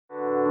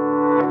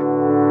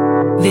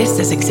This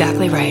is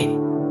exactly right.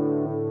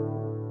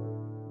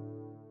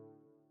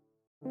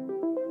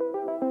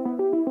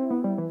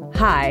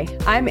 Hi,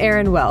 I'm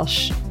Erin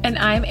Welsh. And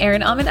I'm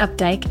Erin Alman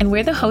Updike, and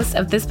we're the hosts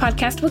of This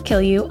Podcast Will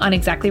Kill You on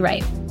Exactly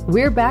Right.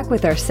 We're back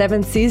with our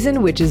 7th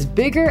season, which is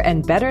bigger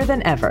and better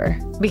than ever.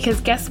 Because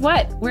guess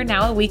what? We're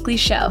now a weekly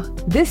show.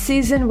 This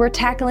season, we're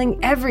tackling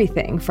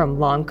everything from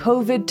long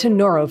COVID to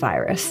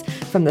norovirus,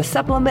 from the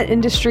supplement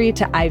industry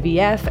to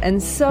IVF,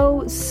 and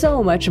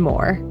so much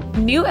more.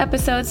 New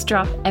episodes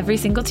drop every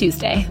single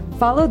Tuesday.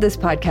 Follow This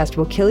Podcast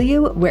Will Kill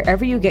You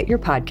wherever you get your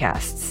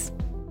podcasts.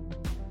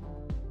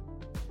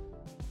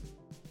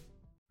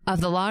 Of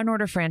the Law &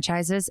 Order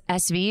franchises,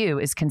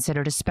 SVU is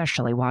considered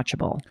especially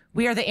watchable.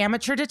 We are the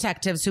amateur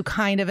detectives who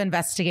kind of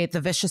investigate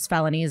the vicious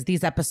felonies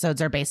these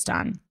episodes are based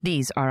on.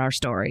 These are our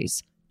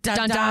stories.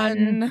 Dun dun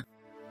dun!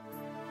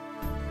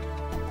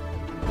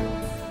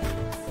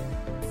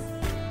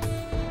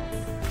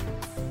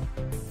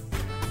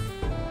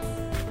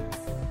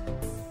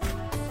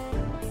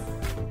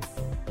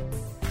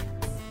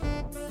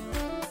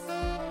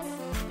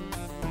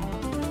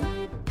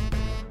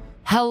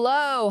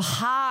 Hello,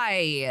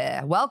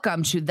 hi.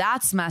 Welcome to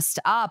That's Messed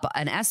Up,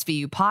 an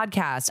SVU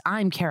podcast.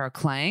 I'm Kara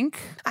Clank.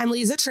 I'm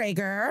Lisa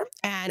Traeger,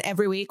 and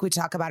every week we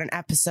talk about an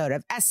episode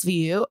of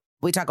SVU.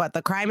 We talk about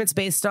the crime it's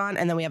based on,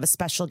 and then we have a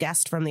special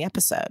guest from the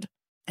episode.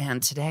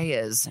 And today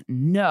is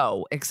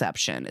no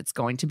exception. It's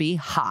going to be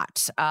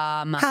hot.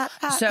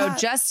 Hot.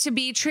 Just to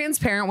be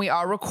transparent, we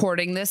are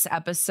recording this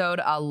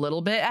episode a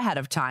little bit ahead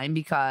of time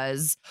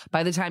because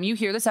by the time you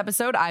hear this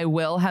episode, I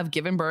will have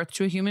given birth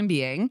to a human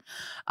being.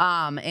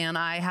 And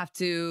I have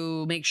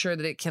to make sure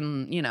that it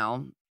can,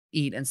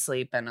 eat and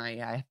sleep. And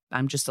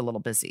I'm just a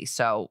little busy.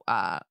 So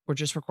we're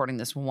just recording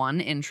this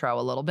one intro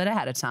a little bit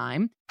ahead of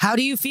time. How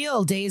do you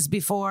feel days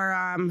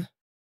before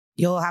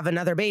you'll have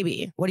another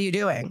baby? What are you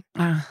doing?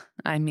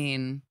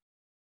 I'm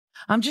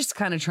just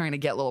kind of trying to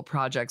get little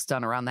projects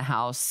done around the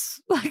house.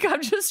 Like,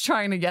 I'm just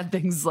trying to get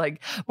things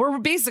we're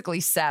basically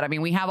set.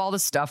 We have all the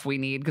stuff we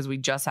need because we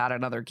just had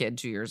another kid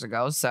 2 years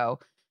ago. So,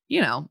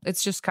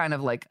 it's just kind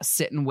of like a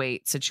sit and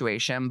wait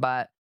situation.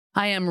 But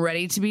I am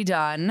ready to be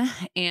done.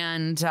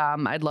 And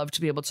I'd love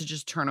to be able to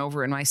just turn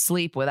over in my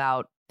sleep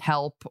without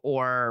help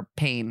or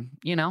pain.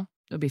 It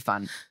would be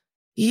fun.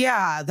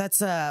 Yeah,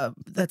 that's a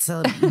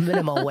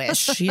minimal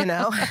wish,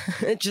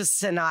 just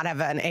to not have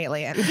an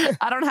alien.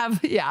 I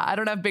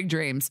don't have big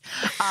dreams.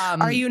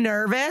 Are you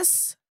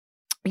nervous?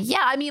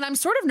 Yeah, I'm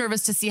sort of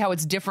nervous to see how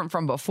it's different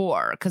from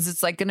before because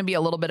it's going to be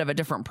a little bit of a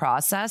different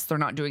process. They're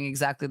not doing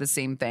exactly the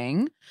same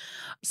thing.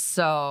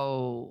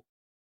 So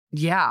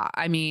yeah,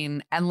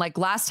 and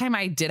last time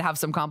I did have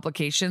some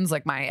complications,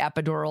 my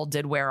epidural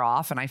did wear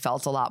off and I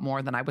felt a lot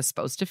more than I was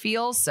supposed to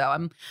feel. So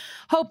I'm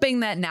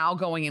hoping that now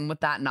going in with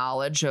that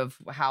knowledge of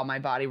how my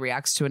body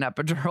reacts to an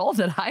epidural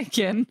that I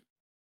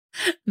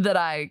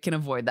can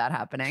avoid that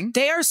happening.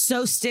 They are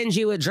so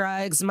stingy with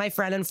drugs. My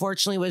friend,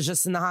 unfortunately, was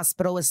just in the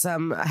hospital with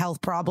some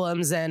health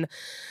problems and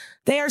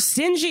they are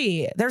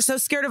stingy. They're so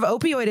scared of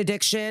opioid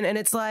addiction. And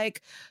it's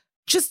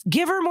just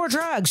give her more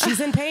drugs.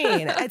 She's in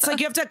pain. It's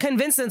you have to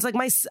convince them.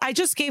 It's I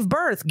just gave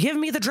birth. Give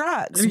me the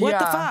drugs. What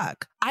the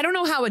fuck? I don't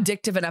know how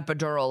addictive an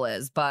epidural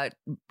is, but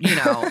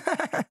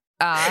can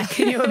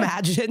you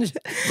imagine?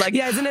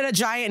 Isn't it a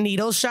giant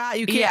needle shot?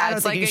 You can't. Yeah,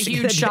 it's a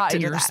huge shot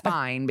in your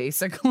spine,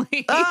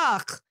 basically.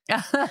 Ugh.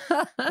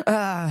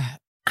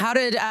 How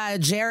did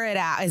Jared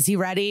out? Is he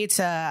ready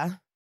to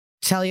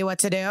tell you what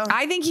to do?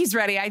 I think he's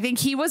ready. I think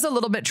he was a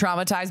little bit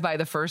traumatized by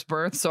the first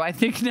birth. So I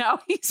think now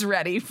he's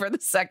ready for the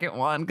second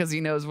one because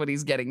he knows what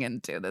he's getting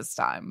into this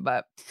time.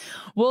 But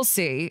we'll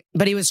see.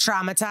 But he was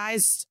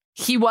traumatized?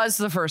 He was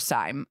the first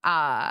time.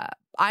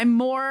 I'm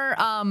more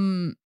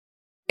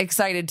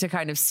excited to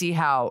kind of see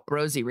how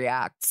Rosie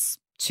reacts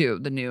to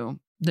the new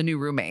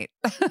roommate.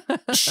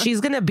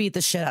 She's going to beat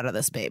the shit out of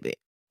this baby.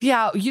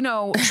 Yeah,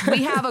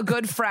 we have a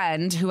good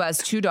friend who has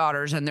 2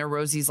 daughters and they're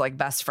Rosie's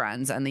best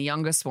friends. And the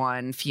youngest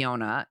one,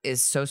 Fiona,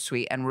 is so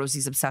sweet. And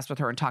Rosie's obsessed with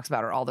her and talks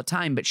about her all the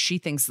time. But she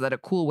thinks that a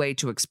cool way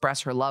to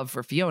express her love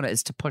for Fiona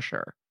is to push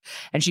her.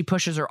 And she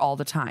pushes her all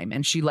the time.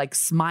 And she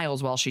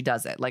smiles while she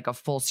does it, like a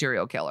full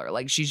serial killer.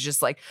 She's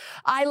just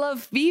I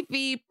love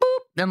Fifi, boop.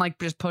 And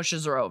just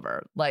pushes her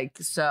over.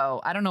 So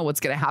I don't know what's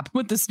going to happen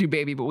with this new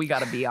baby, but we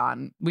got to be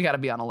on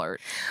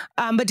alert.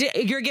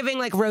 But you're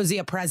giving Rosie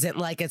a present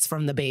it's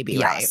from the baby,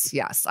 right?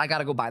 Yes. I got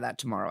to go buy that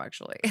tomorrow,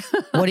 actually.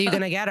 What are you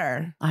going to get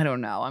her? I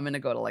don't know. I'm going to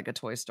go to a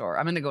toy store.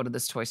 I'm going to go to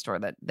this toy store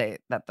that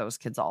those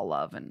kids all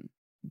love and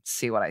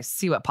see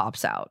what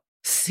pops out.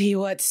 See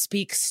what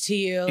speaks to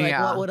you.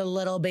 What would a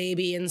little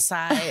baby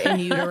inside in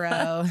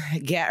utero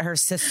get her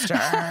sister?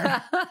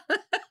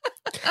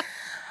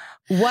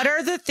 What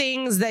are the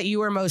things that you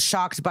were most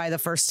shocked by the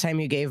first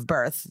time you gave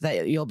birth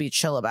that you'll be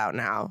chill about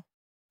now?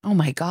 Oh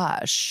my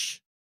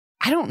gosh.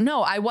 I don't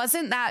know. I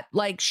wasn't that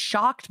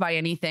shocked by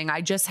anything.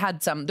 I just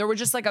had there were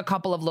just a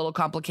couple of little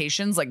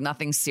complications,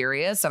 nothing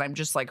serious. And I'm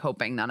just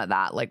hoping none of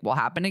that will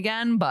happen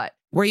again. But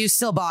Were you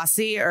still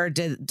bossy, or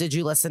did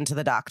you listen to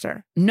the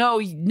doctor? No,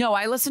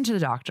 I listened to the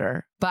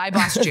doctor, but I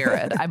bossed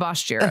Jared. I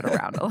bossed Jared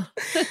around a little.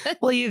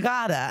 Well, you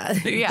gotta.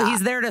 Yeah.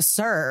 He's there to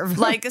serve.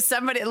 Like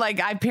somebody, like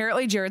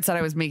apparently Jared said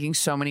I was making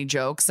so many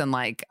jokes and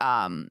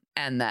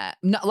and that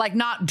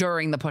not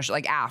during the push,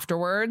 like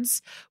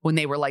afterwards when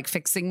they were like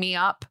fixing me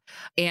up.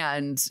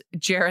 And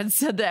Jared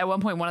said that at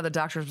one point, one of the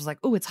doctors was like,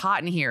 "Oh, it's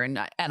hot in here." And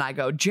I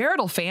go, "Jared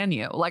will fan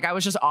you." Like I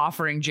was just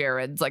offering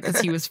Jared, like, cause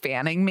he was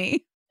fanning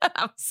me.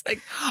 I was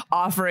like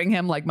offering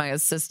him like my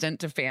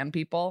assistant to fan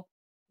people,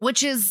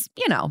 which is,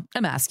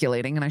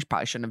 emasculating, and I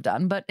probably shouldn't have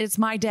done, but it's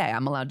my day.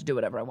 I'm allowed to do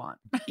whatever I want.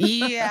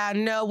 Yeah,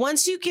 no,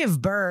 once you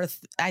give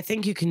birth, I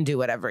think you can do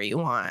whatever you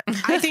want.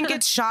 I think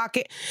it's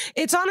shocking.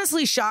 It's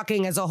honestly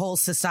shocking as a whole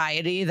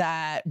society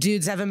that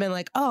dudes haven't been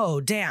like,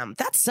 oh, damn,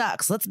 that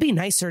sucks. Let's be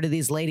nicer to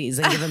these ladies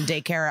and give them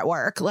daycare at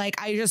work. Like,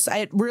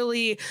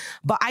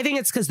 but I think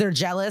it's because they're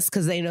jealous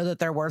because they know that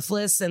they're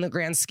worthless in the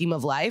grand scheme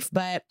of life.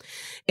 But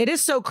it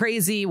is so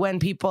crazy when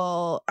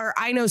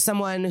I know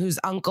someone whose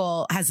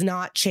uncle has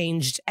not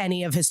changed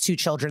any of his 2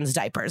 children's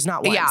diapers,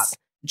 not once. Yeah.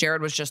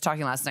 Jared was just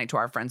talking last night to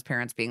our friend's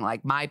parents being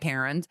like,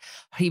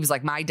 he was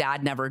like, my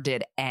dad never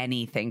did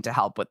anything to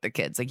help with the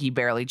kids. Like he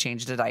barely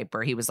changed a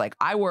diaper. He was like,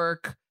 I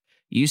work,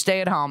 you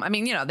stay at home. I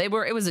mean,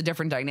 it was a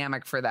different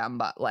dynamic for them,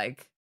 but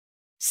like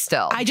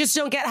still. I just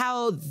don't get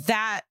how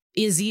that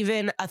is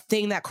even a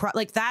thing that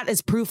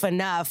is proof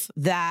enough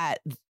that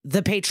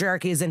the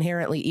patriarchy is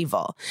inherently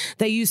evil.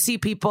 That you see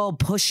people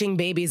pushing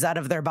babies out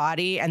of their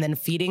body and then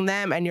feeding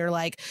them, and you're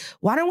like,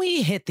 why don't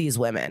we hit these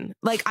women?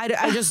 Like,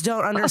 I just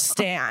don't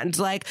understand.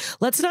 Like,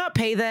 let's not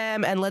pay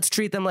them and let's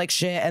treat them like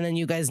shit, and then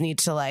you guys need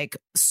to like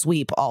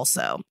sweep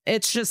also.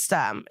 It's just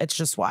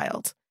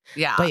wild.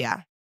 Yeah. But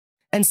yeah.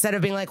 Instead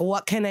of being like,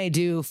 what can I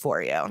do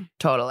for you?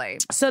 Totally.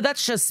 So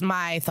that's just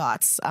my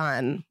thoughts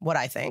on what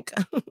I think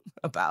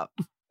about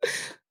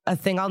a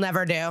thing I'll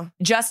never do.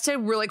 Just to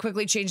really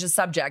quickly change the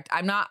subject,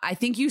 I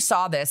think you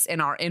saw this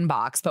in our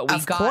inbox, but we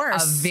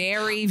got a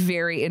very,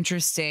 very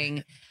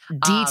interesting,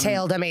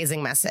 detailed,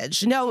 amazing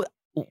message. No,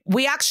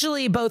 we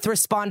actually both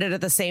responded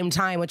at the same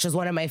time, which is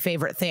one of my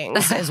favorite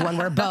things, is when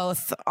we're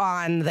both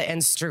on the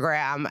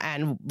Instagram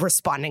and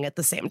responding at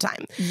the same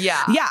time.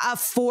 Yeah. Yeah. A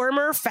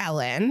former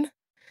felon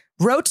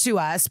wrote to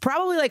us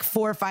probably like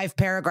 4 or 5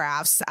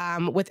 paragraphs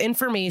with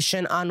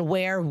information on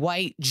where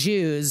white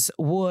Jews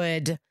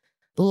would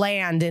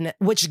land in,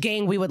 which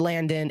gang we would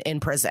land in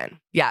prison.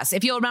 Yes.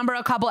 If you'll remember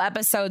a couple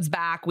episodes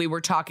back, we were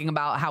talking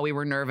about how we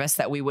were nervous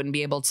that we wouldn't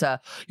be able to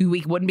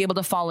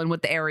fall in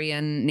with the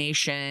Aryan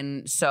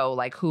nation. So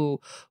like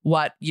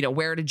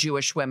where do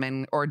Jewish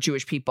women or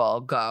Jewish people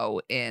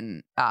go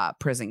in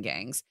prison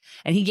gangs?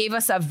 And he gave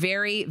us a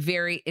very,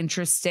 very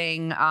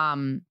interesting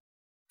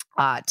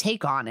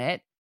take on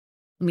it.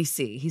 Let me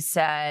see. He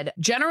said,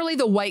 generally,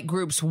 the white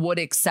groups would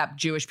accept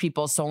Jewish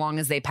people so long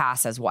as they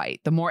pass as white.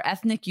 The more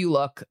ethnic you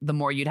look, the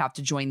more you'd have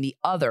to join the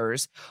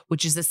others,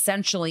 which is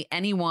essentially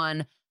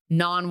anyone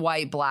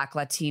non-white, Black,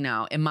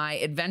 Latino. In my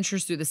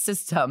adventures through the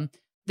system,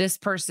 this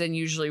person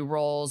usually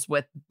rolls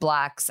with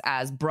Blacks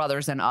as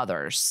brothers and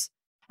others,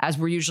 as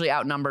we're usually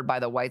outnumbered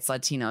by the whites,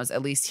 Latinos,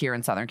 at least here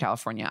in Southern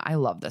California. I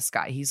love this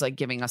guy. He's like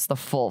giving us the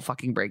full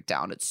fucking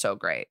breakdown. It's so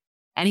great.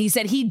 And he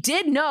said he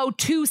did know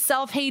 2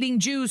 self-hating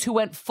Jews who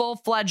went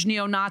full-fledged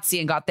neo-Nazi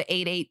and got the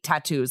 8-8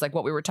 tattoos, like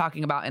what we were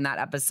talking about in that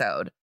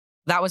episode.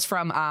 That was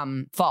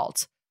from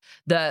Fault.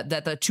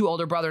 The 2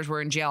 older brothers were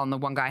in jail, and the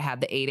one guy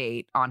had the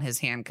 8-8 on his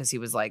hand because he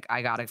was like,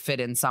 I got to fit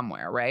in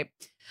somewhere, right?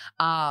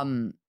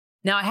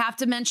 Now, I have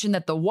to mention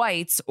that the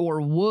whites,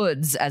 or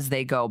Woods as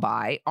they go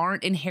by,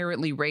 aren't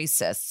inherently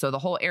racist. So the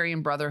whole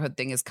Aryan Brotherhood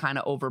thing is kind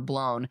of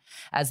overblown,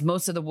 as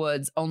most of the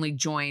Woods only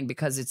join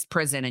because it's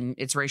prison and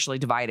it's racially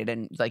divided,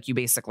 and like you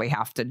basically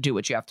have to do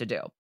what you have to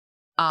do.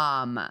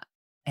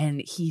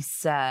 And he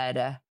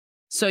said,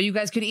 so you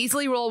guys could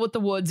easily roll with the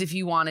Woods if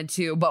you wanted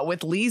to, but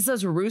with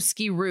Lisa's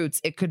Ruski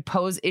roots, it could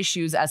pose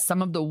issues, as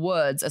some of the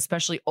Woods,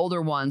 especially older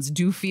ones,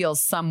 do feel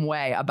some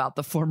way about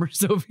the former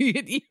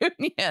Soviet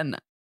Union.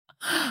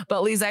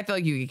 But Lisa, I feel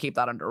like you could keep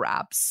that under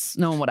wraps.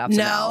 No one would have to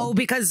know. No,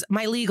 because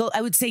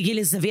I would say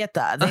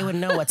Yelizaveta. They would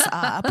know what's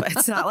up.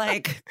 It's not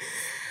like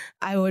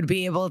I would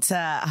be able to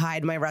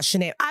hide my Russian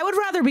name. I would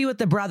rather be with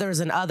the brothers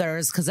and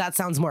others because that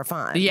sounds more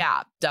fun.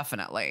 Yeah,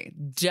 definitely.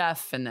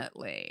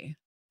 Definitely.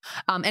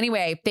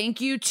 Anyway,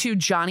 thank you to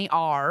Johnny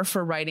R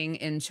for writing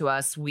into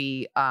us.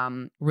 We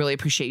really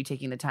appreciate you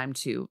taking the time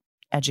to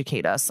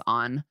educate us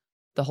on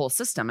the whole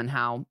system and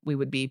how we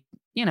would be,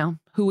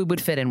 who we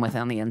would fit in with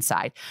on the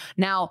inside.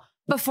 Now,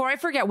 before I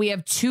forget, we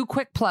have 2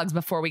 quick plugs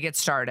before we get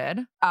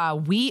started.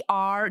 We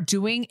are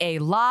doing a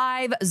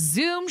live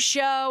Zoom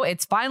show.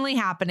 It's finally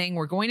happening.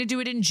 We're going to do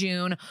it in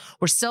June.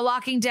 We're still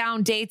locking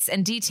down dates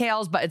and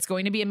details, but it's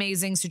going to be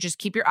amazing. So just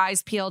keep your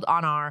eyes peeled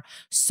on our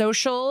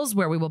socials,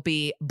 where we will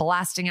be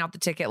blasting out the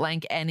ticket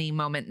link any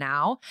moment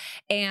now.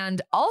 And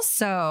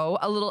also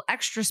a little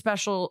extra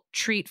special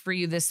treat for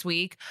you this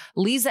week.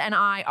 Lisa and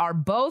I are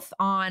both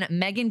on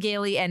Megan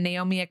Gailey and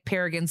Naomi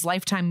Ekperigan's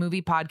Lifetime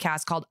movie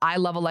podcast called I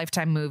Love a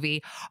Lifetime Movie.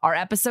 movie. Our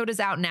episode is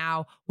out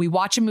now. We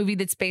watch a movie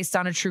that's based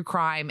on a true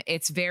crime.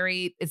 It's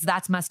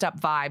That's Messed Up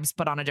Vibes,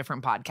 but on a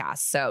different podcast.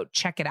 So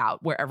check it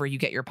out wherever you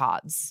get your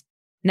pods.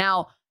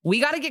 Now, we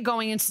got to get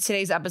going into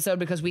today's episode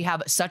because we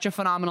have such a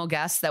phenomenal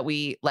guest that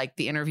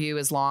the interview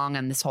is long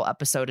and this whole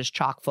episode is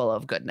chock full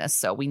of goodness.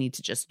 So we need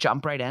to just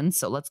jump right in.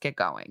 So let's get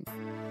going.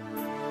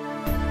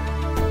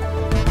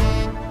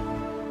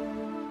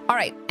 All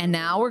right. And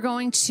now we're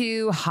going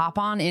to hop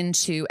on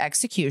into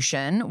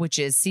Execution, which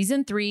is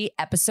season 3,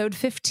 episode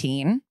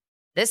 15.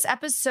 This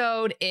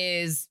episode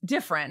is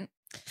different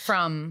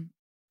from...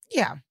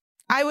 Yeah.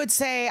 I would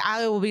say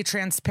I will be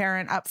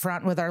transparent up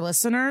front with our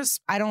listeners.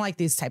 I don't like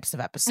these types of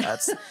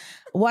episodes.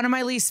 One of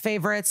my least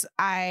favorites.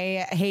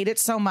 I hate it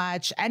so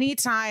much.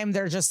 Anytime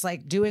they're just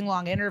like doing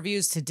long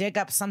interviews to dig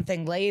up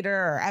something later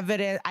or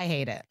evidence, I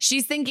hate it.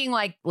 She's thinking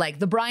like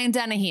the Brian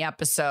Dennehy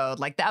episode,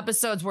 like the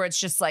episodes where it's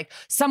just like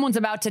someone's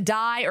about to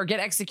die or get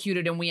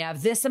executed and we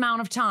have this amount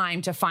of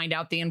time to find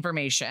out the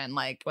information,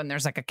 like when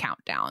there's like a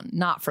countdown.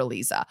 Not for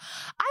Lisa.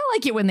 I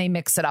like it when they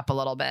mix it up a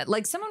little bit.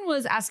 Like someone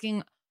was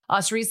asking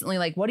us recently,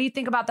 like, what do you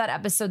think about that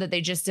episode that they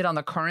just did on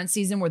the current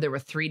season where there were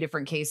 3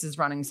 different cases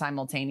running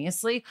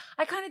simultaneously?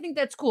 I kind of think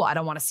that's cool. I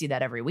don't want to see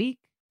that every week,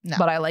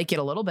 but I like it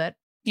a little bit,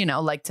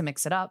 like to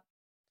mix it up.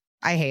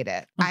 I hate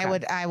it.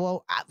 Okay. I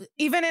will,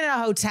 even in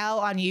a hotel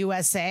on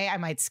USA, I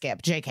might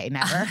skip. JK,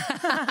 never.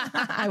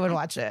 I would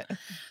watch it.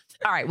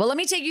 All right. Well, let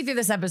me take you through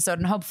this episode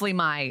and hopefully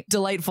my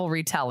delightful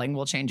retelling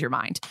will change your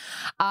mind.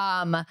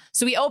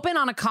 So we open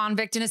on a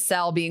convict in a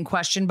cell being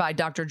questioned by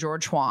Dr.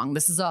 George Wong.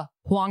 This is a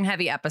Wong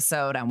heavy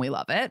episode and we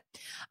love it.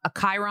 A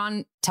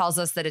Chiron tells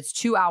us that it's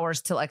 2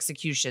 hours till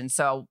execution.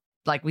 So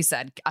like we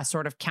said, a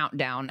sort of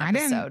countdown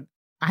episode.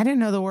 I didn't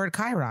know the word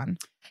Chiron.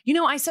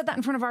 I said that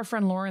in front of our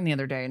friend Lauren the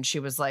other day and she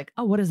was like,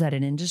 oh, what is that,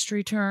 an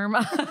industry term?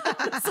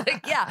 It's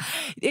like, yeah,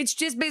 it's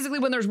just basically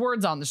when there's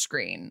words on the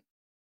screen.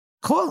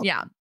 Cool.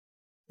 Yeah.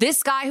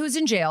 This guy who's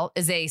in jail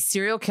is a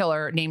serial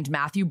killer named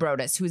Matthew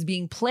Brodus, who is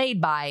being played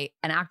by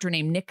an actor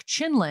named Nick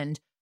Chinland,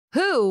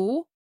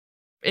 who,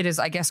 it is,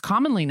 I guess,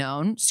 commonly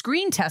known,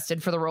 screen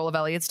tested for the role of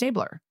Elliot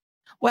Stabler.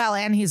 Well,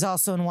 and he's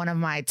also in one of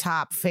my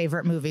top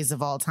favorite movies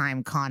of all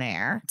time, Con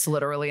Air. It's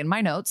literally in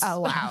my notes. Oh,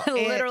 wow.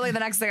 Literally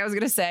the next thing I was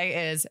going to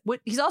say is,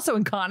 he's also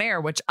in Con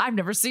Air, which I've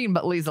never seen,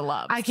 but Lisa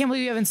loves. I can't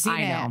believe you haven't seen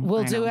it.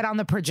 We'll do it on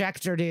the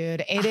projector,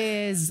 dude. It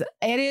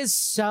is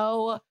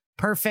so...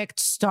 perfect,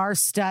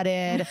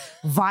 star-studded,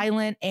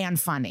 violent, and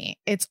funny.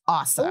 It's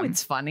awesome. Oh,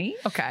 it's funny.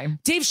 Okay.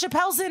 Dave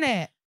Chappelle's in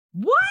it.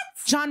 What?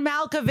 John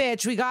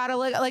Malkovich. We gotta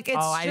look like it's.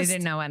 Oh, I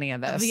didn't know any of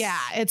this. Yeah,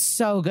 it's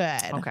so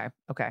good.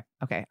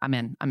 Okay. I'm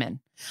in.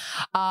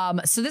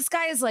 So this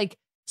guy is like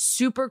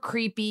super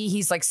creepy.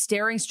 He's like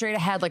staring straight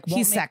ahead, like won't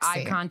He's make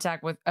sexy. eye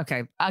contact with.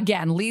 Okay,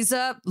 again,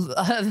 Lisa,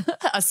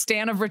 a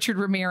stan of Richard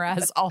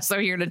Ramirez, also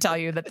here to tell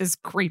you that this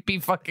creepy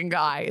fucking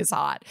guy is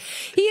hot.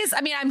 He is.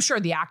 I mean, I'm sure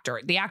the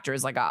actor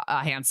is like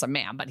a handsome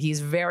man, but he's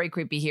very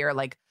creepy here,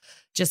 like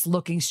just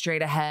looking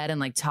straight ahead and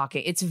like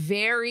talking. It's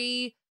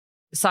very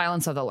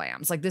Silence of the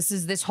Lambs. Like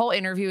this whole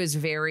interview is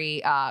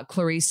very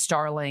Clarice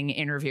Starling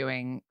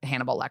interviewing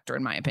Hannibal Lecter,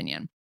 in my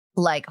opinion.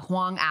 Like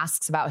Huang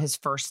asks about his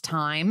first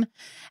time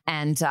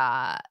and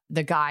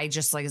the guy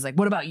just like is like,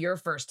 what about your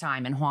first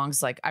time? And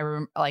Huang's like, I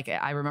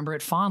remember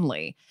it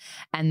fondly.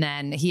 And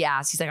then he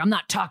asks, he's like, I'm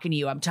not talking to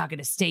you. I'm talking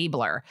to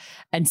Stabler.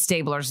 And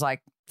Stabler's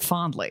like,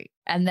 fondly.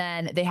 And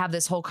then they have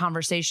this whole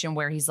conversation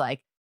where he's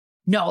like,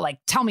 no, like,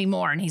 tell me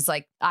more. And he's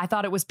like, I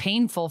thought it was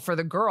painful for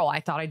the girl.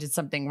 I thought I did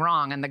something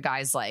wrong. And the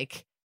guy's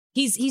like,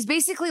 He's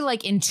basically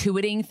like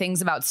intuiting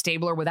things about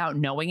Stabler without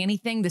knowing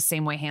anything, the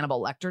same way Hannibal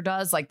Lecter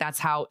does. Like that's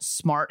how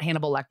smart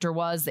Hannibal Lecter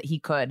was, that he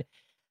could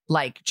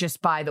like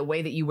just by the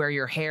way that you wear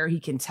your hair, he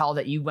can tell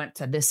that you went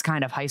to this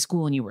kind of high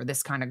school and you were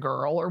this kind of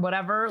girl or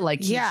whatever. Like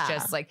he's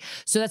just like,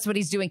 so that's what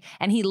he's doing.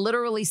 And he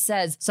literally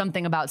says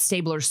something about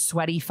Stabler's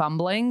sweaty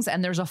fumblings.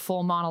 And there's a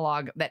full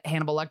monologue that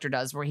Hannibal Lecter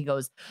does where he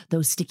goes,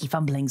 those sticky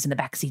fumblings in the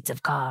back seats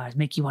of cars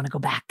make you want to go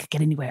back,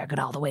 get anywhere, get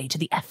all the way to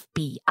the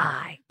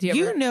FBI.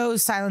 You know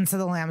Silence of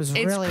the Lambs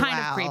really well. It's kind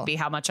of creepy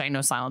how much I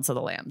know Silence of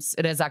the Lambs.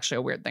 It is actually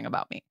a weird thing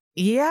about me.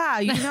 Yeah,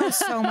 you know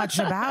so much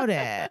about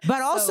it.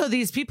 But also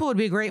these people would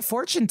be great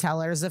fortune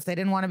tellers if they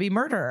didn't want to be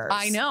murderers.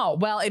 I know.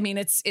 Well, I mean,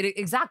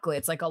 exactly.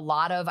 It's like a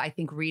lot of, I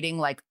think, reading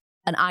like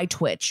an eye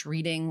twitch,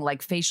 reading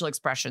like facial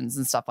expressions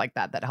and stuff like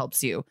that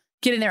helps you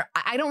get in there.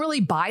 I don't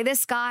really buy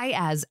this guy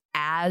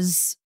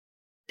as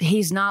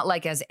he's not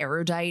like as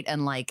erudite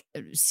and like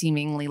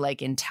seemingly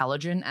like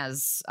intelligent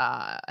as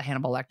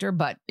Hannibal Lecter,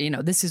 but you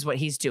know, this is what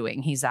he's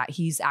doing. He's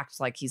acts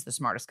like he's the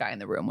smartest guy in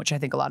the room, which I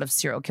think a lot of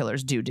serial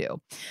killers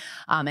do.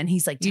 And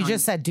he's like, you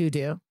just said do.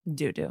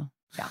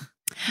 Yeah.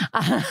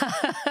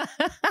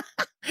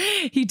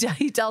 He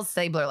tells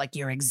Stabler like,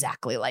 you're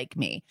exactly like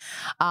me.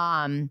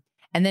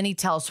 And then he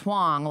tells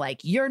Wong,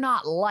 like, you're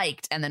not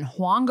liked. And then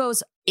Wong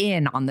goes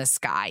in on this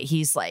guy.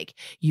 He's like,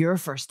 your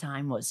first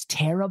time was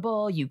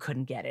terrible. You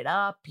couldn't get it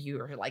up. You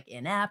were like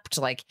inept.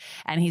 Like,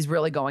 and he's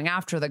really going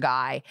after the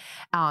guy.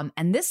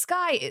 And this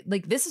guy,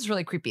 like, this is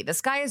really creepy. This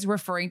guy is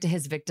referring to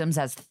his victims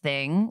as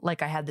thing.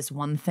 Like, I had this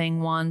one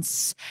thing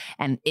once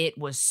and it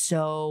was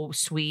so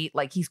sweet.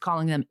 Like, he's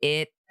calling them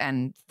it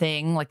and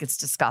thing. Like, it's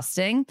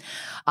disgusting.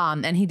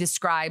 And he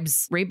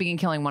describes raping and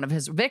killing one of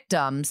his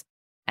victims.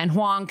 And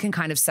Wong can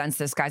kind of sense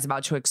this guy's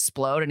about to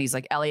explode. And he's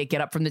like, Elliot,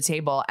 get up from the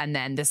table. And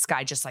then this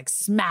guy just like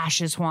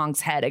smashes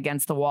Wong's head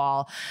against the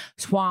wall.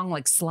 Wong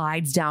like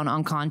slides down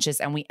unconscious.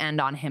 And we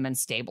end on him and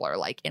Stabler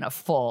like in a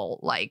full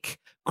like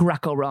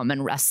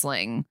Greco-Roman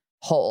wrestling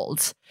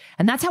hold.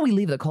 And that's how we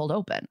leave the cold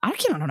open. I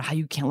don't know how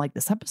you can't like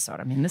this episode.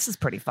 I mean, this is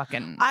pretty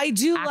fucking I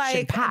do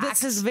like action-packed.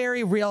 this is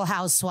very Real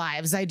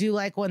Housewives. I do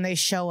like when they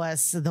show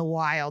us the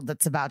wild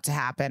that's about to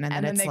happen. And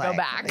then it's they like, go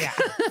back.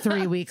 Yeah,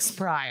 3 weeks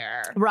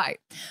prior. Right.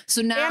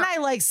 So now. And I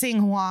like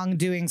seeing Wong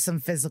doing some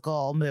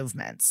physical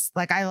movements.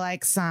 Like I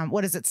like some,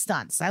 what is it,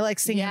 stunts? I like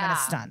seeing him in a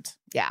stunt.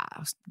 Yeah.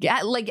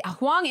 Yeah. Like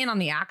Wong in on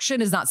the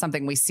action is not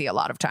something we see a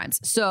lot of times.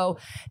 So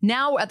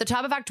now at the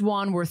top of Act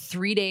 1, we're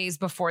 3 days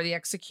before the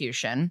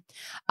execution.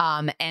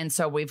 And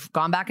so we've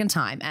gone back in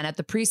time. And at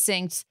the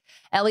precinct,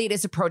 Elliot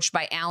is approached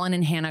by Alan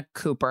and Hannah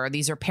Cooper.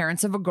 These are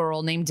parents of a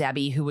girl named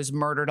Debbie who was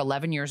murdered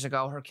 11 years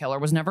ago. Her killer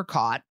was never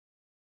caught.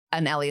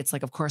 And Elliot's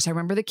like, of course, I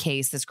remember the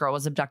case. This girl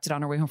was abducted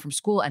on her way home from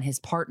school. And his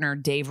partner,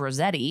 Dave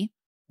Rossetti,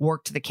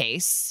 worked the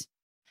case.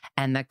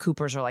 And the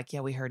Coopers are like, yeah,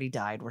 we heard he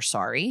died. We're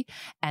sorry.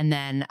 And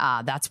then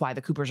that's why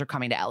the Coopers are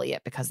coming to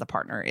Elliot because the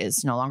partner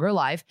is no longer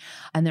alive.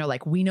 And they're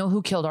like, we know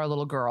who killed our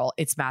little girl.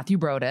 It's Matthew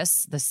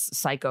Brodus, this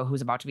psycho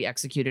who's about to be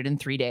executed in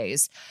 3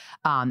 days.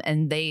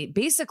 And they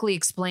basically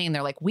explain,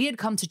 they're like, we had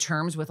come to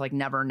terms with like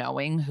never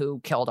knowing who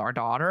killed our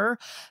daughter.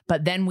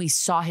 But then we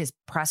saw his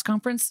press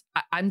conference.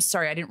 I'm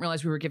sorry, I didn't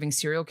realize we were giving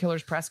serial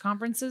killers press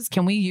conferences.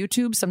 Can we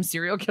YouTube some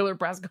serial killer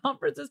press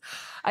conferences?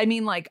 I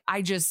mean, like,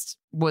 I just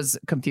was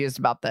confused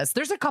about this.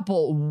 There's a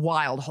couple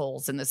wild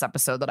holes in this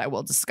episode that I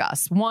will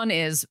discuss. One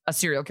is a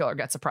serial killer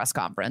gets a press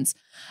conference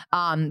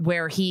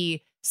where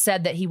he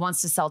said that he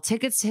wants to sell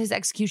tickets to his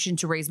execution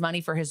to raise money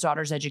for his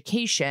daughter's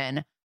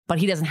education, but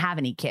he doesn't have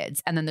any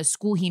kids. And then the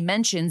school he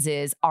mentions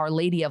is Our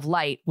Lady of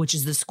Light, which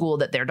is the school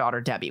that their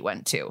daughter Debbie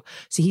went to.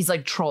 So he's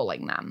like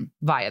trolling them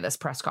via this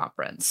press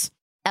conference.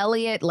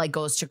 Elliot like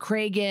goes to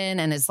Cragen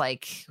and is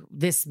like,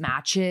 this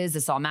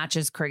all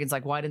matches. Cragen's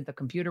like, why didn't the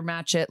computer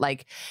match it?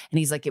 Like, and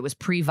he's like, it was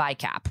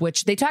pre-VICAP,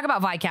 which they talk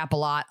about VICAP a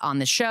lot on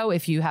the show.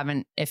 If you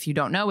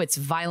don't know, it's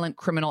Violent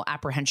Criminal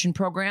Apprehension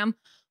Program,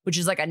 which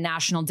is like a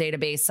national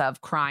database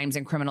of crimes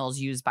and criminals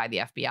used by the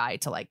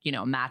FBI to like, you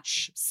know,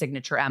 match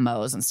signature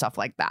MOs and stuff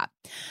like that.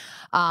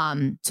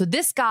 So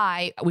this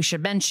guy, we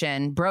should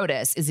mention,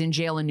 Brodus, is in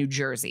jail in New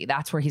Jersey.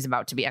 That's where he's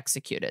about to be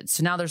executed.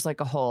 So now there's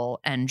like a whole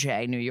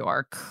NJ New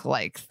York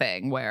like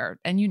thing where,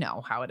 and you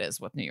know how it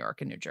is with New York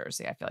and New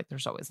Jersey. I feel like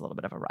there's always a little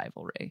bit of a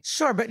rivalry.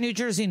 Sure, but New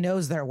Jersey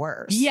knows they're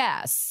worse.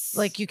 Yes.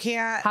 Like you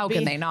can't. How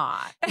can they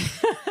not?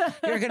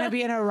 You're going to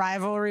be in a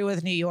rivalry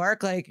with New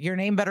York. Like your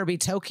name better be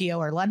Tokyo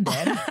or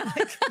London,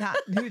 like not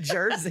New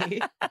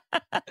Jersey.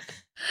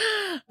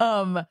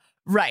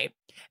 Right.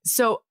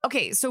 So,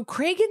 okay. So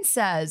Cragen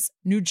says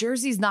New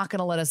Jersey's not going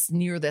to let us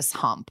near this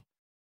hump.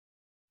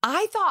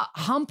 I thought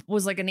hump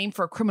was like a name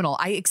for a criminal.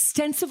 I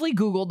extensively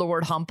Googled the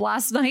word hump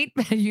last night.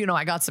 You know,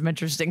 I got some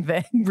interesting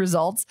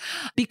results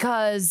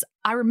because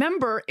I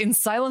remember in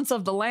Silence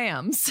of the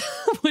Lambs,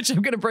 which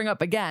I'm going to bring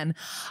up again,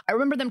 I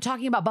remember them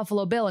talking about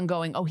Buffalo Bill and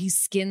going, oh, he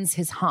skins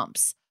his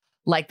humps.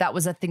 Like that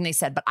was a thing they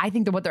said. But I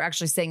think that what they're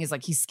actually saying is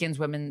like he skins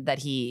women that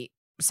he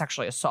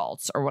sexually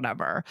assaults or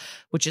whatever,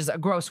 which is a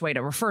gross way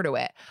to refer to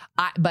it.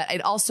 But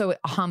it also,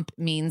 hump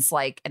means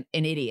like an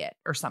idiot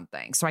or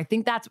something. So I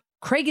think that's,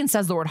 Cragen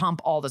says the word hump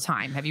all the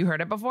time. Have you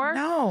heard it before?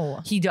 No.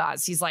 He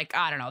does. He's like,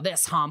 I don't know,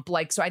 this hump.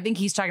 Like, so I think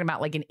he's talking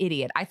about like an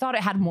idiot. I thought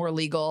it had more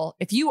legal.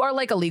 If you are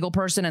like a legal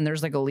person and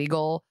there's like a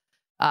legal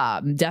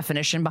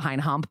definition behind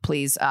hump,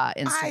 please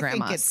Instagram I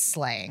think us. It's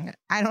slang.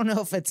 I don't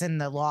know if it's in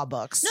the law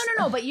books.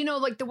 No, but you know,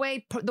 like the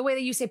way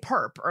that you say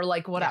perp or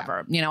like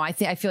whatever, you know, I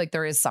feel like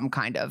there is some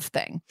kind of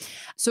thing.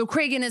 So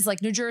Cragen is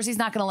like, New Jersey's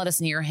not going to let us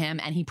near him,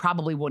 and he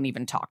probably wouldn't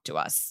even talk to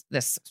us,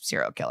 this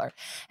serial killer.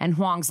 And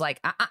Huang's like,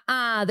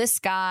 this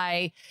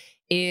guy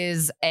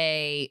is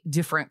a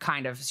different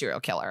kind of serial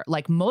killer.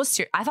 Like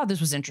I thought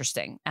this was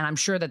interesting. And I'm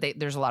sure that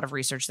there's a lot of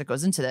research that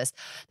goes into this.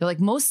 They're like,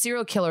 most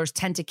serial killers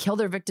tend to kill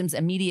their victims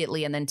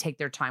immediately and then take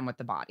their time with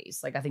the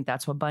bodies. Like, I think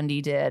that's what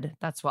Bundy did.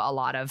 That's what a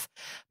lot of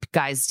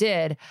guys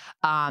did.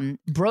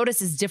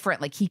 Brodus is different.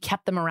 Like, he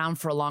kept them around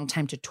for a long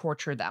time to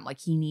torture them. Like,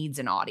 he needs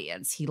an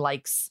audience. He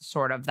likes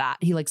sort of that.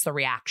 He likes the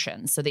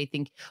reaction. So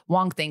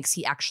Wong thinks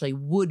he actually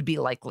would be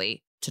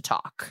likely to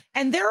talk.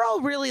 And they're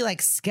all really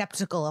like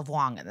skeptical of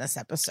Wong in this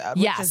episode,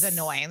 which is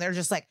annoying. They're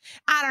just like,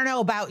 I don't know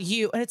about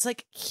you. And it's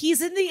like,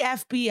 he's in the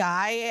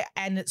FBI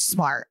and it's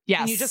smart. Yes.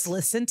 Can you just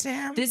listen to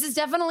him? This is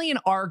definitely an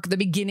arc, the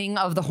beginning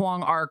of the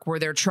Wong arc where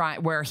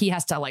where he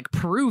has to like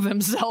prove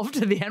himself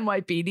to the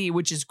NYPD,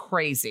 which is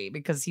crazy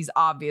because he's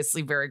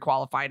obviously very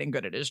qualified and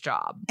good at his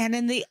job. And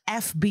in the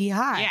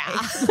FBI.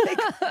 Yeah.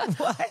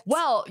 Like,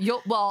 what?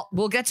 Well,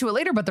 we'll get to it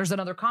later, but there's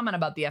another comment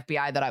about the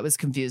FBI that I was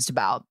confused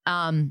about.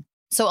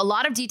 So a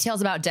lot of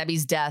details about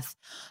Debbie's death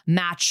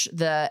match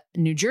the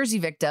New Jersey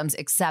victims,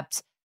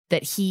 except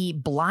that he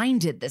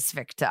blinded this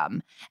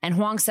victim. And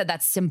Wong said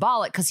that's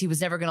symbolic because he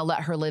was never going to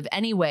let her live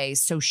anyway,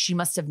 so she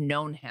must have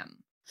known him.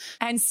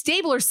 And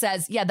Stabler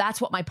says, yeah, that's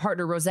what my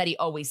partner Rossetti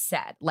always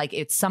said. Like,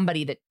 it's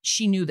somebody that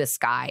she knew this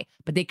guy,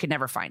 but they could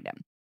never find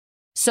him.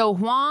 So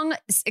Wong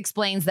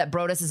explains that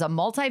Brodus is a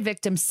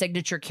multi-victim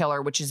signature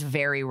killer, which is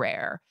very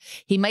rare.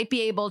 He might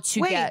be able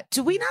to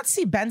do we not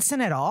see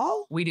Benson at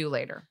all? We do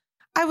later.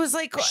 I was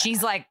like,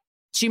 she's like,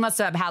 she must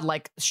have had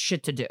like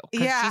shit to do.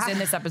 Yeah. She's in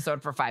this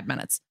episode for 5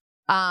 minutes.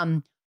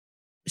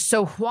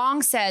 So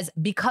Wong says,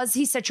 because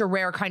he's such a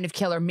rare kind of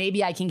killer,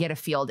 maybe I can get a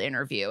field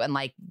interview. And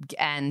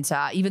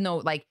even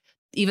though the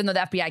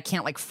FBI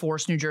can't like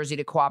force New Jersey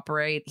to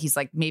cooperate, he's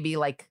like, maybe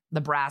like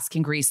the brass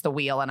can grease the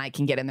wheel and I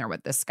can get in there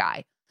with this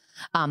guy.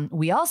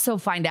 We also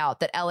find out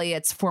that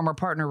Elliot's former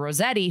partner,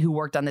 Rossetti, who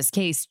worked on this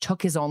case,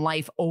 took his own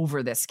life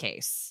over this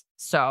case.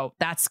 So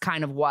that's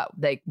kind of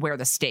where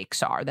the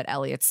stakes are, that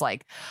Elliot's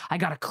like, I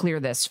got to clear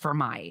this for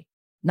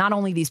not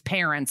only these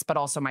parents, but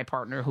also my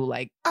partner who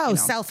like. Oh,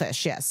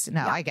 selfish. Yes.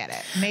 No, yeah. I get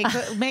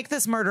it. Make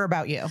this murder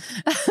about you.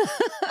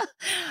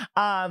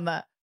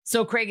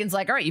 So Cragen's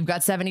like, all right, you've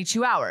got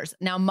 72 hours.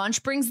 Now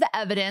Munch brings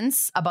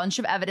a bunch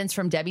of evidence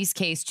from Debbie's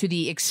case to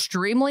the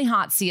extremely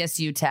hot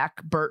CSU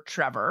tech, Bert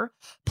Trevor,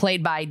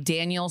 played by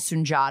Daniel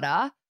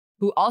Sunjata,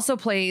 who also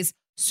plays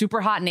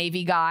super hot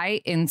Navy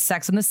guy in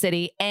Sex and the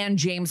City and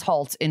James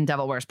Holt in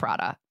Devil Wears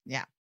Prada.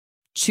 Yeah.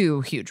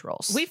 2 huge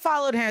roles. We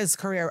followed his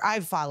career.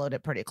 I've followed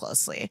it pretty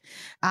closely.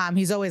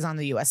 He's always on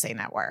the USA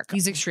Network.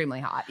 He's extremely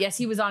hot. Yes,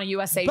 he was on a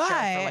USA show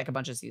for like a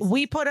bunch of seasons.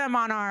 We put him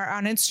on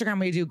Instagram.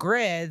 We do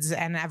grids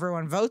and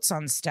everyone votes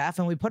on stuff,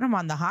 and we put him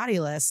on the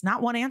hottie list.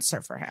 Not one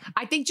answer for him.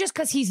 I think just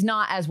because he's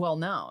not as well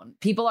known.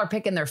 People are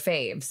picking their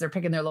faves. They're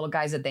picking their little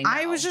guys that they know.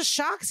 I was just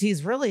shocked.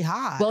 He's really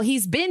hot. Well,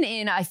 he's been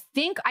in, I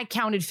think I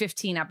counted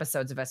 15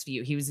 episodes of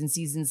SVU. He was in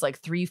seasons like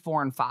 3,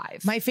 4, and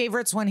 5. My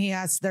favorite's when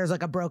there's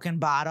like a broken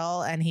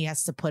bottle and he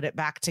has to put it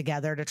back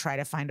together to try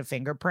to find a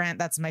fingerprint.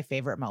 That's my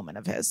favorite moment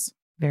of his.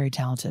 Very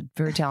talented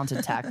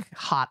tech.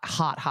 hot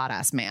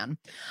ass man.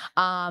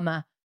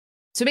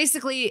 So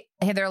basically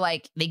they're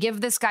like, they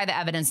give this guy the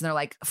evidence and they're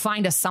like,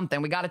 find us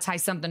something. We got to tie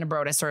something to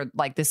Brodus or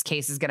like this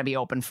case is going to be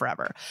open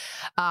forever.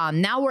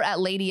 Now we're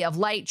at Lady of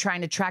Light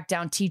trying to track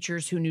down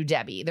teachers who knew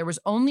Debbie. There was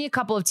only a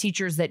couple of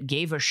teachers that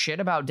gave a shit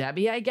about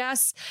Debbie, I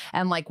guess.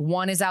 And like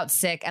one is out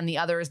sick and the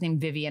other is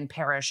named Vivian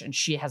Parrish and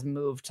she has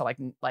moved to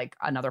like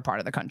another part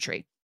of the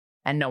country.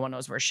 And no one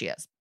knows where she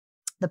is.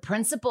 The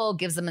principal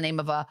gives them the name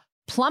of a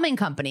plumbing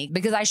company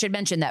because I should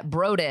mention that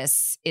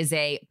Brodus is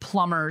a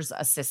plumber's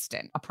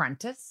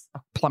apprentice.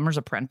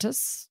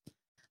 Apprentice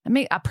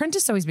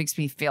always makes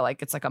me feel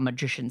like it's like a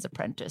magician's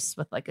apprentice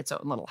with like its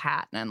own little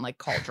hat and like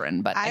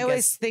cauldron. But I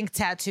always think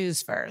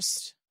tattoos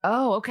first.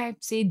 Oh, okay.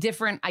 See,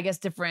 different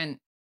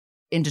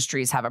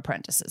industries have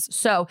apprentices.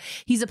 So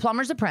he's a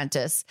plumber's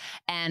apprentice.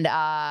 And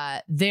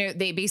there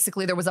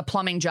was a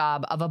plumbing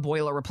job of a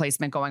boiler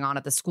replacement going on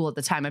at the school at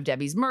the time of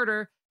Debbie's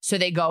murder. So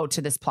they go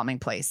to this plumbing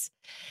place.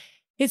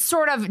 It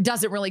sort of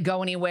doesn't really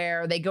go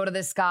anywhere. They go to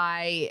this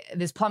guy,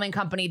 this plumbing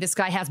company. This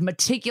guy has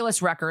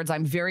meticulous records.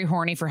 I'm very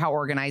horny for how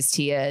organized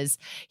he is.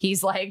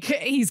 He's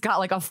got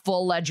like a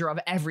full ledger of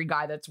every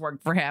guy that's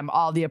worked for him,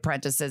 all the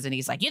apprentices. And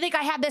he's like, you think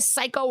I had this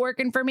psycho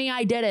working for me?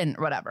 I didn't,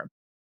 whatever.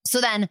 So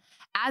then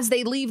as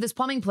they leave this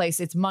plumbing place,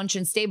 it's Munch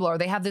and Stabler.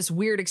 They have this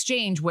weird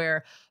exchange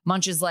where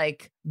Munch is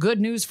like, good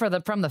news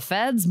from the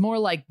feds, more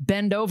like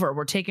bend over.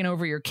 We're taking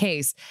over your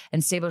case.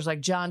 And Stabler's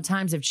like, John,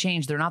 times have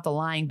changed. They're not the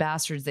lying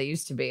bastards they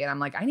used to be. And I'm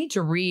like, I need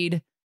to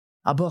read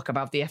a book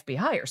about the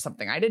FBI or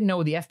something. I didn't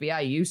know the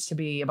FBI used to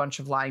be a bunch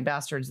of lying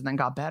bastards and then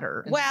got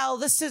better. Well,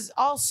 this is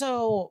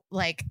also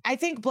like, I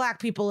think Black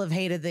people have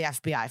hated the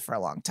FBI for a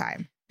long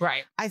time.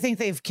 Right. I think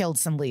they've killed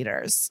some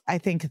leaders. I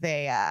think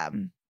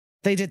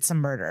they did some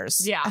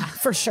murders. Yeah,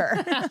 for sure.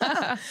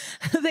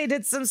 They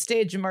did some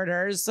stage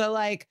murders. So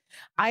like,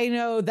 I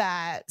know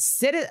that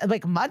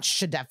Munch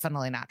should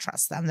definitely not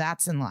trust them.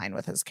 That's in line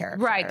with his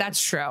character. Right. That's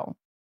true.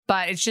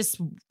 But it's just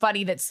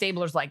funny that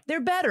Stabler's like, they're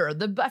better.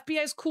 The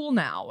FBI is cool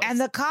now. And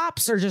the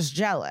cops are just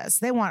jealous.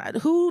 They want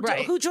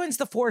who joins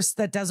the force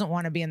that doesn't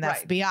want to be in the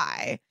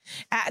FBI.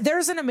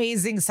 There's an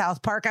amazing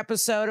South Park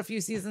episode a few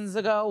seasons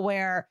ago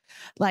where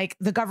like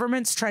the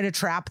governments try to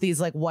trap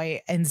these like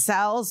white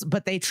incels,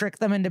 but they trick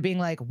them into being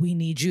like, we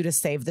need you to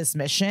save this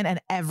mission. And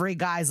every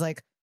guy's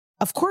like,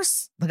 of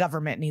course the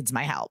government needs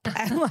my help.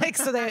 And like,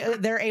 so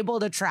they're able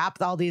to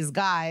trap all these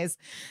guys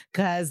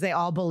because they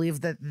all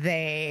believe that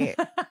they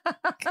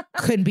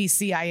could be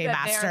CIA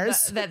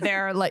masters. That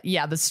they're like,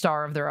 the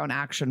star of their own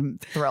action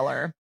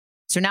thriller.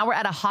 So now we're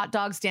at a hot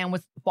dog stand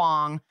with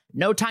Wong.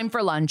 No time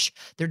for lunch.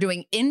 They're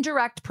doing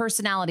indirect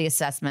personality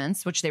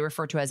assessments, which they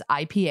refer to as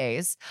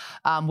IPAs,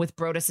 with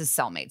Brodus'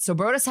 cellmates. So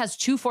Brodus has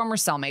 2 former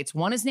cellmates.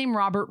 One is named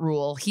Robert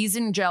Rule. He's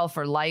in jail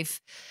for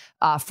life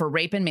for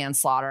rape and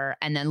manslaughter.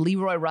 And then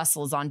Leroy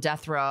Russell is on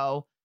death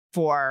row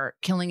for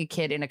killing a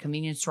kid in a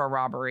convenience store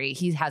robbery.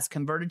 He has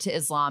converted to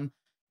Islam.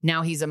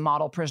 Now he's a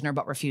model prisoner,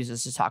 but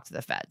refuses to talk to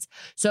the feds.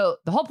 So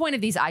the whole point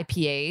of these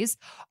IPAs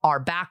are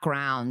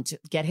background,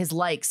 get his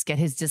likes, get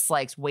his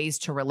dislikes, ways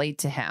to relate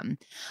to him.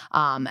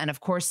 And of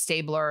course,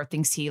 Stabler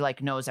thinks he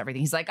like knows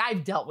everything. He's like,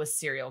 I've dealt with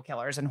serial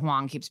killers. And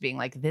Wong keeps being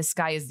like, this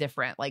guy is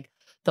different. Like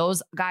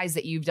those guys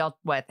that you've dealt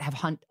with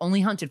have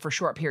only hunted for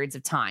short periods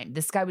of time.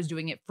 This guy was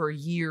doing it for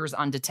years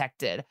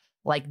undetected,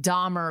 like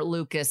Dahmer,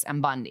 Lucas, and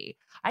Bundy.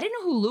 I didn't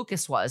know who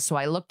Lucas was, so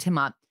I looked him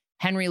up.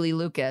 Henry Lee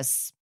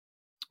Lucas,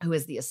 who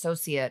is the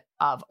associate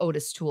of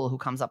Otis Toole, who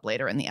comes up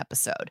later in the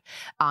episode,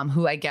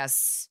 who I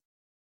guess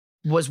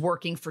was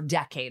working for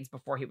decades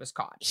before he was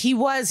caught.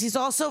 He's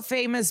also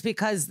famous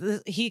because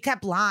he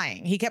kept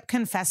lying. He kept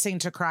confessing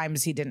to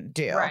crimes he didn't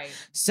do. Right.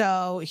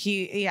 So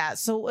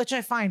which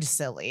I find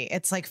silly.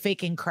 It's like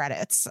faking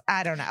credits.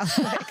 I don't know.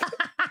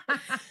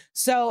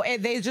 So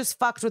they just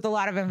fucked with a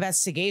lot of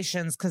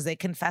investigations because they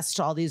confessed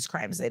to all these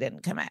crimes they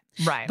didn't commit.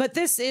 Right. But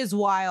this is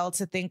wild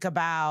to think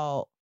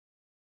about.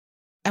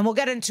 And we'll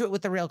get into it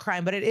with the real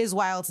crime, but it is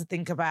wild to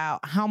think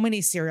about how many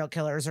serial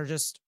killers are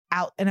just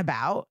out and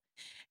about.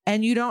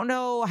 And you don't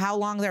know how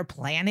long they're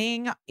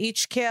planning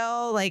each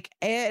kill. Like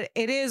it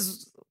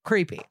is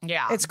creepy.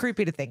 Yeah. It's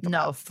creepy to think about.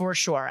 No, for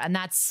sure. And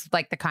that's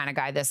like the kind of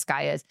guy this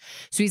guy is.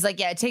 So he's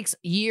like, it takes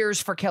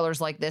years for killers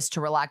like this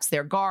to relax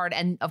their guard.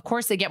 And of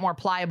course, they get more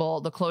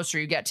pliable the closer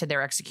you get to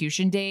their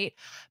execution date.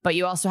 But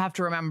you also have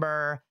to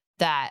remember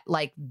that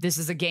like this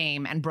is a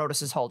game and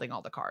Brodus is holding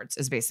all the cards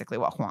is basically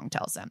what Wong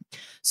tells him.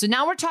 So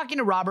now we're talking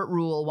to Robert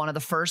Rule, one of the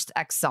first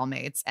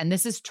ex-cellmates. And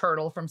this is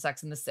Turtle from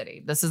Sex and the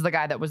City. This is the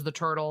guy that was the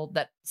turtle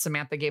that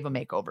Samantha gave a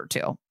makeover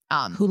to.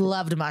 Who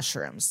loved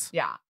mushrooms.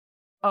 Yeah.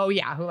 Oh,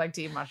 yeah. Who liked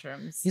to eat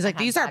mushrooms. He's like,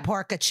 these are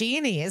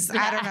porcacinis.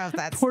 I don't know if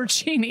that's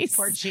porcinis.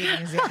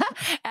 Porcinis, yeah.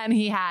 And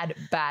he had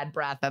bad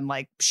breath and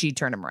like she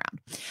turned him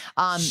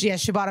around.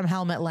 She bought him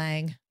Helmet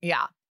Lang.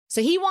 Yeah.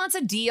 So he wants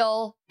a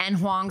deal and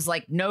Huang's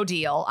like, no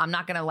deal. I'm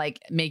not going to like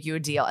make you a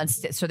deal. And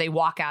so they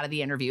walk out of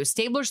the interview.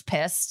 Stabler's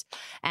pissed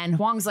and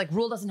Huang's like,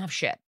 Rule doesn't have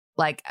shit.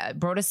 Like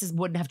Brodus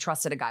wouldn't have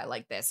trusted a guy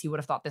like this. He would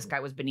have thought this guy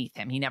was beneath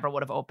him. He never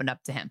would have opened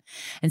up to him.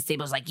 And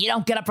Stabler's like, you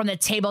don't get up from the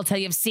table till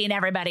you've seen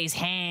everybody's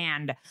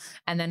hand.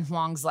 And then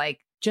Huang's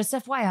like, just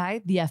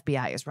FYI, the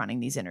FBI is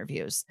running these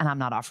interviews and I'm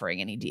not offering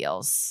any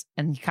deals.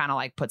 And he kind of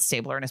like puts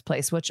Stabler in his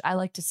place, which I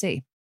like to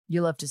see.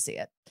 You love to see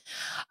it.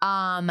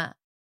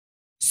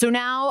 So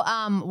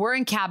now we're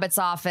in Cabot's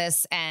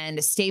office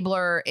and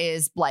Stabler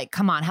is like,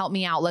 come on, help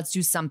me out. Let's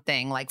do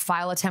something like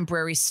file a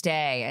temporary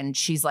stay. And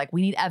she's like,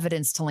 we need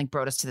evidence to link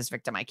Brodus to this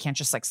victim. I can't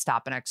just like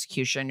stop an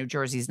execution. New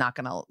Jersey's not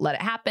going to let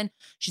it happen.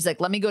 She's like,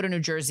 let me go to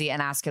New Jersey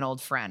and ask an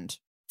old friend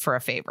for a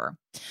favor.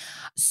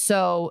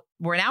 So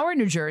we're now in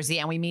New Jersey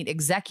and we meet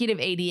executive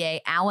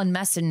ADA Alan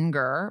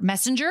Messenger,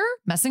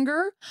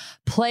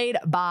 played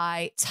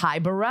by Ty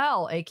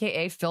Burrell,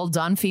 aka Phil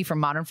Dunphy from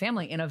Modern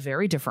Family, in a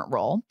very different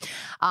role.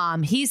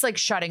 He's like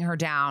shutting her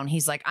down.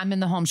 He's like, I'm in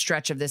the home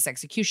stretch of this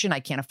execution. I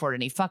can't afford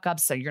any fuck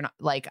ups. So you're not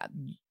like,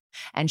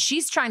 and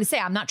she's trying to say,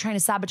 I'm not trying to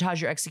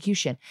sabotage your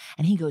execution.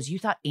 And he goes, you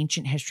thought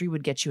ancient history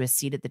would get you a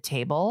seat at the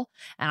table?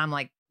 And I'm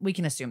like, we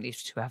can assume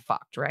these two have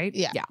fucked, right?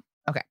 Yeah.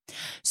 Okay.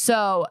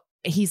 So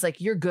he's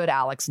like, you're good,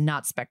 Alex,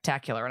 not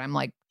spectacular. And I'm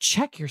like,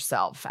 check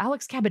yourself.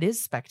 Alex Cabot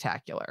is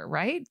spectacular,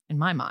 right? In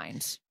my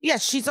mind. Yeah,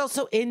 she's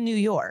also in New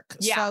York.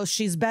 Yeah. So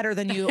she's better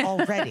than you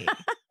already.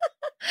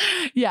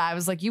 Yeah, I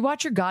was like, you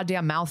watch your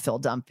goddamn mouth, Phil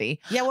Dunphy.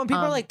 Yeah, when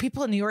people are like,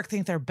 people in New York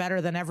think they're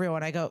better than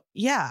everyone, I go,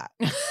 yeah.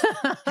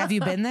 Have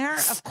you been there?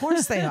 Of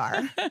course they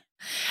are.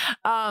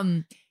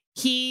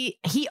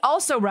 He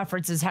also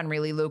references Henry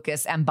Lee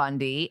Lucas and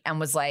Bundy and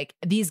was like,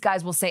 these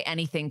guys will say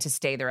anything to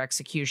stay their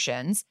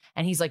executions.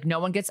 And he's like, no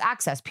one gets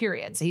access,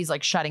 period. So he's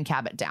like shutting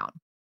Cabot down.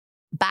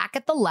 Back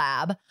at the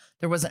lab,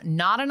 there was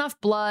not enough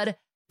blood.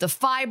 The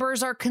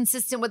fibers are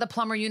consistent with a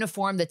plumber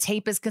uniform. The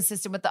tape is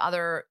consistent with the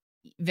other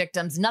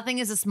victims. Nothing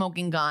is a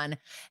smoking gun.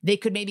 They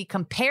could maybe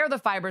compare the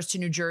fibers to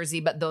New Jersey,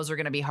 but those are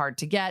going to be hard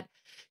to get.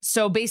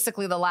 So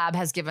basically the lab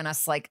has given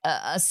us like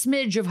a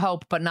smidge of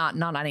hope, but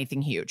not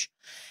anything huge.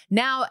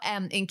 Now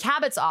in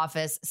Cabot's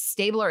office,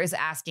 Stabler is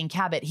asking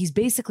Cabot, he's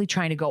basically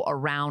trying to go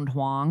around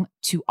Wong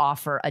to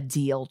offer a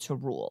deal to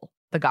Rule,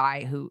 the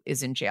guy who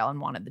is in jail and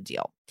wanted the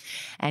deal.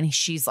 And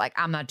she's like,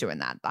 I'm not doing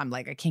that. I'm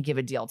like, I can't give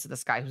a deal to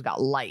this guy who's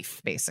got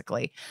life,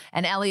 basically.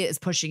 And Elliot is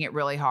pushing it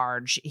really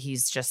hard.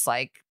 He's just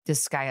like,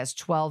 this guy has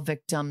 12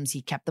 victims.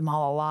 He kept them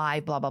all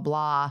alive, blah, blah,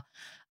 blah.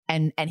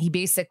 And he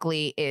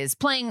basically is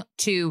playing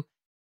to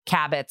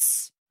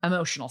Cabot's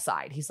emotional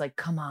side. He's like,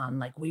 come on,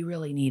 like, we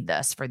really need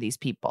this for these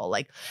people.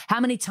 Like, how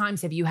many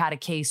times have you had a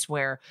case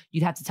where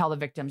you'd have to tell the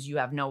victims you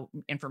have no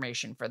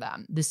information for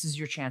them? This is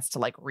your chance to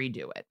like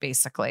redo it,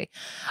 basically.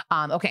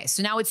 Okay,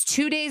 so now it's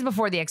 2 days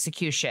before the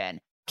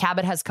execution.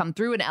 Cabot has come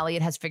through and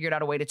Elliot has figured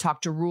out a way to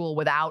talk to Rule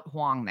without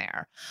Wong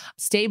there.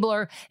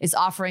 Stabler is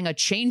offering a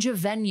change of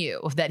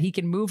venue that he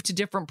can move to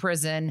different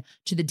prison,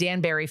 to the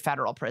Danbury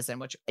Federal Prison,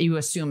 which you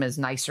assume is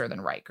nicer than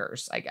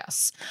Rikers, I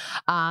guess.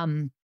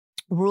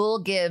 Rule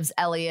gives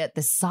Elliot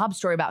this sob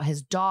story about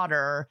his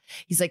daughter.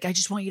 He's like, I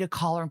just want you to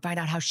call her and find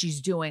out how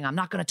she's doing. I'm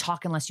not going to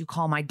talk unless you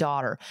call my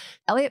daughter.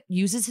 Elliot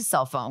uses his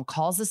cell phone,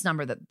 calls this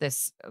number that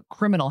this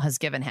criminal has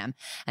given him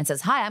and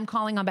says, hi, I'm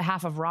calling on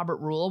behalf of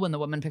Robert Rule, when the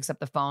woman picks up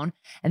the phone.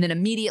 And then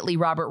immediately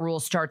Robert Rule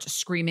starts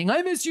screaming,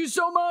 I miss you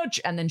so much.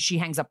 And then she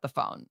hangs up the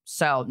phone.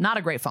 So not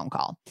a great phone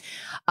call.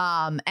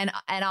 And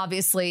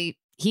obviously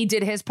he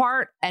did his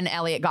part and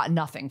Elliot got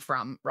nothing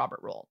from Robert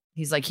Rule.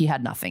 He's like, he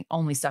had nothing,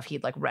 only stuff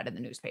he'd like read in the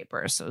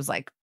newspaper. So it was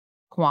like,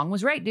 Wong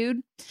was right,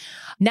 dude.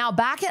 Now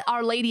back at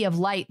Our Lady of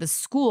Light, the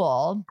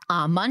school,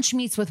 Munch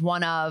meets with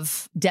one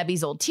of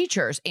Debbie's old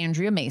teachers,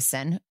 Andrea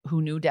Mason,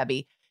 who knew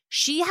Debbie.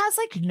 She has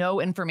like no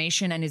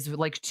information and is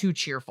like too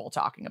cheerful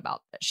talking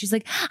about this. She's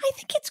like, I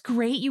think it's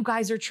great you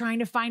guys are trying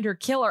to find her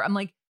killer. I'm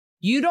like,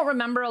 you don't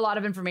remember a lot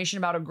of information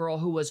about a girl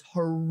who was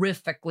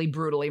horrifically,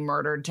 brutally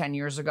murdered 10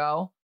 years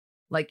ago?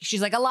 Like,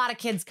 she's like, a lot of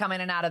kids come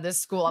in and out of this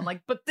school. I'm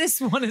like, but this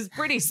one is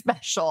pretty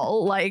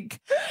special. Like,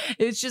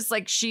 it's just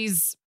like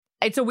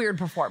it's a weird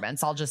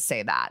performance. I'll just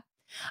say that.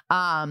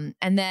 And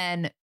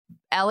then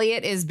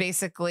Elliot is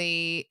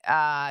basically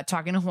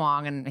talking to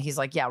Wong and he's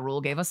like, yeah, Rule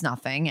gave us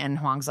nothing. And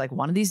Wong's like,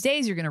 one of these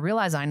days, you're going to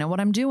realize I know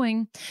what I'm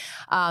doing.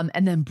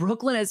 And then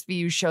Brooklyn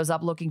SVU shows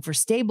up looking for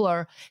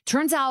Stabler.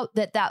 Turns out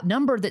that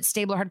number that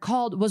Stabler had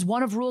called was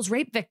one of Rule's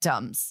rape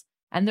victims.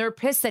 And they're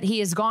pissed that he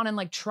has gone and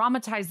like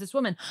traumatized this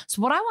woman.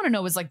 So what I want to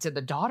know is like, did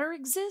the daughter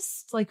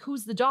exist? Like,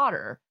 who's the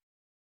daughter?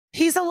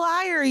 He's a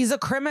liar. He's a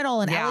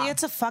criminal. And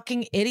Elliot's a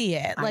fucking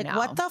idiot. Like,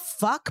 what the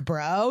fuck,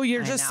 bro?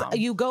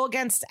 You go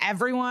against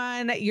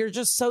everyone. You're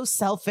just so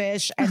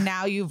selfish. And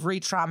now you've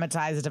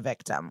re-traumatized a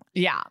victim.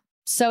 Yeah.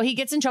 So he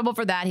gets in trouble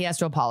for that. He has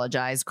to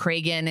apologize.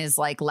 Cragen is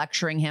like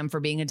lecturing him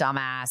for being a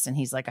dumbass. And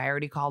he's like, I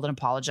already called and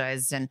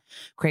apologized. And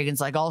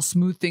Cragen's like, I'll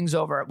smooth things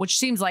over, which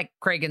seems like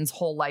Cragen's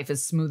whole life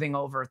is smoothing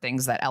over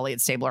things that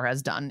Elliot Stabler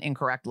has done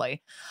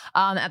incorrectly.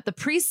 At the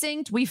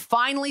precinct, we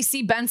finally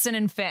see Benson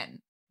and Finn.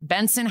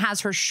 Benson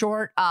has her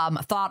short,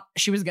 thought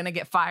she was going to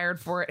get fired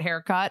for it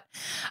haircut.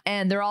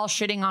 And they're all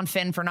shitting on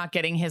Finn for not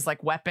getting his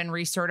like weapon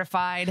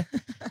recertified.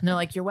 And they're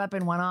like, your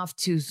weapon went off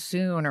too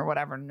soon or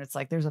whatever. And it's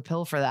like, there's a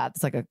pill for that.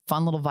 It's like a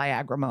fun little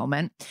Viagra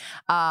moment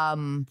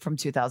from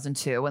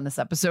 2002 when this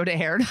episode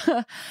aired.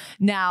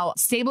 Now,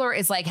 Stabler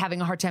is like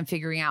having a hard time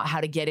figuring out how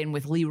to get in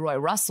with Leroy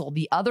Russell,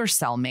 the other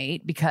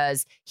cellmate,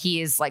 because he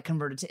is like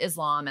converted to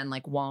Islam and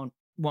like won't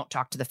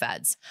talk to the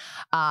feds.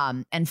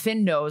 And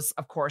Finn knows,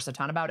 of course, a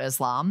ton about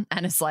Islam.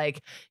 And it's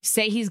like,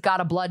 say he's got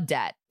a blood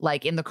debt.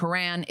 Like in the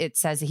Quran, it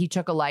says he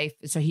took a life,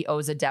 so he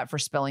owes a debt for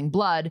spilling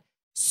blood.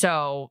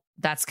 So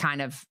that's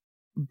kind of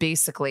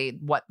basically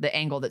what the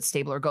angle that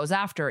Stabler goes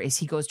after is.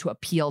 He goes to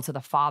appeal to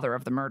the father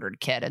of the murdered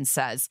kid and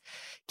says,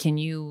 can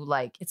you,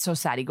 like, it's so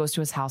sad. He goes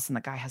to his house and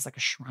the guy has like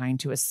a shrine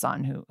to his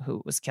son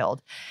who was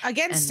killed.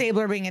 Again,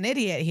 Stabler being an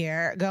idiot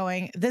here,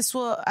 going, this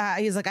will,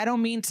 he's like, I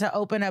don't mean to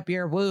open up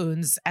your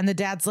wounds. And the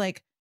dad's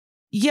like,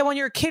 yeah, when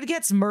your kid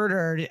gets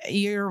murdered,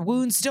 your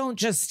wounds don't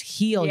just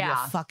heal, you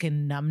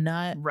fucking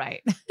numbnut.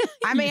 Right.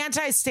 I'm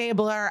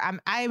anti-Stabler.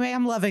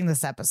 I'm loving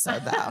this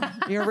episode, though.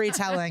 Your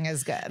retelling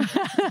is good.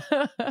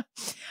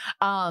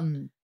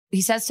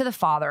 He says to the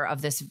father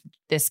of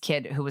this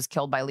kid who was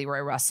killed by Leroy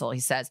Russell, he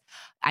says,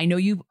 I know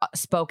you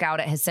spoke out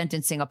at his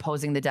sentencing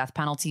opposing the death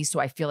penalty, so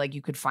I feel like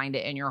you could find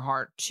it in your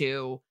heart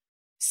to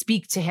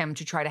speak to him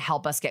to try to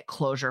help us get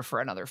closure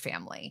for another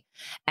family.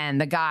 And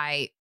the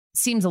guy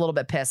seems a little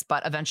bit pissed,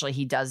 but eventually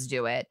he does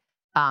do it.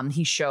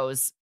 He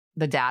shows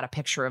the dad a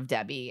picture of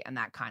Debbie, and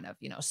that kind of,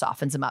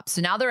 softens him up.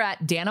 So now they're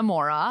at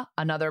Dannemora,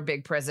 another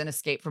big prison.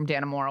 Escape from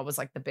Dannemora was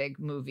like the big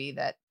movie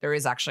that there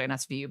is actually an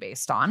SVU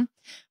based on,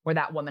 where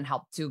that woman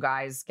helped two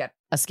guys get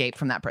escape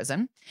from that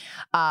prison.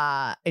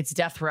 It's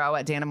death row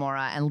at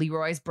Dannemora, and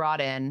Leroy's brought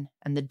in,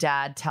 and the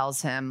dad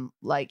tells him,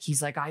 like,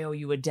 he's like, I owe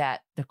you a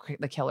debt.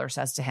 The killer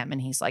says to him,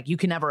 and he's like, you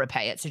can never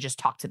repay it, so just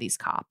talk to these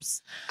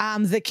cops.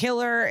 The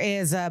killer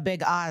is a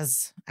big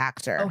Oz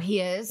actor. Oh,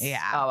 he is?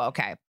 Yeah. Oh,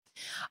 okay.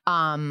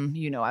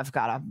 I've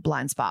got a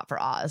blind spot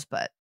for Oz,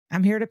 but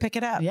I'm here to pick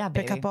it up. Yeah,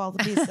 baby. Pick up all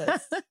the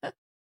pieces.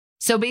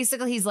 So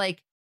basically he's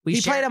like,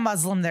 he played a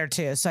Muslim there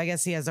too. So I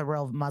guess he has a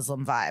real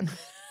Muslim vibe.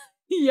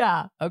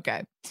 Yeah.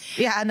 Okay.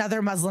 Yeah.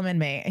 Another Muslim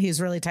inmate. He's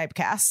really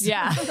typecast.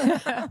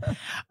 Yeah.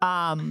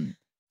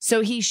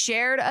 So he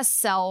shared a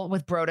cell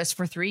with Brodus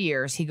for 3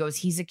 years. He goes,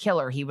 he's a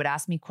killer. He would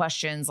ask me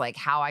questions like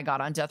how I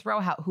got on death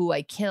row, who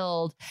I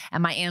killed.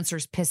 And my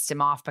answers pissed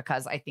him off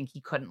because I think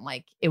he couldn't,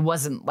 like, it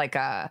wasn't like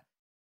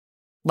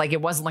Like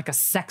it wasn't like a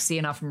sexy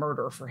enough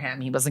murder for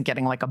him. He wasn't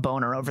getting like a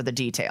boner over the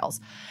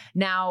details.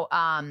 Now,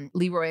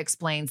 Leroy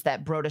explains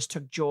that Brodus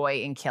took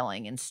joy in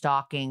killing and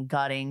stalking,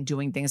 gutting,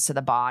 doing things to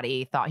the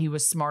body, thought he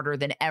was smarter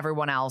than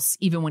everyone else,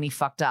 even when he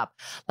fucked up.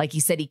 Like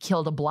he said, he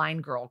killed a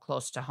blind girl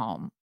close to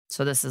home.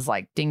 So this is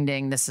like ding,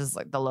 ding. This is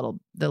like the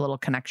little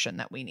connection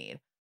that we need.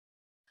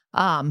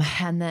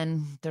 And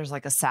then there's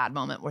like a sad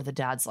moment where the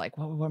dad's like,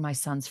 what were my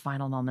son's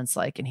final moments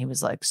like? And he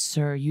was like,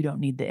 sir, you don't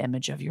need the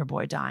image of your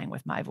boy dying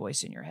with my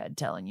voice in your head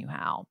telling you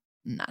how.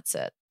 And that's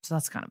it. So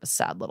that's kind of a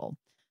sad little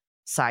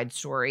side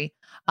story.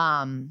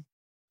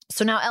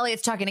 So now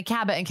Elliot's talking to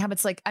Cabot, and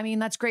Cabot's like, I mean,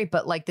 that's great,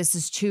 but like, this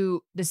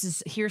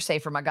is hearsay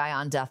from a guy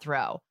on death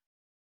row.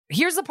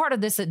 Here's the part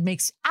of this that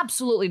makes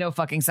absolutely no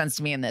fucking sense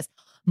to me in this.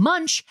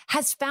 Munch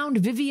has found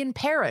Vivian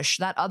Parrish,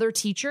 that other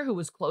teacher who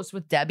was close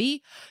with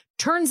Debbie.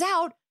 Turns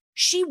out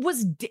she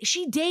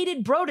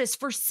dated Brodus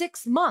for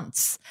 6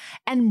 months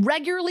and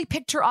regularly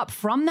picked her up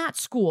from that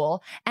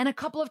school and a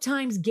couple of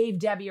times gave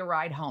Debbie a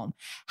ride home.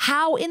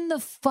 How in the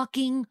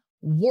fucking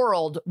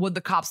world would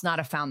the cops not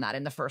have found that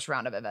in the first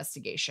round of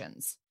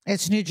investigations?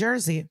 It's New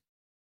Jersey.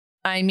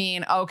 I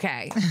mean,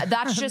 okay,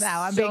 that's just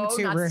I'm so being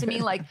too nuts rude. to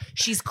me. Like,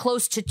 she's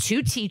close to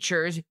 2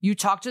 teachers. You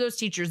talk to those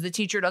teachers. The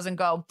teacher doesn't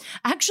go,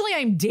 actually,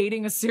 I'm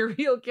dating a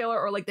serial killer,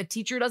 or like the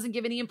teacher doesn't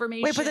give any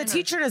information. Wait, but the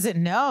teacher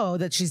doesn't know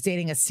that she's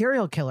dating a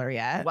serial killer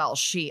yet. Well,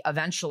 she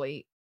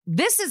eventually.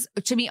 This is,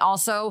 to me,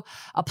 also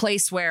a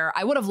place where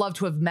I would have loved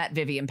to have met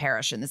Vivian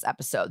Parrish in this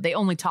episode. They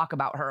only talk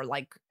about her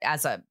like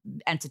as a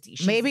entity.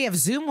 Maybe if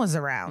Zoom was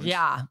around.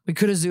 Yeah, we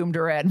could have Zoomed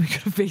her in. We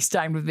could have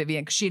FaceTimed with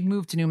Vivian because she had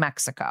moved to New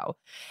Mexico.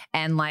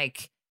 And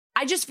like,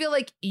 I just feel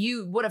like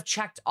you would have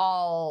checked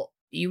all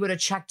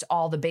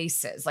the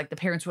bases. Like the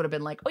parents would have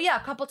been like, oh yeah,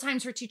 a couple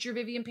times her teacher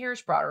Vivian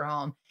Parrish brought her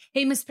home.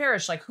 Hey, Miss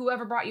Parrish, like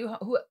whoever brought you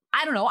home,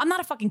 I don't know. I'm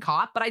not a fucking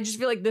cop, but I just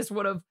feel like this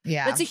would have,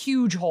 that's a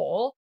huge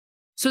hole.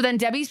 So then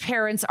Debbie's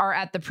parents are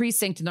at the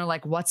precinct and they're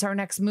like, what's our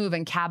next move?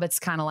 And Cabot's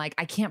kind of like,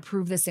 I can't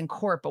prove this in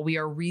court, but we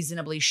are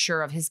reasonably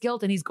sure of his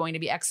guilt and he's going to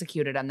be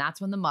executed. And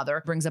that's when the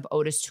mother brings up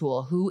Otis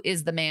Toole, who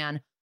is the man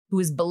who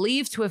is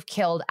believed to have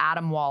killed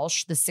Adam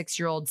Walsh, the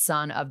 6-year-old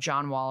son of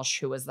John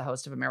Walsh, who was the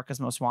host of America's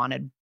Most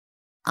Wanted.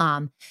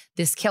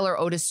 This killer,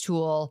 Otis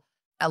Toole,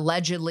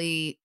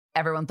 allegedly,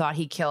 everyone thought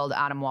he killed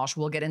Adam Walsh.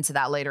 We'll get into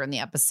that later in the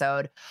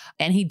episode.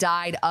 And he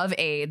died of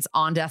AIDS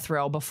on death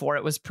row before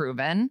it was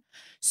proven.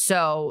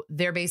 So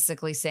they're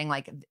basically saying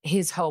like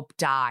his hope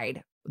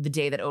died the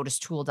day that Otis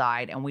Toole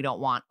died. And we don't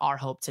want our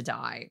hope to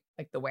die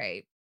like the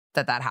way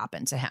that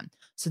happened to him.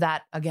 So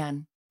that,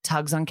 again,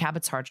 tugs on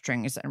Cabot's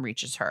heartstrings and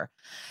reaches her.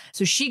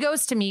 So she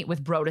goes to meet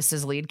with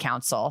Brodus's lead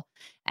counsel,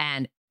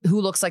 and who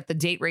looks like the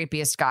date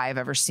rapiest guy I've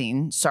ever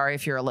seen. Sorry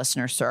if you're a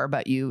listener, sir,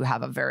 but you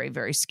have a very,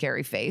 very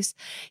scary face.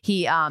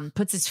 He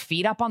puts his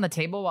feet up on the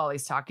table while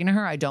he's talking to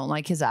her. I don't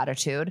like his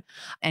attitude.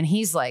 And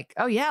he's like,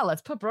 oh yeah,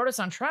 let's put Brodus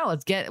on trial.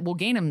 We'll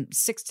gain him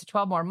 6 to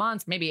 12 more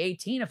months, maybe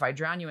 18 if I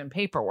drown you in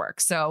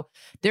paperwork. So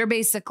they're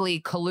basically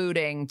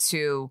colluding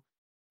to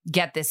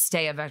get this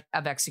stay of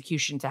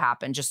execution to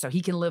happen just so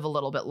he can live a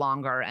little bit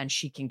longer and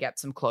she can get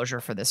some closure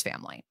for this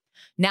family.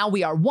 Now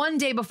we are 1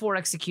 day before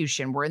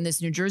execution. We're in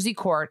this New Jersey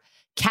court.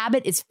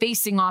 Cabot is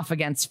facing off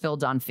against Phil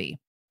Dunphy,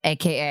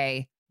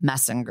 aka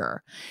Messinger.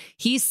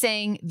 He's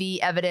saying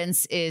the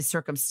evidence is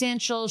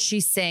circumstantial.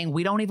 She's saying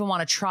we don't even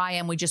want to try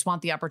him. We just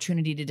want the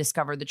opportunity to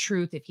discover the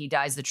truth. If he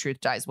dies, the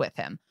truth dies with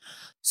him.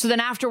 So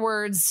then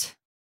afterwards,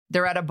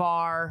 they're at a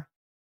bar.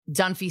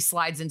 Dunphy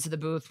slides into the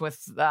booth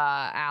with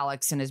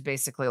Alex and is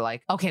basically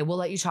like, okay, we'll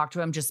let you talk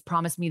to him. Just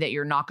promise me that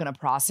you're not going to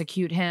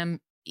prosecute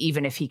him,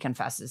 even if he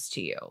confesses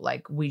to you.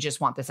 Like, we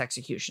just want this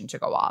execution to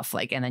go off.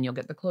 Like, and then you'll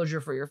get the closure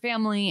for your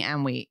family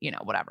and we,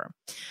 whatever.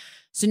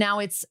 So now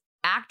it's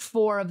Act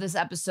 4 of this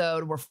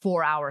episode. We're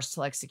 4 hours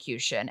till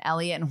execution.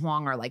 Elliot and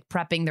Wong are like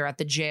prepping. They're at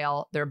the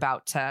jail. They're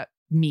about to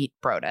meet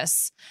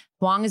Brodus.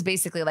 Wong is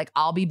basically like,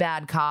 I'll be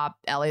bad cop.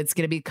 Elliot's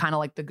going to be kind of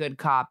like the good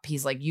cop.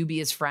 He's like, you be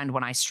his friend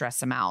when I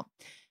stress him out.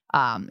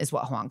 Is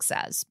what Wong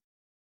says.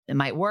 It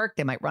might work.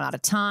 They might run out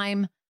of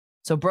time.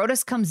 So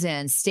Brodus comes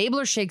in.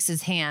 Stabler shakes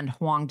his hand.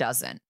 Wong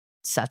doesn't.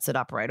 Sets it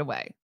up right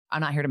away.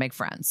 I'm not here to make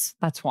friends.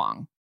 That's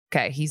Wong.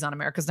 Okay. He's on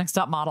America's Next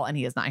Top Model and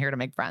he is not here to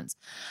make friends.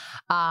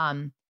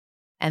 And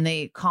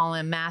they call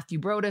him Matthew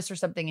Brodus or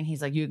something. And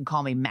he's like, you can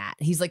call me Matt.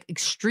 He's like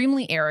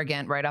extremely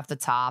arrogant right off the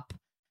top.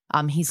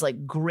 He's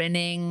like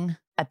grinning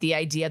at the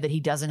idea that he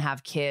doesn't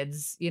have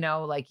kids,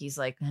 like he's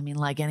like, I mean,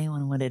 like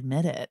anyone would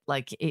admit it.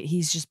 Like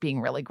he's just being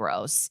really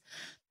gross.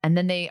 And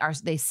then they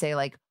say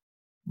like,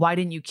 why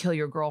didn't you kill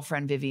your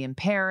girlfriend, Vivian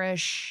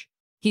Parrish?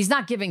 He's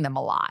not giving them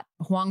a lot.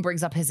 Huang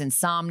brings up his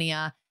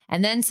insomnia.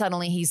 And then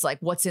suddenly he's like,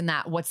 what's in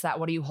that? What's that?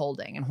 What are you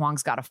holding? And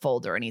Huang's got a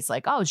folder and he's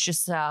like, oh, it's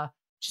just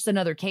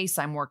another case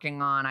I'm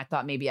working on. I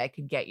thought maybe I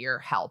could get your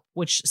help,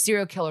 which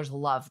serial killers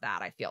love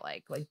that. I feel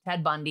like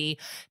Ted Bundy,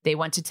 they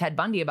went to Ted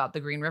Bundy about the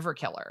Green River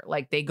Killer.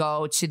 Like they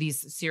go to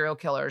these serial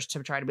killers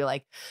to try to be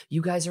like,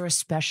 you guys are a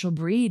special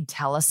breed.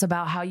 Tell us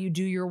about how you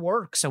do your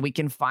work so we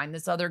can find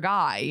this other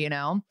guy,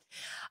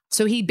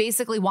 So he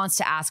basically wants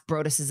to ask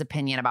Brodus's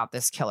opinion about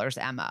this killer's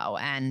MO.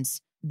 And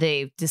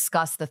they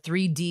discuss the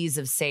 3 Ds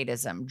of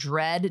sadism: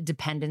 dread,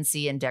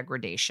 dependency, and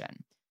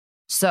degradation.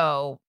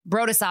 So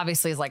Brodus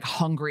obviously is like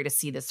hungry to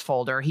see this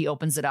folder. He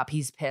opens it up.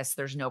 He's pissed.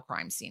 There's no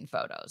crime scene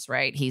photos,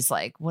 right? He's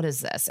like, what is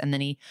this? And then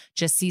he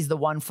just sees the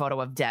one photo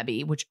of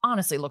Debbie, which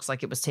honestly looks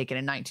like it was taken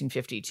in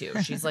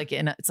 1952. She's like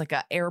it's like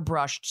a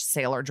airbrushed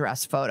sailor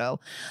dress photo.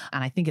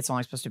 And I think it's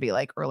only supposed to be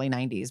like early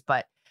 90s,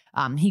 but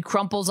he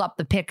crumples up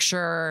the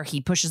picture.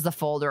 He pushes the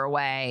folder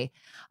away.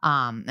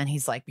 And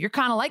he's like, you're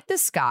kind of like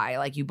this guy.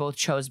 Like, you both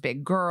chose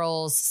big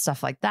girls,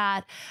 stuff like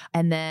that.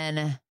 And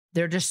then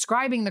they're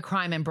describing the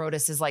crime, and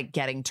Brodus is like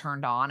getting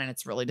turned on, and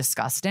it's really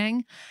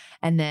disgusting.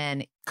 And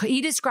then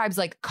he describes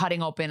like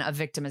cutting open a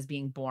victim as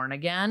being born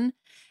again.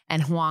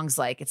 And Wong's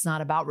like, it's not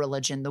about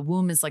religion. The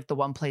womb is like the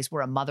one place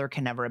where a mother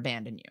can never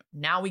abandon you.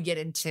 Now we get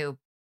into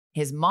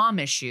his mom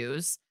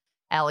issues.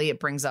 Elliot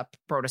brings up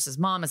Brodus's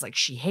mom is like,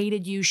 she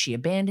hated you. She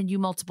abandoned you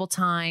multiple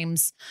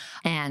times.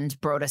 And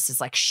Brodus is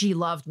like, she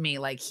loved me.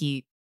 Like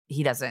he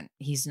doesn't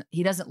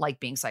like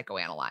being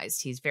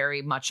psychoanalyzed. He's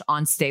very much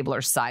on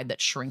Stabler's side that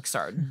shrinks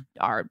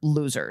are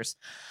losers.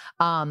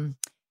 And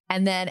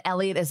then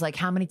Elliot is like,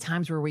 how many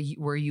times were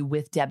you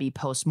with Debbie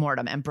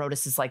postmortem? And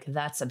Brodus is like,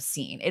 that's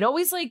obscene. It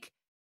always like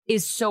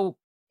is so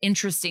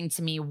interesting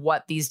to me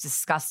what these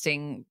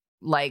disgusting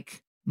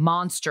like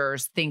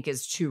monsters think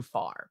is too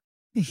far.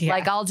 Yeah.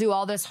 Like, I'll do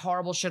all this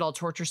horrible shit. I'll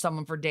torture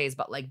someone for days,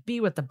 but like be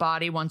with the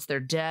body once they're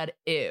dead.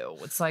 Ew.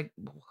 It's like,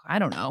 I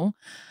don't know.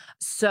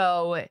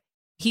 So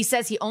he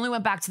says he only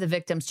went back to the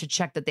victims to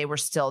check that they were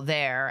still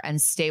there.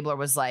 And Stabler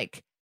was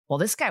like, well,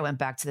 this guy went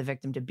back to the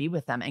victim to be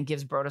with them, and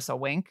gives Brodus a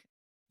wink.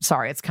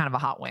 Sorry, it's kind of a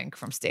hot wink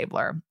from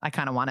Stabler. I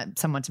kind of wanted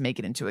someone to make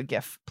it into a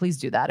GIF. Please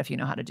do that if you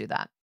know how to do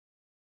that.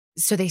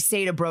 So they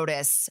say to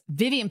Brodus,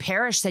 Vivian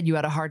Parrish said you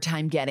had a hard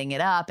time getting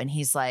it up. And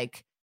he's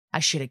like, I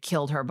should have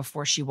killed her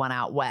before she went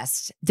out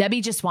west.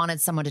 Debbie just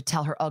wanted someone to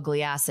tell her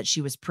ugly ass that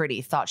she was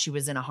pretty, thought she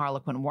was in a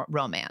Harlequin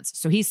romance.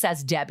 So he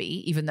says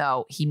Debbie, even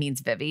though he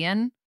means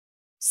Vivian.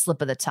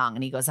 Slip of the tongue.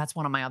 And he goes, that's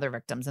one of my other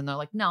victims. And they're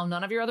like, no,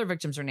 none of your other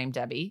victims are named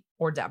Debbie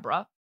or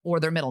Deborah or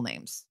their middle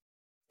names.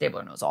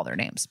 Stabler knows all their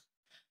names.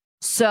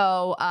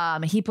 So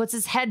he puts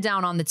his head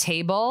down on the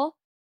table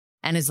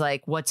and is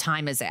like, what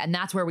time is it? And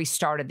that's where we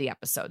started the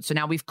episode. So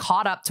now we've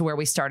caught up to where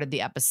we started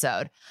the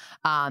episode.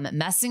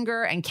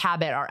 Messinger and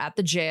Cabot are at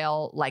the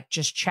jail, like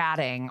just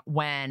chatting,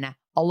 when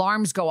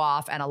alarms go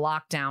off and a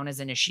lockdown is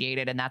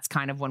initiated. And that's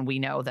kind of when we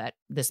know that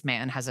this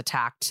man has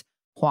attacked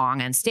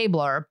Wong and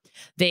Stabler.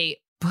 They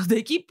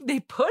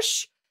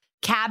push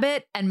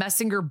Cabot and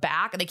Messinger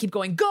back, and they keep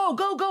going, go,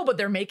 go, go, but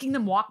they're making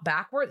them walk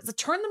backwards. So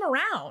turn them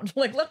around.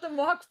 Like, let them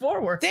walk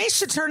forward. They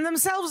should turn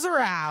themselves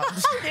around.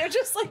 They're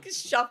just like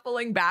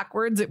shuffling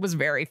backwards. It was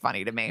very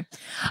funny to me.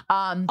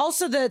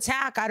 Also, the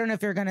attack, I don't know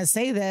if you're going to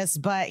say this,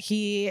 but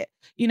he,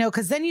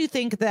 because then you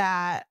think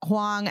that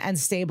Wong and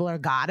Stabler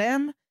got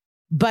him,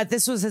 but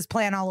this was his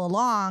plan all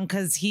along,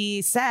 because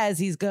he says,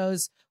 he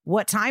goes,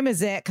 what time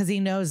is it? Because he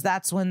knows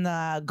that's when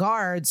the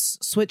guards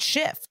switch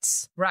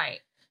shifts. Right.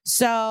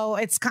 So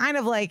it's kind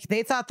of like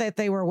they thought that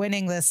they were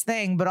winning this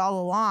thing, but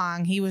all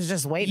along he was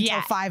just waiting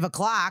till 5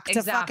 o'clock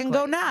to fucking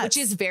go nuts. Which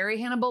is very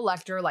Hannibal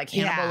Lecter. Like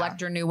Hannibal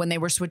Lecter knew when they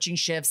were switching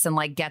shifts and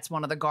like gets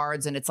one of the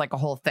guards, and it's like a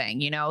whole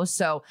thing,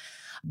 So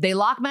they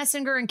lock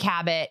Messinger and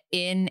Cabot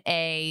in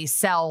a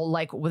cell,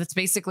 like it's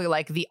basically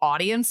like the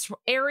audience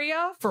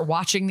area for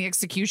watching the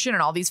execution.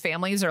 And all these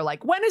families are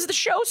like, when is the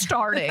show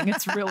starting?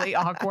 It's really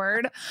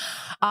awkward.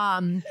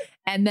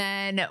 And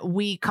then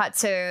we cut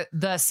to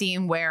the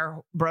scene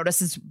where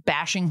Brodus is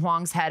bashing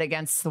Wong's head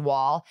against the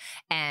wall,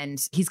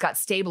 and he's got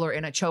Stabler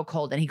in a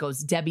chokehold, and he goes,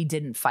 Debbie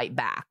didn't fight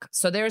back.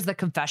 So there's the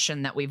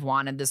confession that we've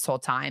wanted this whole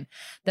time.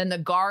 Then the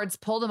guards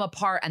pull them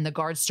apart, and the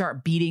guards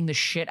start beating the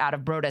shit out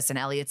of Brodus, and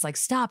Elliot's like,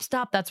 stop,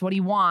 that's what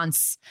he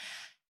wants.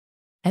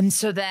 And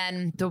so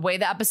then the way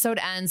the episode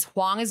ends,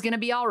 Wong is going to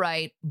be all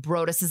right.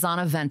 Brodus is on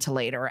a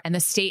ventilator, and the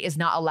state is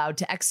not allowed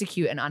to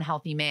execute an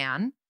unhealthy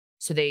man.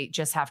 So they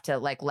just have to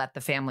like let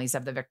the families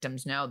of the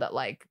victims know that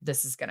like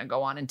this is going to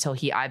go on until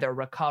he either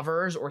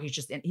recovers or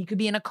he could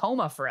be in a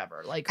coma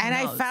forever. Like, and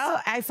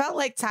I felt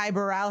like Ty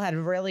Burrell had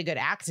a really good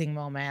acting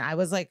moment. I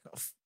was like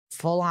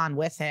full on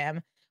with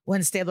him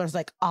when Stabler's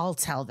like, I'll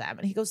tell them.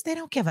 And he goes, they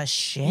don't give a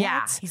shit.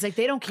 Yeah. He's like,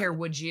 they don't care.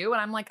 Would you?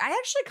 And I'm like, I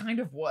actually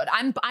kind of would.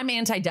 I'm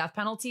anti-death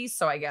penalty.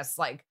 So I guess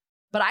like,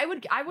 but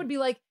I would be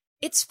like,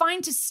 it's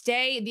fine to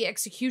stay the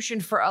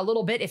execution for a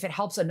little bit if it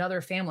helps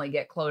another family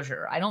get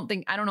closure. I don't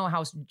know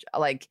how,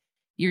 like,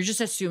 you're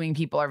just assuming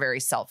people are very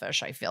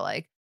selfish, I feel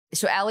like.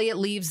 So Elliot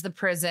leaves the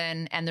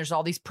prison, and there's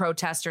all these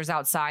protesters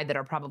outside that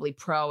are probably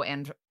pro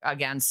and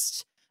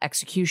against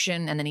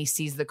execution. And then he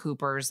sees the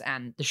Coopers,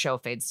 and the show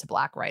fades to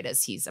black right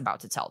as he's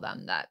about to tell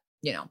them that,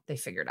 they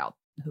figured out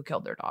who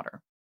killed their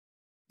daughter.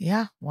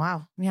 Yeah.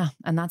 Wow. Yeah.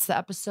 And that's the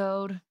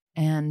episode.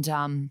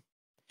 And,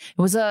 It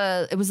was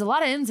a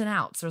lot of ins and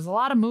outs. There's a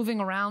lot of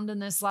moving around in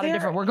this, a lot of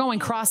different. We're going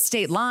cross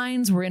state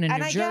lines. We're in New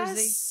Jersey.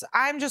 Guess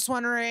I'm just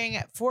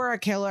wondering, for a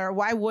killer,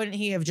 why wouldn't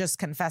he have just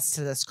confessed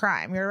to this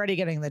crime? You're already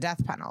getting the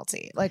death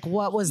penalty. Like,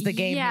 what was the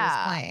game he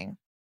was playing?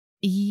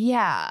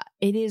 Yeah,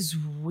 it is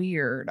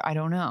weird. I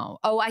don't know.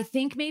 Oh, I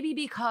think maybe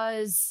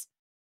because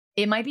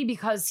it might be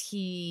because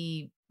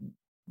he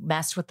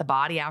messed with the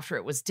body after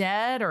it was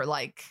dead, or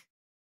like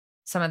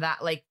some of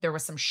that, like there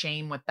was some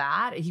shame with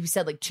that. He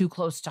said like too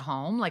close to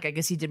home. Like I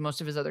guess he did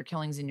most of his other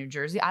killings in New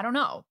Jersey. I don't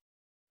know.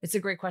 It's a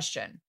great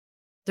question.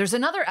 There's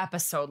another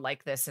episode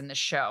like this in the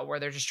show where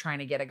they're just trying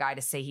to get a guy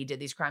to say he did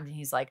these crimes. And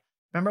he's like,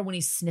 remember when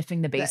he's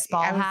sniffing the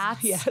baseball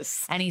hats?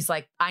 Yes. And he's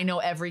like, I know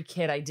every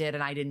kid I did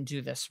and I didn't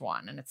do this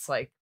one. And it's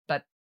like,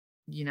 but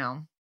you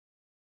know,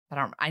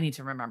 I need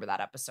to remember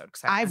that episode.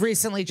 I've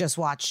recently just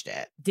watched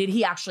it. Did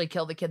he actually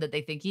kill the kid that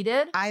they think he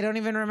did? I don't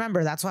even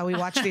remember. That's why we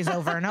watch these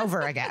over and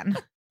over again.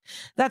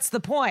 That's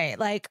the point.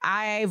 Like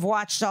I've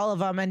watched all of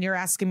them and you're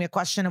asking me a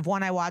question of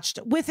one I watched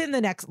within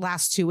the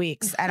last 2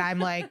 weeks. And I'm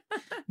like,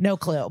 no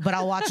clue, but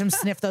I'll watch him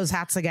sniff those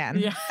hats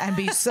again and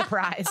be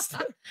surprised.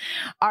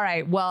 All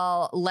right.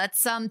 Well,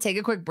 let's take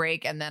a quick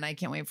break. And then I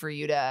can't wait for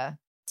you to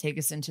take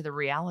us into the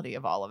reality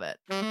of all of it.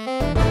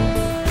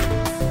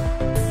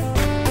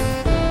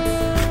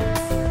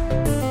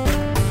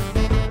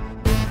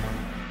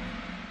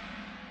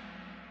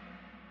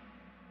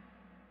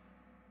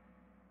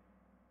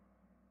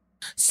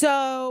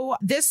 So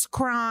this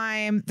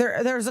crime,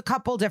 there's a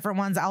couple different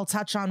ones. I'll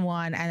touch on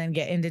one and then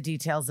get into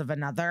details of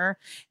another.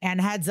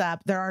 And heads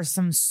up, there are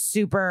some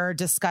super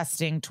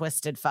disgusting,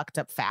 twisted, fucked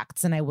up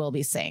facts, and I will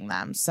be saying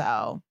them.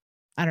 So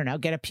I don't know,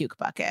 get a puke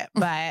bucket,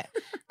 but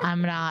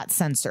I'm not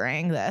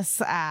censoring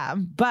this.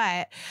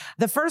 But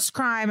the first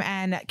crime,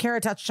 and Kara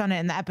touched on it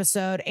in the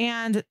episode,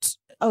 and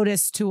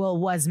Otis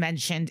Toole was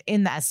mentioned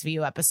in the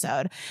SVU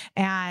episode.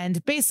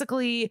 And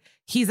basically,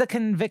 he's a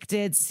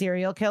convicted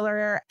serial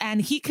killer,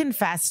 and he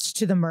confessed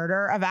to the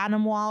murder of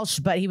Adam Walsh,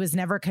 but he was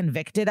never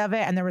convicted of it,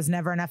 and there was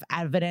never enough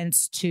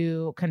evidence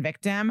to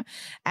convict him.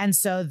 And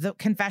so the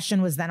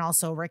confession was then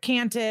also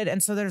recanted,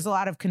 and so there's a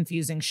lot of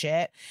confusing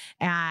shit.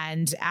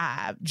 And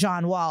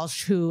John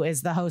Walsh, who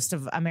is the host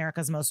of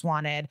America's Most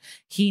Wanted,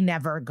 he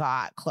never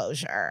got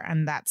closure,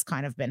 and that's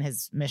kind of been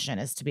his mission,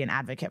 is to be an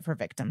advocate for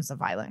victims of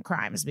violent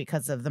crimes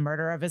because of the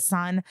murder of his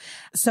son.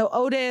 So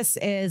Otis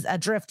is a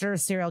drifter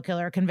serial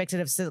killer convicted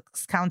of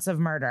 6 counts of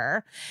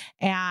murder.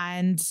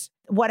 And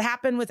what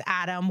happened with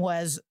Adam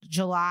was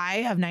July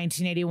of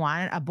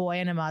 1981, a boy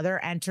and a mother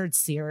entered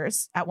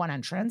Sears at one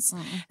entrance,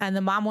 and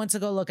the mom went to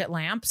go look at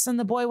lamps, and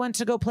the boy went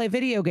to go play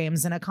video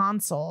games in a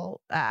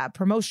console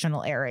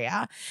promotional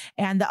area.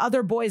 And the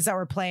other boys that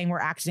were playing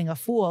were acting a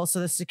fool. So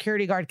the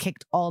security guard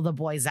kicked all the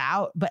boys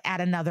out, but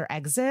at another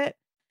exit.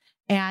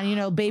 And, you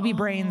know, baby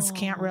brains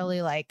can't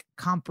really like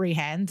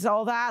comprehend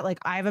all that. Like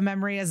I have a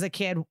memory as a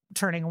kid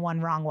turning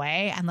one wrong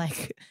way, and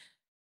like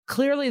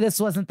clearly this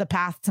wasn't the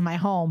path to my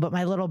home, but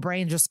my little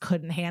brain just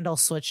couldn't handle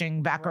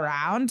switching back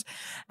around.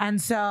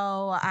 And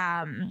so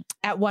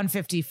at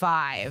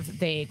 1:55,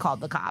 they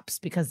called the cops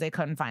because they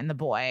couldn't find the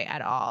boy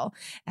at all.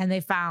 And they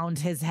found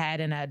his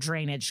head in a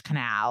drainage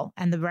canal,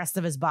 and the rest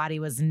of his body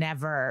was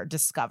never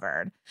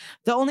discovered.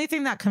 The only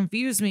thing that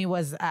confused me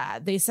was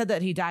they said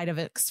that he died of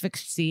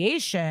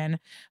asphyxiation,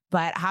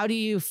 but how do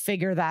you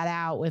figure that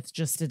out with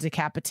just a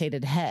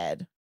decapitated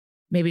head?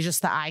 Maybe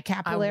just the eye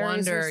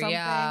capillaries or something?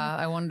 Yeah,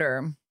 I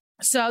wonder.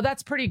 So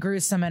that's pretty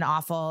gruesome and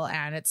awful,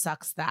 and it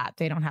sucks that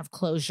they don't have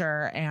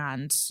closure.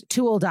 And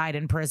Toole died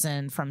in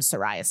prison from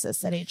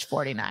psoriasis at age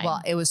 49.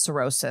 Well, it was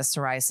cirrhosis.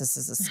 Psoriasis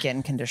is a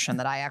skin condition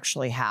that I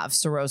actually have.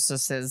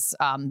 Cirrhosis is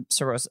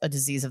a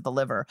disease of the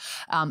liver.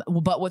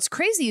 But what's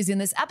crazy is in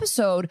this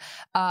episode,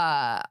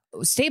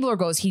 Stabler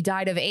goes, he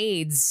died of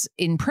AIDS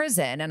in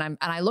prison, and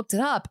I looked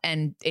it up,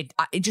 and it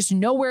just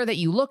nowhere that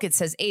you look it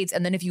says AIDS,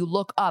 and then if you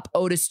look up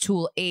Otis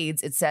Toole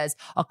AIDS, it says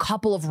a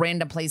couple of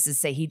random places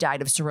say he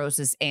died of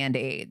cirrhosis and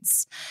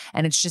AIDS.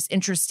 And it's just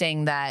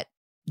interesting that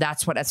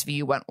that's what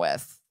SVU went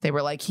with. They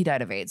were like, he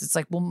died of AIDS. It's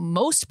like, well,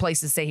 most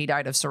places say he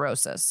died of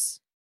cirrhosis.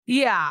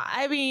 Yeah,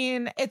 I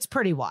mean, it's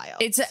pretty wild.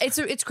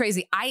 It's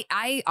crazy.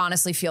 I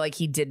honestly feel like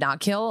he did not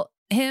kill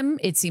him.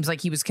 It seems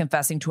like he was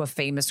confessing to a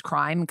famous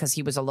crime because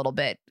he was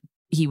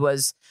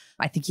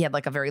I think he had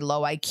like a very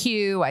low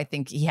IQ. I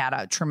think he had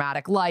a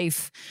traumatic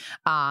life.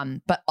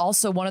 But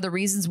also one of the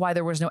reasons why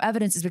there was no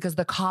evidence is because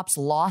the cops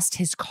lost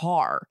his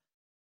car.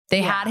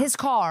 They had his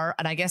car,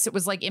 and I guess it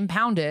was like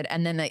impounded,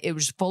 and then it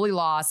was fully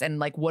lost, and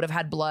like would have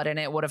had blood in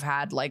it, would have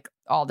had like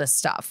all this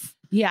stuff.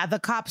 Yeah, the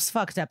cops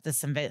fucked up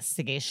this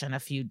investigation a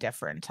few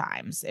different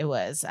times. It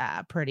was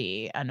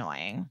pretty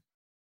annoying.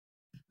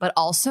 But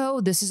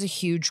also, this is a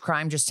huge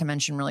crime, just to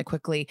mention really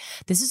quickly.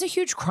 This is a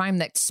huge crime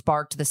that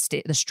sparked the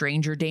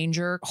stranger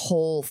danger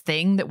whole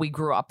thing that we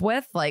grew up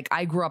with. Like,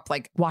 I grew up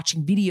like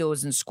watching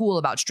videos in school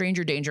about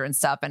stranger danger and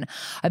stuff. And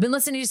I've been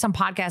listening to some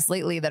podcasts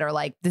lately that are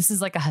like, this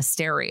is like a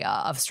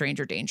hysteria of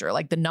stranger danger.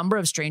 Like the number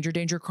of stranger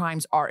danger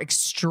crimes are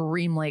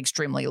extremely,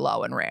 extremely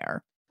low and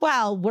rare.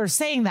 Well, we're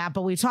saying that,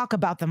 but we talk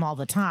about them all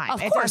the time.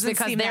 Of course,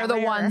 because they're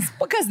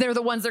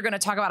the ones they're going to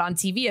talk about on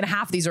TV, and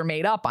half these are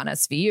made up on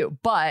SVU.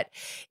 But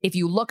if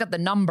you look at the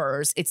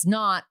numbers,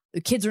 the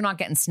kids are not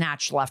getting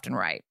snatched left and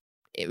right.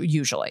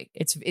 Usually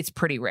it's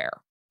pretty rare.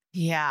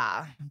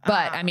 Yeah.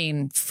 But I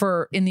mean,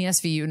 in the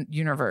SVU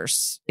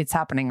universe, it's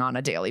happening on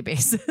a daily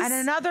basis. And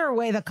another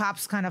way the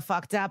cops kind of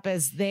fucked up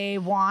is they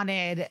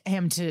wanted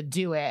him to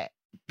do it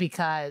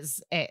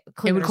because it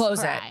would close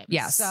crimes. It.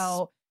 Yes.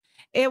 So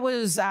it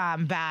was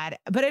bad,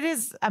 but it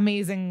is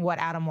amazing what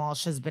Adam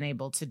Walsh has been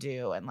able to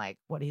do and like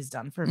what he's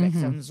done for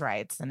victims'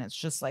 rights. And it's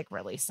just like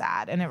really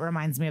sad. And it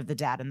reminds me of the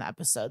dad in the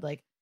episode.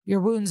 Like, your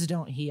wounds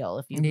don't heal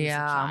if you lose a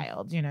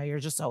child. You know, you're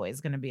just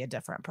always going to be a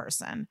different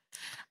person.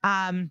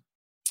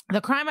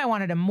 The crime I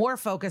wanted to more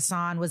focus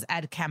on was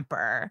Ed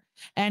Kemper.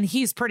 And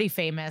he's pretty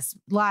famous.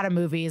 A lot of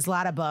movies, a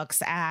lot of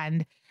books.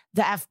 And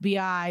the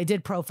FBI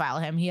did profile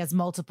him. He has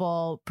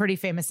multiple pretty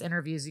famous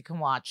interviews you can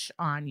watch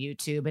on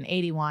YouTube in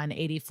 81,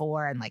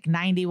 84, and like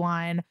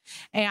 91.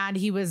 And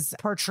he was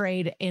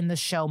portrayed in the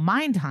show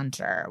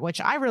Mindhunter,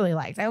 which I really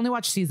liked. I only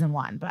watched season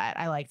 1, but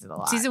I liked it a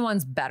lot. Season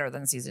 1's better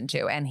than season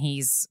 2. And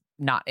he's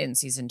not in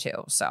season 2.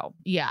 So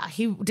yeah,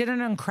 he did an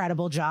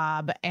incredible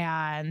job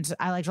and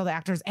I liked all the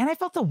actors. And I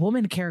felt the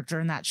woman character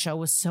in that show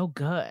was so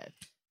good.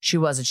 She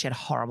was, and she had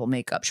horrible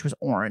makeup. She was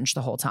orange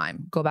the whole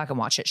time. Go back and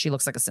watch it. She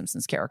looks like a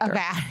Simpsons character.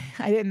 Okay.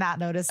 I did not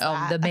notice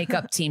that. The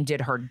makeup team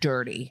did her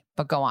dirty,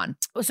 but go on.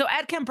 So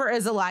Ed Kemper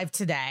is alive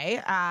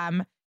today.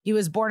 He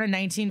was born in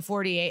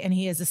 1948 and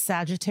he is a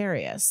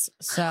Sagittarius.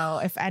 So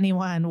if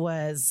anyone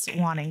was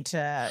wanting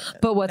to.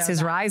 But what's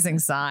his rising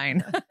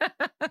sign?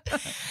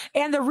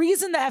 And the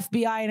reason the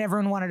FBI and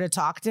everyone wanted to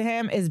talk to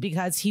him is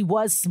because he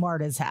was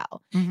smart as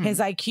hell. Mm-hmm. His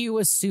IQ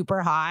was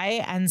super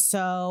high. And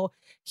so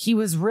he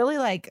was really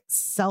like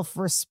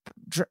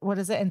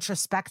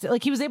introspective.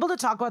 Like he was able to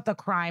talk about the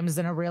crimes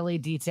in a really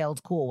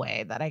detailed, cool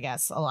way that I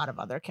guess a lot of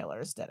other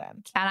killers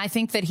didn't. And I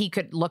think that he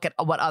could look at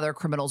what other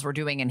criminals were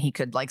doing and he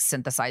could like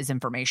synthesize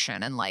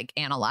information and like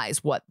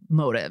analyze what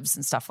motives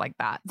and stuff like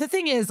that. The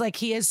thing is, like,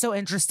 he is so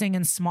interesting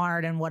and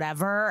smart and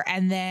whatever.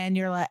 And then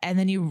you're like, and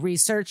then you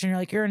research and you're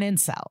like, you're an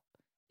incel.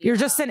 You're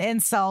just an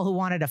incel who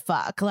wanted to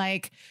fuck.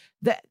 Like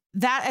that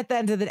at the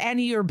end of the end,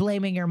 you're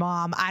blaming your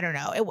mom. I don't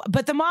know.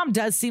 But the mom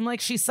does seem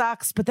like she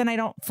sucks, but then I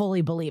don't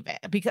fully believe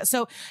it because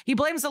so he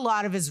blames a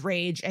lot of his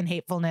rage and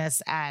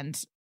hatefulness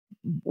and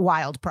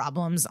wild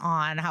problems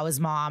on how his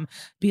mom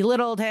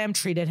belittled him,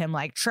 treated him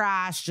like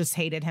trash, just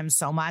hated him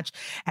so much.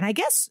 And I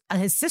guess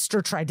his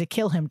sister tried to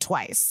kill him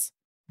twice.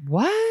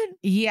 What?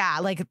 Yeah,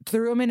 like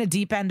threw him in a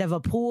deep end of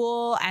a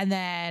pool and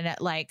then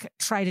like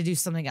tried to do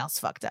something else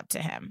fucked up to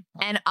him.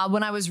 And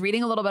when I was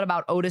reading a little bit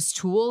about Otis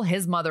Toole,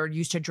 his mother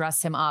used to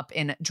dress him up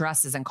in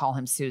dresses and call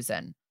him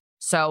Susan.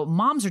 So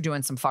moms are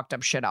doing some fucked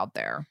up shit out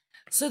there.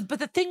 So, but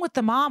the thing with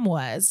the mom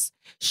was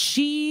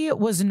she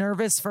was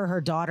nervous for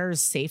her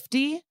daughter's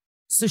safety.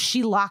 So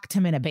she locked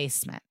him in a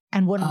basement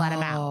and wouldn't let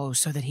him out. Oh,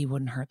 so that he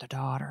wouldn't hurt the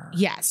daughter.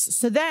 Yes.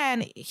 So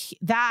then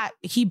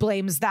he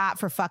blames that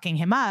for fucking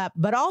him up,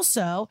 but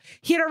also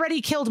he had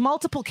already killed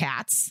multiple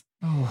cats.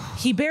 Oh.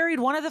 He buried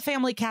one of the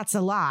family cats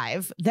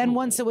alive. Then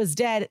once it was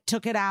dead,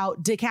 took it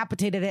out,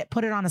 decapitated it,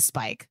 put it on a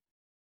spike.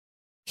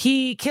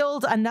 He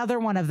killed another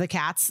one of the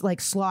cats, like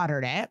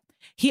slaughtered it.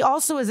 He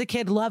also, as a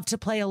kid, loved to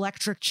play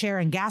electric chair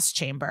and gas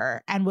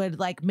chamber and would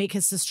like make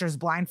his sisters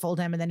blindfold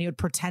him. And then he would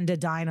pretend to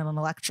die in an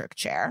electric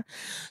chair.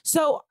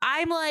 So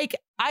I'm like,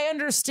 I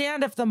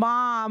understand if the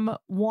mom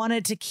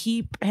wanted to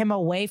keep him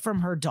away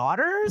from her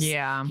daughters.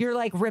 Yeah. You're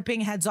like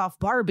ripping heads off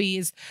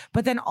Barbies,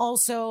 but then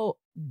also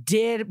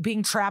did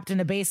being trapped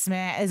in a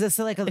basement. Is this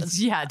like did that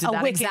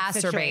exacerbate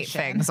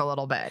situation? Things a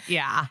little bit?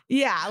 Yeah.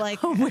 Yeah.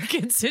 Like a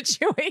wicked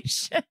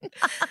situation.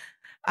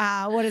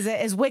 What is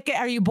it?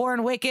 Are you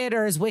born wicked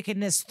or is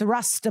wickedness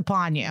thrust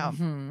upon you?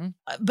 Mm-hmm.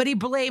 But he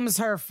blames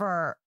her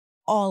for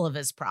all of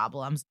his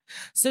problems.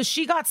 So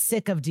she got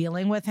sick of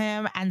dealing with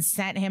him and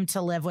sent him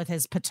to live with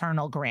his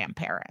paternal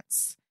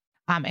grandparents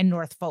in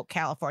North Folk,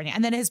 California.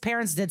 And then his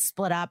parents did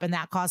split up and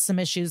that caused some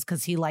issues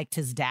because he liked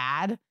his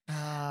dad.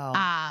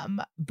 Oh.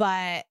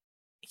 But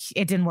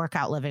it didn't work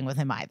out living with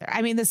him either.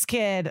 I mean, this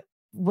kid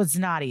was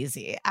not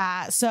easy.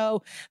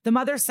 So the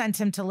mother sent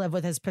him to live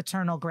with his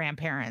paternal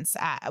grandparents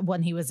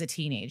when he was a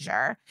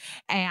teenager.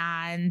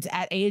 And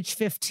at age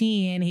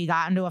 15, he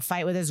got into a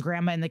fight with his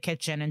grandma in the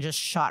kitchen and just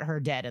shot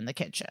her dead in the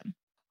kitchen.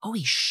 Oh,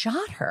 he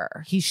shot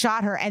her. He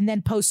shot her and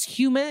then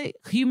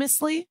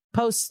posthumously?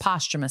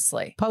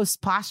 Posthumously.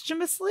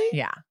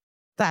 Yeah.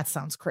 That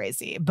sounds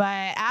crazy. But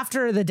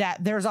after the death,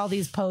 there's all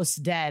these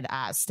post-dead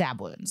stab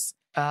wounds.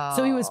 Oh.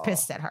 So he was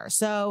pissed at her.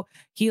 So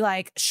he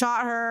like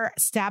shot her,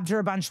 stabbed her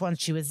a bunch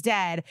once she was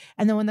dead.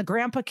 And then when the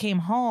grandpa came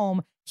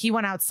home, he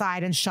went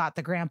outside and shot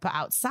the grandpa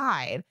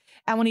outside.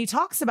 And when he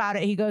talks about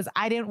it, he goes,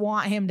 I didn't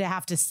want him to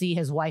have to see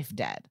his wife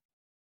dead.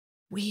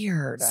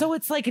 Weird. So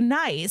it's like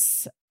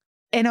nice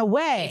in a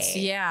way.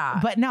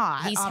 But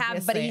not.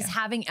 But he's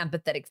having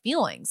empathetic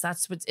feelings.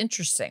 That's what's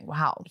interesting.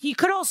 Wow. He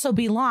could also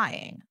be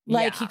lying.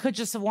 Like he could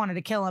just have wanted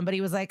to kill him, but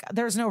he was like,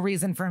 there's no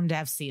reason for him to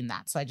have seen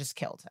that. So I just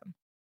killed him.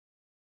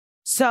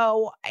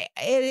 So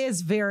it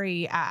is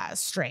very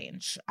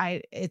strange.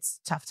 It's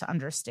tough to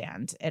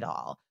understand it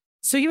all.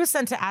 So he was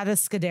sent to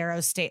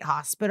Atascadero State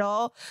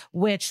Hospital,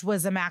 which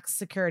was a max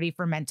security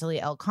for mentally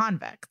ill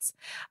convicts.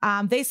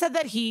 They said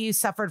that he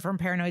suffered from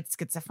paranoid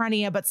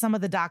schizophrenia, but some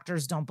of the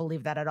doctors don't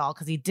believe that at all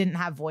because he didn't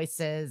have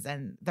voices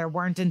and there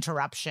weren't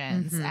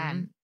interruptions,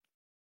 and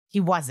he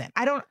wasn't.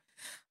 I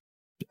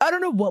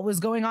don't know what was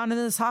going on in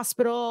this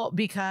hospital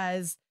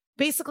because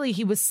basically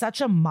he was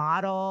such a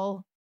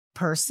model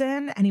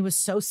person and he was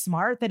so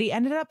smart that he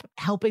ended up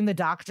helping the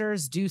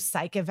doctors do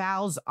psych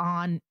evals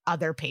on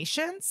other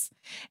patients,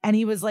 and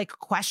he was like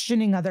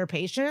questioning other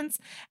patients.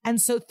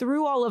 And so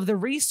through all of the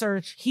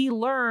research, he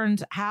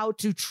learned how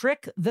to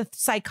trick the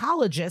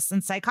psychologists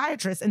and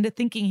psychiatrists into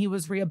thinking he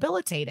was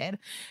rehabilitated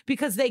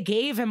because they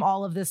gave him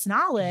all of this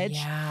knowledge.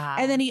 Yeah.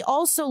 And then he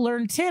also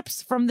learned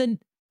tips from the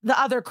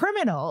other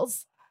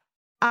criminals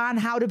on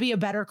how to be a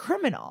better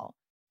criminal.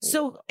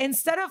 So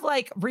instead of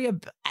like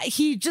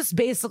he just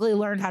basically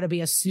learned how to be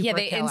a super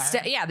killer.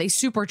 They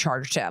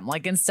supercharged him.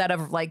 Like instead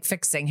of like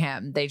fixing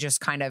him, they just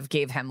kind of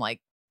gave him like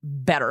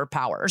better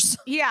powers.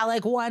 Yeah,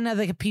 like one of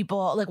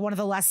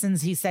the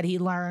lessons he said he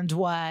learned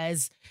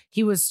was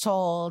he was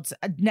told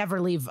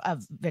never leave a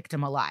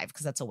victim alive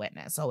because that's a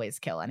witness. Always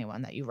kill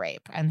anyone that you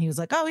rape. And he was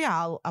like, oh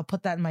yeah, I'll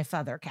put that in my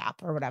feather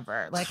cap or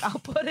whatever. Like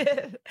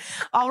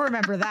I'll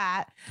remember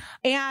that.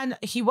 And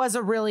he was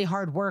a really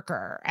hard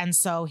worker. And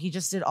so he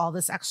just did all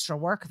this extra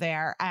work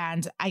there.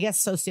 And I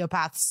guess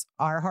sociopaths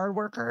are hard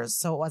workers,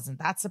 so it wasn't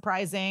that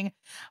surprising.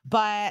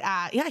 But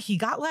he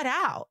got let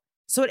out.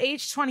 So at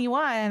age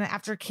 21,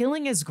 after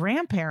killing his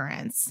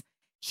grandparents,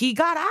 he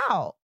got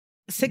out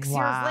 6 years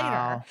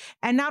later.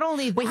 And not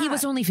only that, wait, he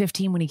was only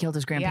 15 when he killed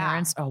his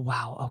grandparents? Yeah. Oh,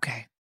 wow.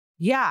 Okay.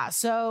 Yeah.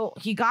 So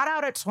he got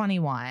out at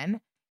 21.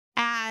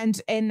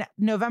 And in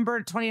November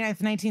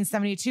 29th,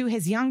 1972,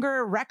 his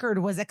younger record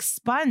was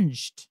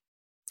expunged.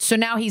 So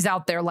now he's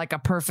out there like a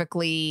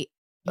perfectly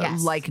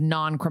like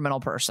non-criminal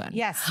person.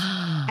 Yes.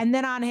 And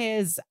then on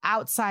his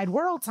outside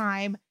world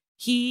time,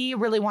 he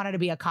really wanted to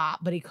be a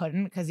cop, but he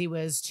couldn't because he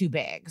was too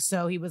big.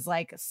 So he was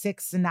like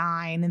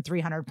 6'9" and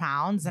 300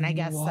 pounds. And I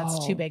guess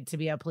that's too big to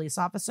be a police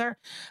officer.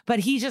 But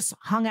he just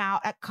hung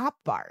out at cop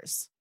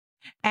bars.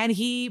 And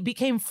he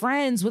became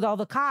friends with all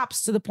the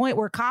cops to the point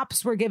where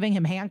cops were giving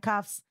him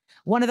handcuffs.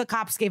 One of the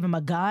cops gave him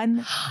a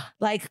gun.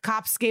 Like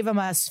cops gave him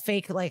a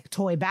fake like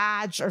toy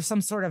badge or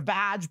some sort of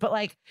badge. But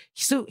like,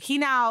 so he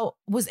now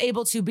was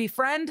able to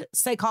befriend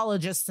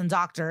psychologists and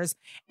doctors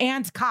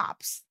and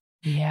cops.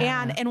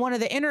 Yeah. And in one of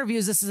the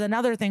interviews, this is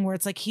another thing where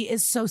it's like he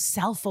is so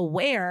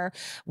self-aware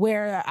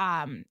where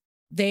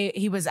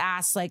he was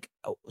asked like,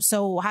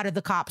 so how did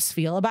the cops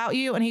feel about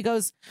you? And he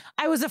goes,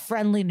 I was a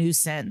friendly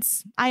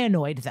nuisance. I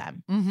annoyed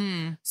them.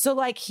 Mm-hmm. So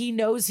like he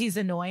knows he's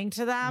annoying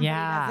to them, but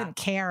he doesn't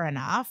care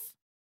enough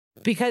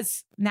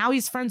because now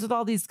he's friends with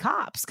all these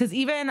cops. Because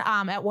even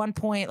at one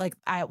point, like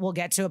we'll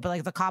get to it, but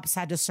like the cops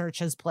had to search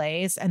his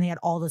place and they had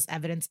all this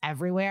evidence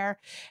everywhere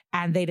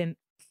and they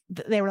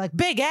were like,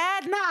 Big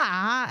Ed,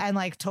 nah, and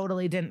like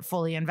totally didn't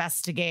fully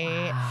investigate.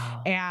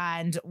 Wow.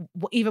 And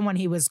even when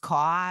he was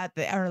caught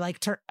or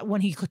like when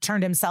he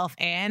turned himself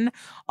in,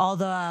 all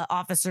the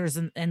officers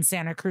in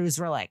Santa Cruz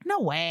were like,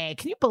 no way,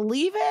 can you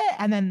believe it?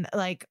 And then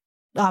like,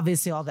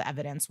 obviously all the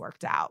evidence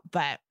worked out.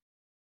 But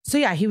so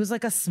yeah, he was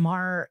like a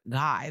smart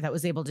guy that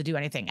was able to do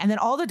anything. And then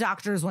all the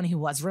doctors, when he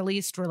was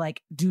released, were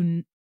like,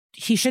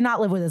 he should not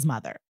live with his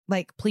mother.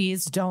 Like,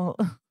 please don't.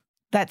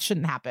 That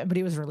shouldn't happen, but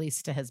he was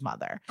released to his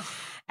mother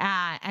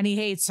and he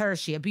hates her.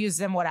 She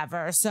abused him,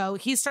 whatever. So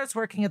he starts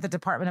working at the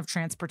Department of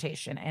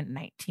Transportation in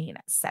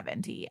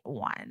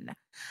 1971.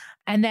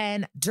 And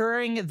then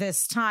during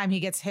this time, he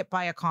gets hit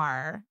by a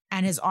car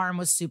and his arm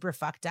was super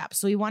fucked up.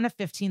 So he won a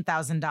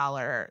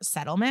 $15,000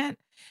 settlement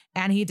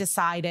and he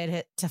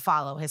decided to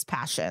follow his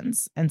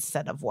passions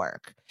instead of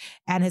work.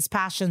 And his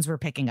passions were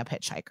picking up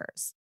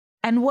hitchhikers.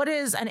 And what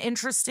is an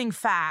interesting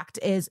fact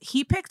is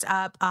he picked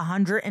up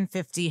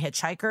 150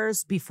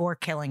 hitchhikers before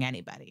killing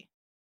anybody.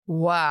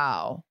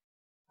 Wow.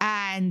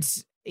 And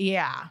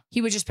yeah.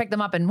 He would just pick them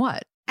up and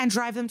what? And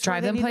drive them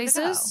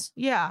places.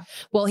 Yeah.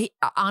 Well, he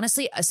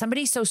honestly,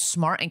 somebody so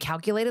smart and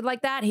calculated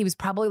like that, he was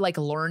probably like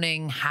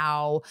learning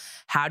how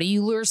do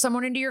you lure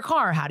someone into your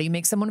car? How do you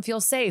make someone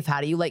feel safe?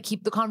 How do you like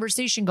keep the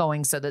conversation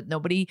going so that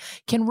nobody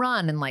can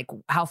run? And like,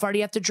 how far do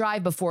you have to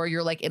drive before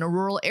you're like in a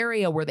rural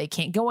area where they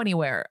can't go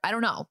anywhere? I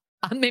don't know.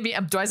 Maybe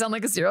do I sound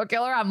like a serial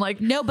killer? I'm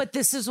like, no, but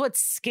this is what's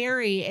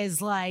scary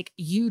is like,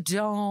 you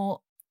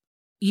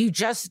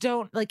just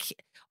don't like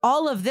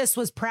all of this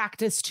was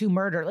practice to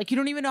murder. Like you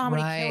don't even know how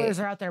many killers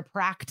are out there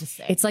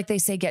practicing. It's like they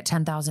say, get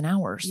 10,000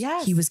 hours.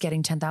 Yes. He was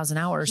getting 10,000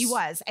 hours. He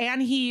was.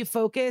 And he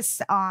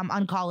focused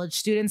on college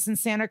students in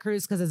Santa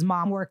Cruz because his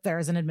mom worked there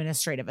as an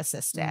administrative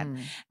assistant.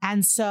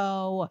 And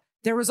so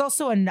there was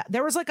also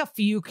there was like a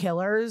few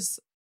killers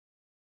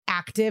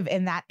active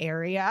in that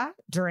area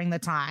during the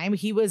time.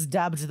 He was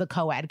dubbed the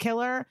co-ed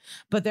killer,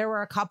 but there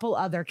were a couple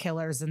other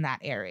killers in that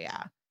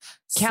area.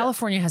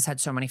 California has had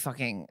so many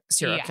fucking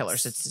serial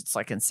killers. It's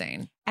like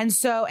insane. And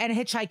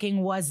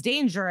hitchhiking was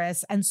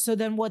dangerous. And so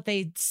then what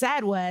they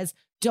said was,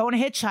 don't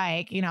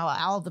hitchhike,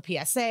 all the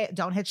PSA,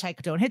 don't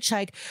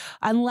hitchhike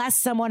unless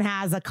someone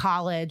has a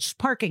college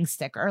parking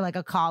sticker, like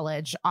a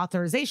college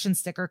authorization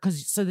sticker,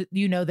 so that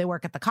they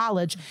work at the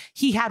college.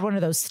 He had one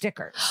of those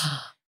stickers.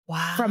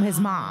 Wow. From his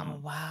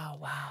mom.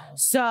 Wow.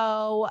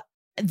 So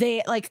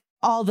they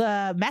all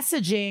the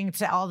messaging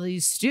to all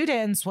these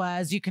students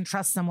was, you can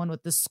trust someone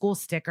with the school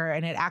sticker.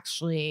 And it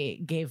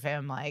actually gave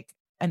him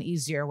an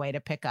easier way to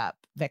pick up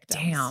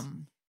victims.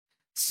 Damn.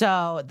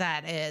 So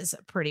that is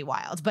pretty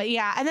wild. But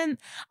yeah, and then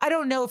I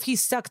don't know if he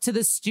stuck to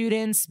the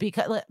students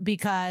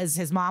because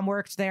his mom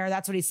worked there.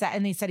 That's what he said.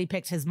 And he said he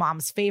picked his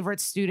mom's favorite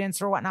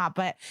students or whatnot.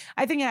 But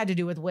I think it had to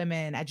do with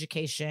women,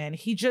 education.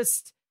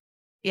 It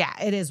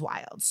is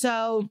wild.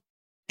 So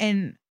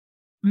in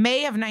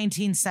May of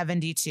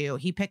 1972,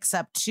 he picks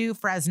up 2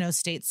 Fresno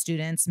State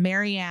students,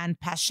 Marianne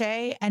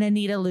Pesce and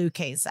Anita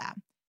Lucchesa.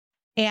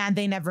 And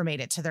they never made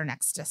it to their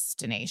next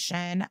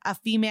destination. A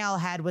female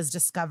head was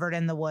discovered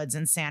in the woods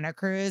in Santa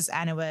Cruz,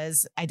 and it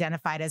was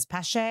identified as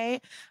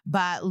Pesce,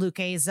 but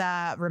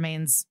Lucchesa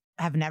remains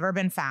have never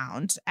been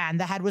found. And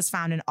the head was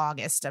found in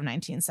August of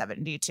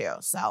 1972.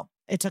 So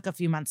it took a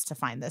few months to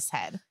find this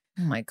head.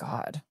 Oh my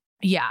God.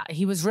 Yeah,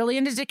 he was really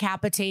into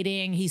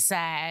decapitating. He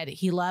said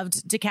he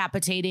loved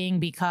decapitating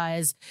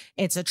because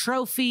it's a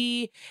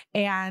trophy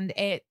and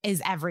it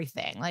is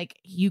everything.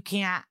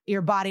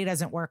 Your body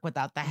doesn't work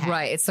without the head.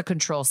 Right. It's the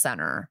control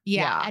center.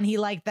 Yeah. And he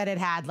liked that it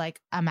had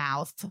a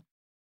mouth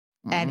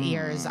and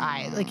ears,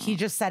 eyes. He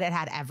just said it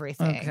had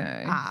everything.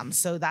 Okay.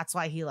 So that's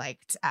why he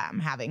liked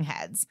having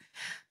heads.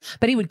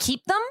 But he would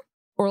keep them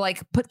or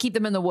keep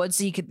them in the woods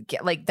so he could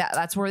get that.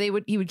 That's where he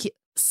would keep.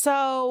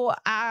 So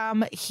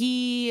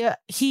he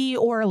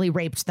orally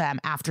raped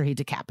them after he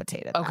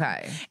decapitated them.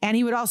 Okay. And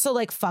he would also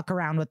fuck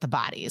around with the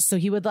bodies. So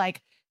he would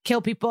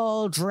kill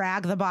people,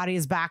 drag the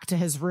bodies back to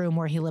his room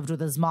where he lived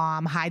with his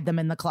mom, hide them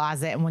in the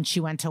closet, and when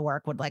she went to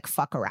work would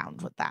fuck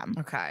around with them.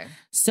 Okay.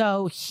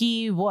 So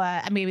he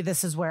was, maybe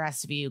this is where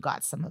SVU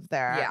got some of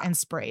their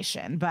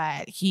inspiration,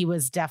 but he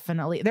was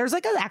definitely, there's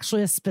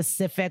actually a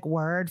specific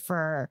word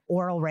for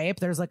oral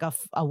rape. There's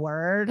a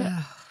word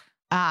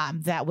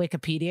that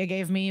Wikipedia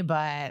gave me,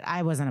 but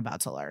I wasn't about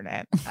to learn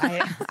it.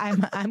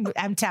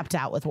 I'm tapped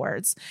out with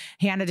words.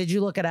 Hannah, did you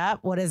look it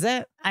up? What is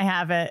it? I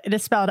have it. It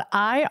is spelled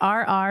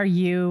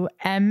IRRUMATIO,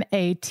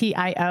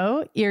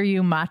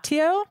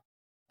 irrumatio.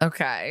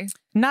 Okay.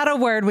 Not a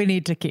word we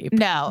need to keep.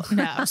 No.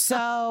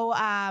 So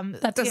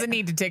that doesn't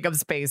need to take up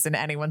space in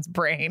anyone's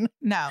brain.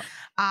 No.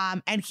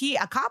 And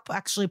a cop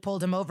actually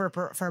pulled him over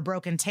for a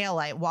broken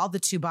taillight while the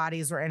 2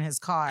 bodies were in his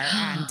car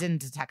and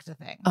didn't detect a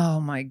thing. Oh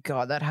my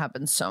God, that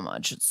happens so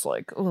much. It's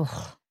ugh.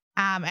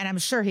 And I'm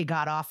sure he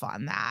got off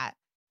on that.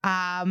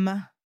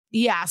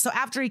 Yeah. So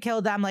after he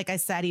killed them, like I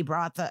said, he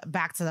brought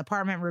back to the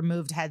apartment,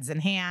 removed heads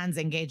and hands,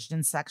 engaged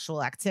in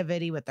sexual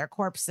activity with their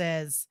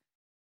corpses.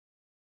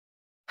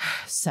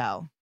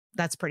 So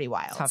that's pretty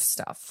wild. Tough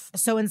stuff.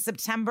 So in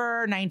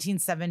September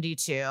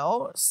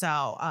 1972,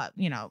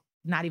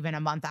 not even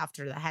a month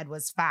after the head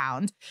was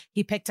found,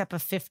 he picked up a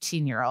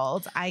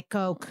 15-year-old,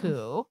 Aiko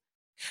Ku.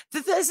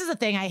 This is the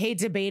thing. I hate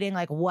debating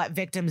what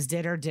victims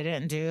did or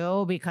didn't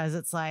do because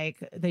it's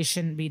they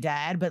shouldn't be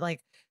dead. But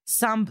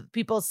some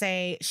people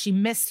say she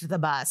missed the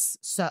bus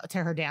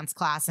to her dance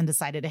class and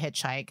decided to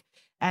hitchhike.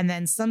 And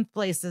then some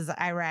places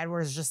I read where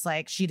it's just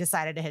she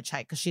decided to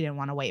hitchhike because she didn't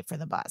want to wait for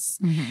the bus.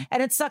 Mm-hmm.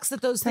 And it sucks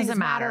that those things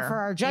matter for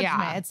our judgment.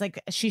 Yeah. It's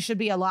she should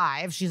be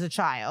alive. She's a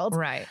child.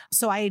 Right.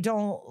 So I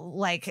don't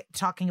like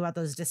talking about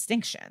those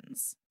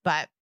distinctions.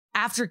 But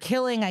after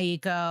killing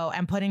Aiko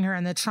and putting her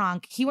in the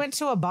trunk, he went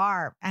to a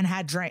bar and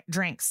had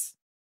drinks.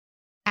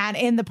 And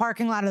in the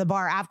parking lot of the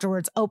bar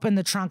afterwards, opened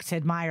the trunk to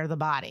admire the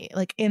body,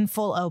 in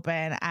full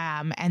open,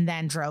 and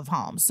then drove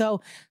home.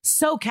 So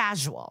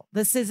casual.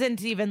 This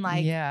isn't even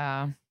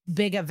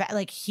big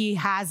event. He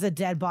has a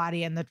dead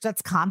body and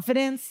that's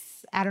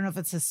confidence. I don't know if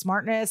it's his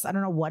smartness. I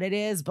don't know what it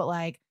is,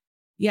 but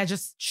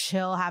just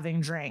chill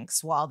having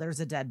drinks while there's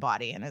a dead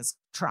body in his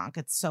trunk.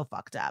 It's so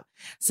fucked up.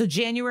 So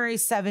January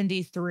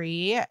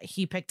 73,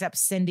 he picked up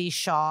Cindy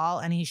Shaw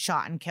and he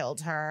shot and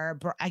killed her.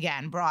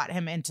 Again, brought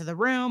him into the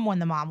room when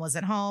the mom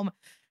wasn't home,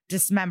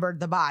 dismembered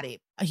the body.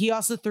 He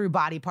also threw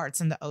body parts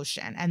in the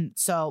ocean. And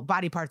so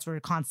body parts were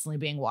constantly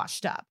being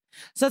washed up.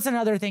 So that's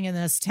another thing in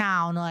this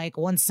town.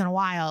 Once in a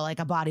while,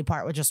 a body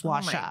part would just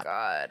wash up. Oh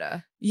my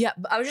God. Yeah.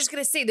 I was just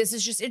going to say, this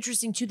is just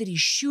interesting too, that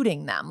he's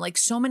shooting them.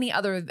 So many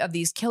other of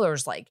these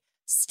killers,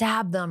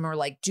 stab them or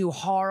do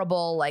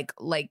horrible,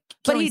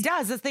 but he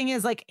does. The thing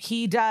is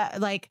he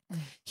does,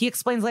 he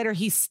explains later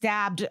he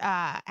stabbed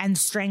and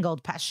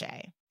strangled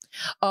Pesce.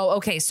 Oh,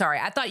 okay. Sorry.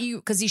 I thought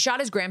because he shot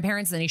his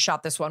grandparents and then he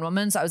shot this one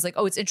woman. So I was like,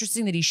 oh, it's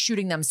interesting that he's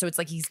shooting them. So it's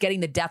like he's getting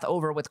the death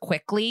over with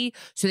quickly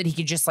so that he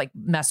could just like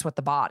mess with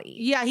the body.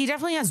 Yeah, he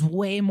definitely has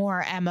way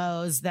more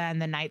MOs than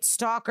the Night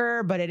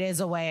Stalker, but it is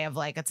a way of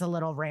like, it's a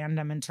little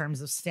random in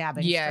terms of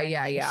stabbing.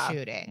 Yeah.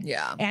 Shooting.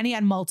 Yeah. And he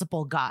had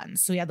multiple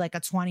guns. So he had like a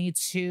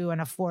 22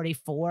 and a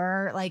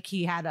 44. Like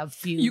he had a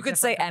few. You could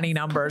say any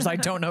numbers. I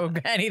don't know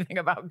anything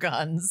about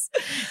guns.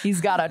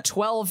 He's got a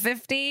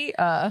 1250.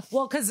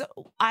 Well, because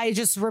I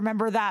just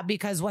remember that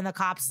because when the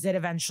cops did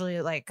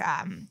eventually like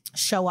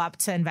show up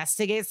to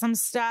investigate some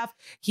stuff,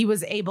 he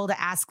was able to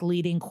ask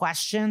leading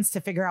questions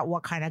to figure out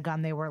what kind of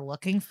gun they were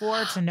looking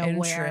for, to know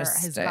where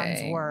his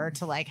guns were,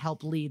 to like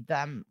help lead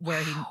them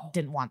where he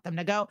didn't want them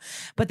to go.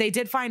 But they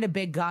did find a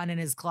big gun in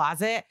his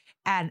closet,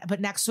 but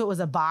next to it was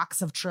a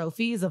box of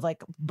trophies of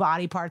like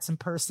body parts and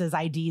purses,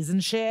 IDs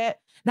and shit.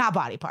 Not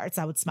body parts,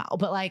 I would smell,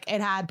 but like it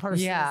had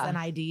purses and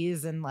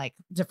IDs and like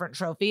different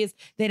trophies.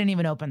 They didn't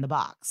even open the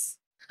box.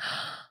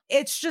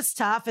 It's just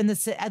tough, and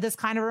this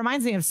kind of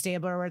reminds me of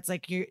Stabler, where it's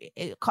like you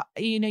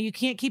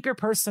can't keep your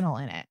personal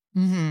in it.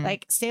 Mm-hmm.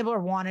 Like Stabler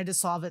wanted to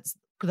solve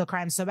the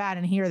crime so bad,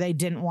 and here they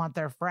didn't want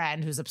their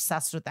friend who's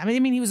obsessed with them. I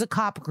mean, he was a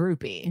cop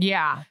groupie.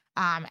 Yeah,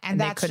 and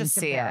that's just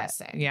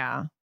embarrassing.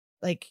 Yeah,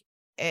 like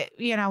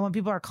when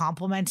people are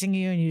complimenting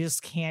you and you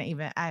just can't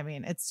even. I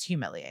mean, it's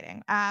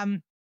humiliating.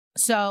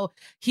 So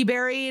he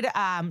buried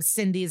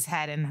Cindy's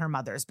head in her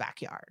mother's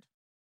backyard.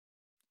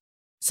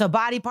 So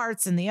body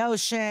parts in the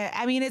ocean.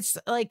 I mean, it's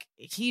like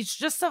it's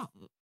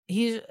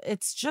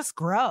just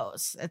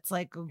gross. It's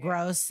like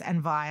gross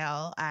and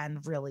vile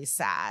and really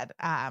sad.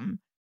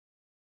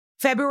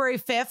 February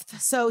 5th.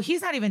 So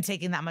he's not even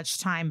taking that much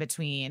time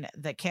between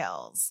the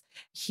kills.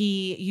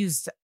 He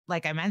used,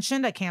 like I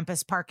mentioned, a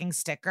campus parking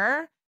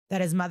sticker that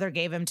his mother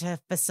gave him to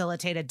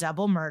facilitate a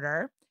double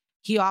murder.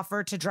 He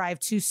offered to drive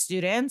 2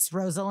 students,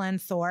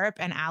 Rosalind Thorpe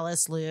and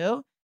Alice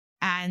Liu,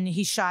 and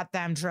he shot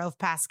them, drove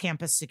past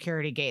campus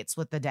security gates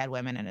with the dead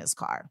women in his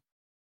car.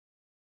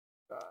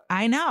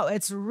 I know,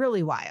 it's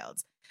really wild.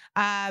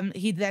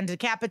 He then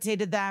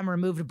decapitated them,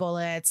 removed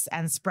bullets,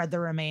 and spread the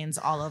remains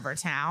all over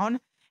town.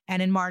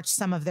 And in March,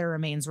 some of their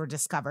remains were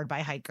discovered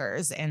by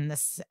hikers in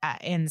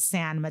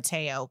San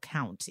Mateo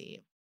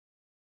County.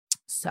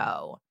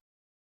 So,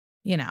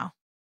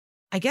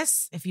 I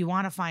guess if you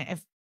want to find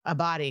a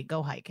body,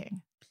 go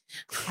hiking.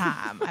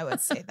 I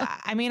would say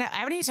that. I mean,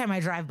 anytime I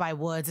drive by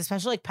woods,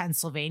 especially like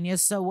Pennsylvania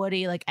is so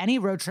woody, like any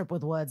road trip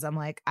with woods, I'm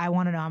like, I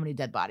want to know how many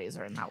dead bodies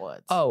are in that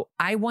woods. Oh,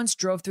 I once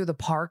drove through the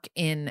park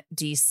in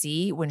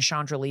DC when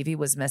Chandra Levy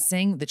was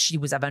missing, that she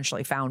was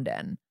eventually found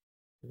in.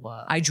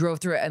 Whoa. I drove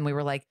through it and we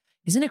were like,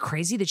 isn't it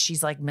crazy that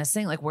she's like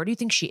missing? Like, where do you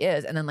think she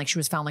is? And then like she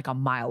was found like a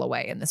mile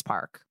away in this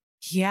park.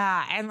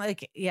 Yeah. And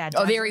like,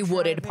 a very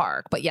wooded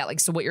park. But yeah, like,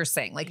 so what you're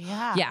saying, like,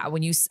 yeah,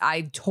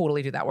 I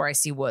totally do that where I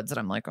see woods and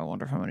I'm like, I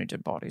wonder how many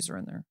dead bodies are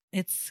in there.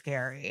 It's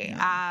scary.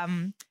 Yeah.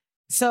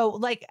 So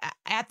like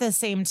at the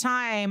same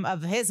time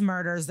of his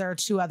murders, there are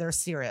 2 other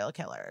serial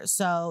killers.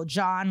 So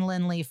John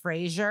Linley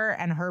Frazier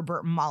and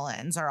Herbert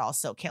Mullins are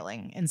also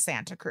killing in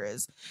Santa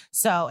Cruz.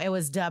 So it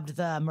was dubbed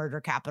the murder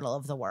capital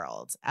of the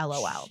world,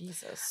 LOL.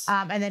 Jesus.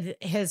 And then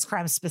his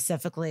crime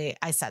specifically,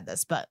 I said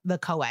this, but the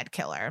co-ed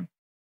killer.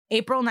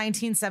 April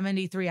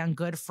 1973 on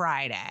Good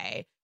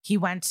Friday, he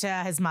went to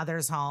his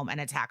mother's home and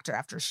attacked her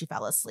after she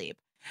fell asleep.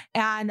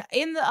 And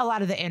in a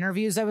lot of the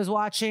interviews I was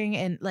watching,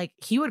 and like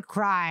he would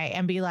cry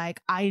and be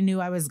like, I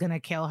knew I was going to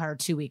kill her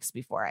 2 weeks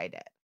before I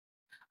did.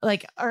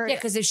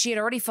 Because if she had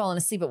already fallen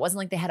asleep, it wasn't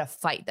like they had a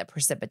fight that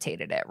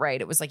precipitated it, right?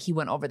 It was like he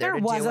went over there to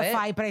do it. There was a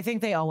fight, but I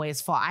think they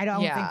always fought. I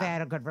don't think they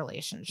had a good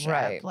relationship.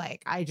 Right.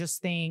 Like, I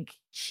just think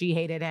she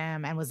hated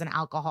him and was an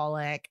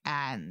alcoholic,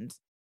 and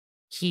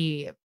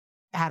he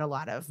had a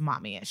lot of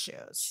mommy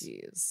issues.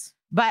 Jeez.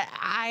 But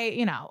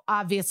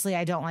obviously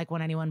I don't like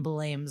when anyone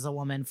blames a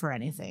woman for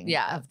anything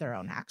of their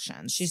own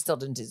actions. She still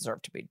didn't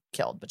deserve to be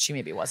killed, but she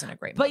maybe wasn't a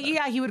great mother. But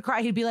yeah, he would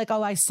cry. He'd be like,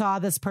 oh, I saw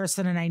this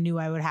person and I knew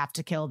I would have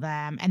to kill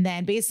them. And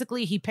then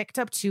basically he picked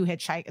up 2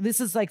 hitchhikers. This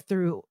is like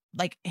through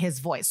like his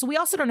voice. So we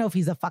also don't know if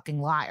he's a fucking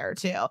liar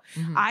too.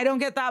 Mm-hmm. I don't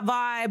get that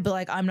vibe, but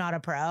like I'm not a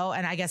pro.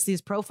 And I guess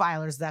these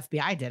profilers, the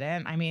FBI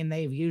didn't. I mean,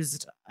 they've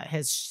used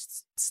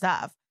his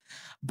stuff.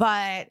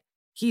 But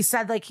he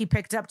said like he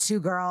picked up 2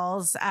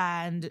 girls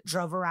and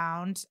drove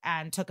around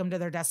and took them to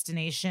their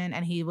destination.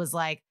 And he was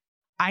like,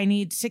 I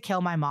need to kill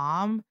my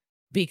mom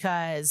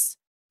because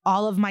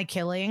all of my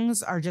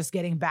killings are just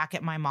getting back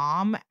at my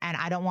mom. And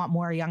I don't want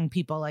more young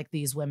people like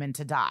these women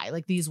to die.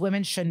 Like these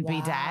women shouldn't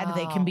be dead.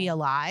 They can be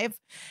alive.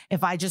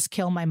 If I just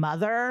kill my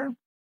mother,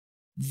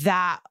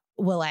 that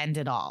will end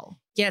it all.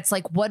 Yeah, it's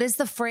like, what is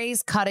the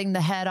phrase? Cutting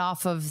the head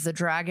off of the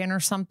dragon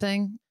or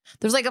something?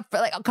 There's like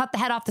I'll cut the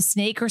head off the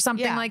snake or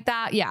something like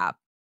that. Yeah.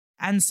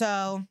 And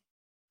so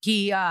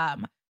he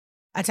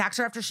attacked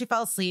her after she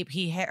fell asleep.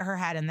 He hit her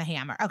head in the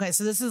hammer. Okay,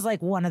 so this is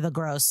like one of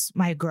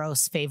my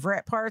gross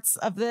favorite parts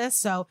of this.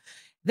 So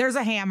there's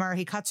a hammer.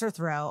 He cuts her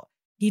throat.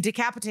 He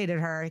decapitated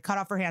her. He cut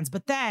off her hands.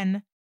 But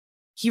then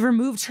he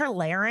removed her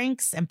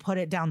larynx and put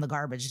it down the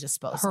garbage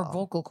disposal. Her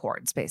vocal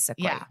cords,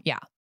 basically. Yeah.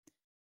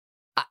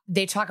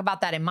 they talk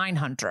about that in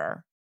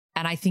Mindhunter.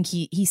 And I think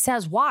he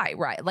says why,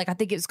 right? Like, I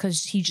think it's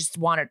because he just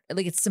wanted,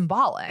 like, it's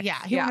symbolic. Yeah,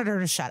 he wanted her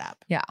to shut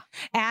up. Yeah.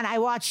 And I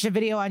watched a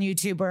video on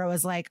YouTube where it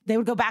was like, they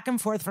would go back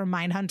and forth from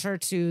Mindhunter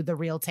to the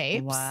real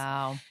tapes.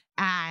 Wow.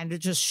 And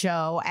just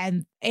show.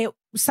 And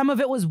some of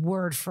it was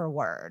word for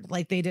word.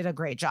 Like, they did a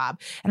great job.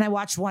 And I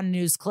watched one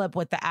news clip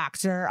with the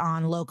actor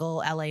on local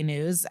LA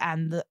news.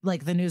 And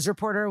the news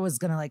reporter was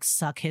going to like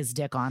suck his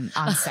dick on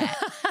set.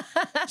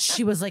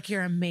 She was like,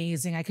 you're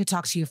amazing. I could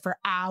talk to you for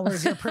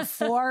hours. Your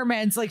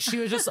performance. Like, she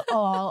was just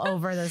all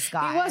over this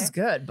guy. He was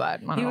good,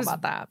 but I don't know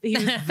about that. He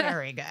was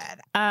very good.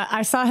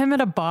 I saw him at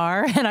a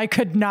bar and I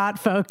could not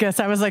focus.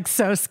 I was like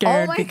so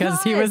scared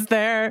because he was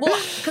there. Well,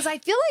 because I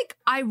feel like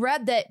I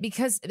read that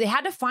because they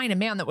had to find a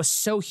man that was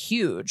so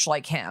huge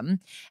like him,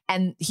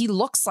 and he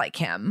looks like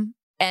him,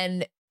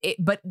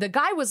 but the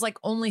guy was like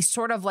only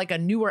sort of like a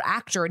newer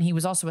actor, and he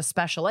was also a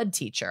special ed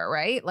teacher,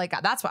 right? Like,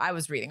 that's what I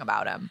was reading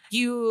about him.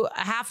 You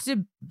have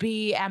to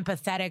be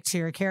empathetic to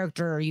your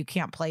character or you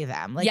can't play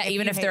them. Like,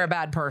 even if they're a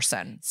bad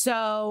person.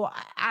 So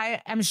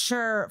I am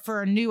sure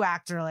for a new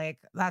actor, like,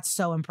 that's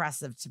so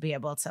impressive to be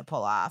able to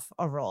pull off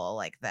a role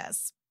like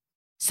this.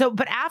 So,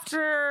 but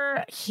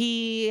after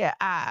he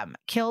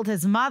killed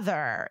his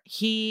mother,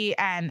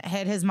 and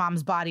hid his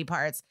mom's body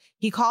parts,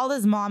 he called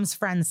his mom's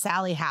friend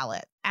Sally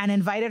Hallett and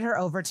invited her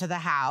over to the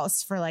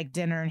house for like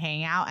dinner and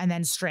hang out, and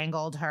then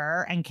strangled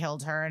her and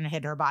killed her and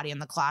hid her body in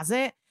the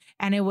closet.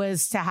 And it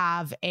was to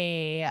have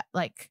a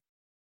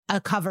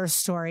cover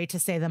story to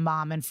say the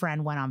mom and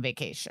friend went on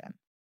vacation.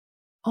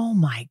 Oh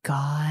my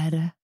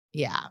God.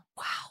 Yeah.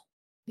 Wow.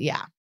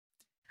 Yeah.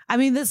 I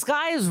mean, this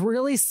guy is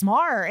really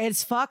smart.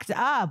 It's fucked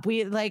up.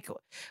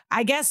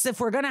 I guess if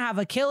we're going to have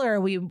a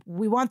killer, we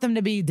want them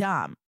to be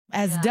dumb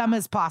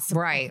as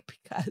possible. Right.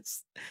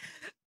 Because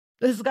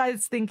this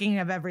guy's thinking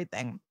of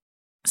everything.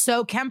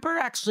 So Kemper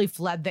actually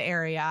fled the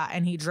area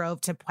and he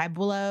drove to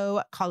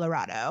Pueblo,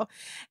 Colorado.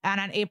 And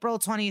on April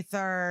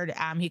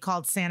 23rd, he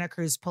called Santa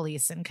Cruz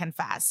police and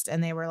confessed.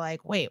 And they were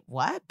like, wait,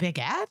 what? Big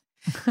Ed?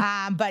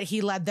 But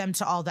he led them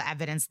to all the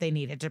evidence they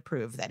needed to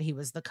prove that he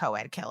was the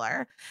co-ed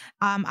killer.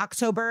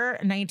 October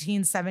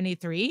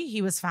 1973,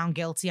 he was found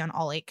guilty on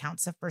all 8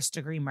 counts of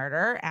first-degree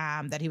murder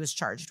that he was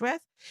charged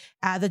with.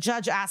 The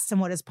judge asked him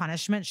what his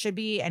punishment should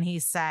be, and he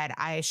said,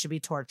 I should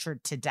be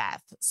tortured to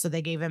death. So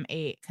they gave him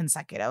 8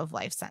 consecutive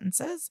life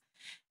sentences.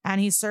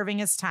 And he's serving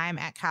his time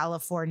at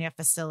California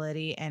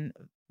facility in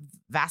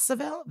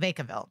Vacaville.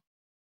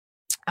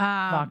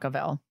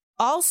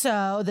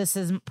 Also, this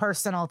is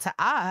personal to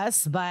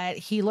us, but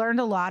he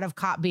learned a lot of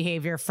cop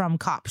behavior from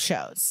cop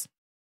shows.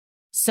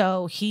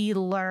 So he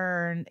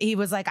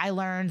was like, I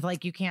learned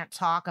like you can't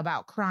talk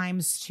about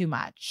crimes too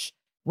much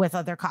with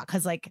other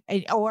cops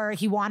or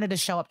he wanted to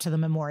show up to the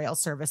memorial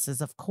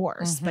services, of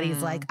course. But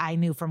he's like, I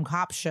knew from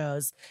cop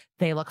shows,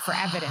 they look for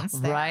evidence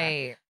there.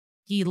 Right.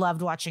 He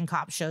loved watching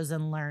cop shows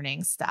and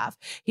learning stuff.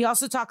 He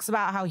also talks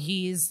about how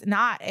he's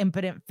not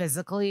impotent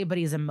physically, but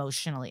he's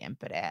emotionally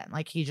impotent.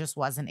 Like, he just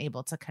wasn't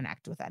able to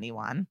connect with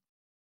anyone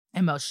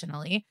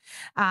emotionally.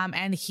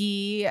 And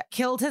he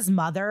killed his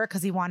mother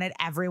because he wanted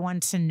everyone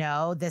to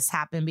know this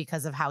happened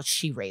because of how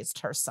she raised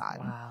her son.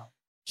 Wow.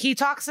 He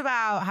talks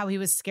about how he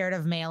was scared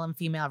of male and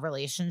female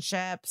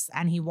relationships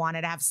and he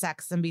wanted to have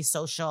sex and be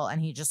social and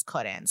he just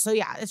couldn't. So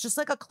yeah, it's just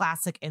like a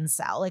classic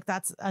incel. Like,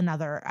 that's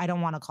another, I don't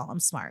want to call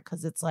him smart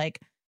because it's like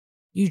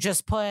you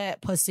just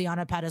put pussy on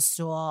a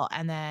pedestal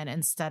and then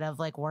instead of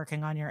like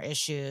working on your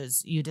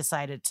issues, you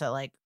decided to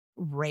like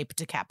rape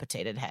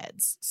decapitated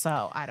heads.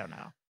 So I don't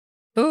know.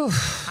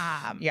 Oof.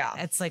 Yeah.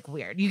 It's like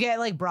weird. You get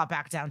like brought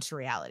back down to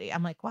reality.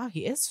 I'm like, wow,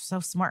 he is so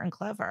smart and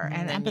clever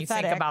and then empathetic. you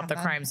think about the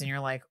crimes and you're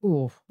like,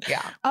 ooh,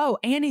 yeah. Oh,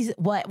 and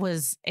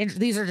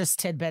these are just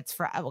tidbits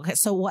okay.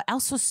 So what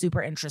else was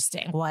super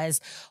interesting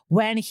was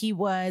when he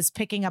was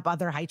picking up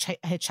other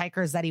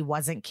hitchhikers that he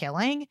wasn't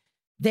killing,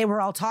 they were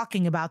all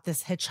talking about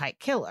this hitchhike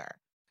killer.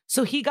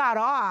 So he got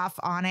off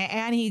on it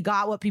and he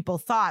got what people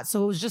thought.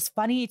 So it was just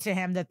funny to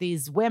him that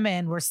these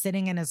women were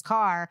sitting in his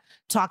car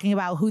talking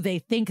about who they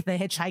think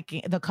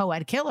the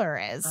co-ed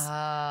killer is.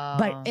 Oh.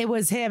 But it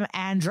was him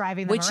and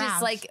driving them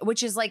around.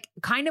 Which is like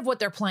kind of what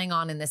they're playing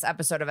on in this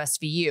episode of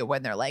SVU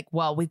when they're like,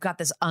 well, we've got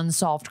this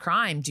unsolved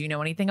crime. Do you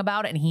know anything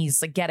about it? And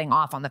he's like getting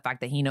off on the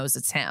fact that he knows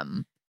it's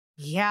him.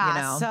 Yeah.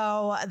 You know?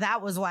 So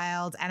that was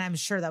wild. And I'm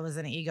sure that was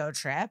an ego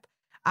trip.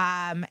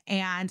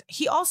 And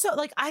he also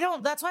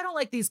that's why I don't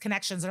like these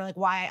connections. They're like,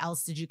 why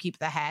else did you keep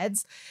the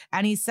heads?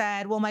 And he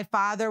said, well, my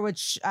father would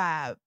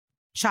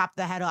chop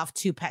the head off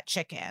 2 pet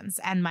chickens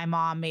and my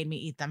mom made me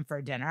eat them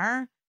for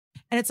dinner.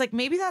 And it's like,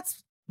 maybe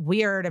that's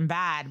weird and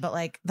bad, but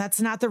like, that's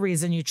not the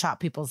reason you chop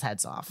people's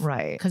heads off.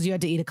 Right. Because you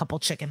had to eat a couple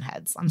chicken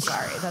heads. I'm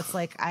sorry. That's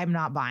like, I'm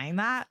not buying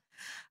that.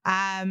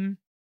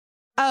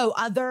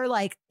 Other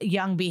like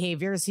young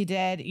behaviors he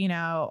did,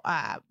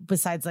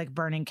 besides like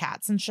burning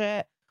cats and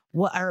shit,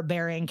 or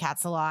burying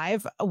cats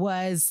alive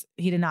was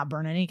he did not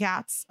burn any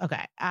cats.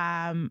 Okay.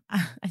 I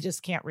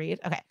just can't read.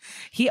 Okay.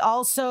 He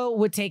also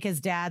would take his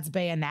dad's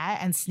bayonet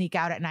and sneak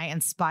out at night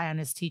and spy on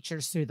his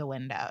teachers through the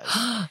windows.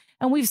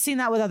 And we've seen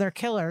that with other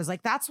killers.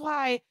 Like, that's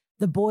why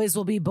the boys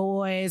will be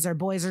boys, or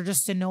boys are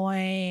just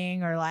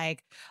annoying, or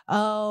like,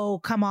 oh,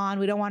 come on,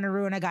 we don't want to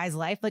ruin a guy's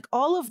life. Like,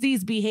 all of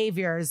these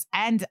behaviors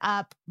end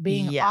up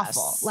being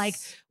awful. Like,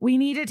 we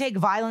need to take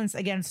violence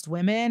against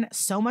women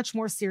so much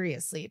more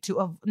seriously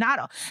to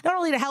not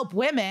only to help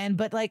women,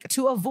 but like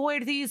to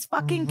avoid these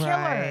fucking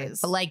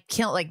killers. Like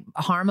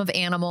harm of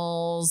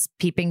animals,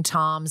 peeping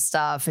Tom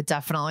stuff. It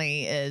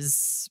definitely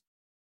is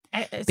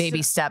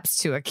baby steps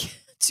to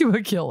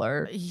a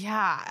killer.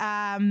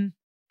 Yeah.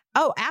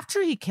 Oh,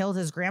 after he killed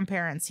his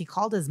grandparents, he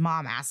called his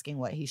mom asking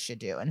what he should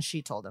do, and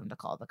she told him to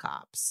call the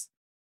cops.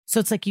 So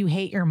it's like, you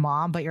hate your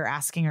mom, but you're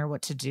asking her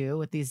what to do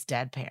with these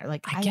dead parents.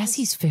 Like, I guess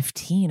he's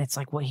 15. It's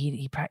like, what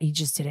he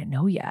just didn't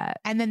know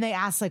yet. And then they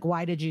asked, like,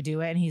 why did you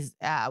do it? And he's,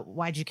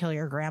 why'd you kill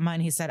your grandma?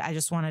 And he said, I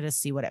just wanted to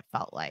see what it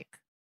felt like,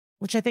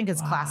 which I think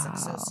is classic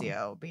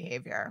socio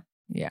behavior.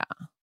 Yeah.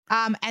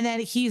 And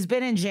then he's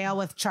been in jail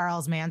with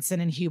Charles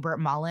Manson and Hubert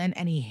Mullen,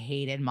 and he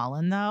hated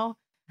Mullen though,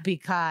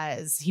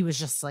 because he was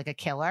just like a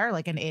killer,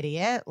 like an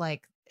idiot,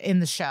 like in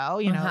the show,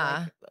 you know,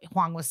 like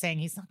Wong was saying,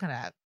 he's not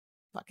gonna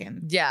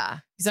fucking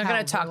he's not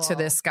gonna talk to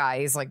this guy.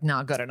 He's like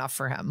not good enough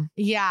for him.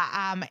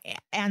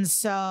 And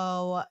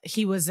so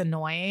he was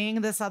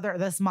annoying this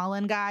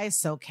Mullen guy,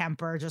 so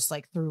Kemper just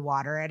like threw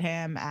water at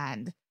him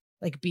and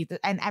like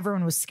and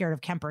everyone was scared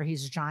of Kemper.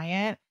 He's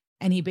giant,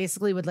 and he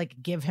basically would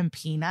like give him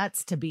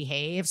peanuts to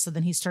behave. So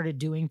then he started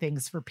doing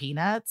things for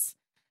peanuts.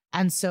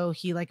 And so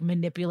he like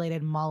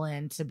manipulated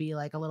Mullen to be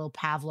like a little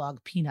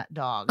Pavlov peanut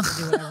dog, to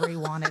do whatever he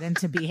wanted and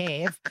to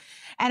behave.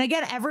 And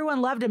again,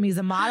 everyone loved him. He's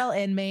a model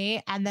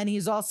inmate. And then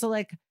he's also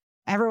like,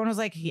 everyone was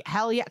like,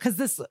 hell yeah. Cause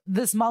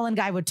this Mullen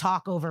guy would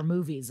talk over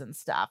movies and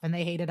stuff, and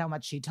they hated how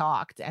much he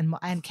talked.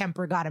 And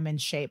Kemper got him in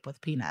shape with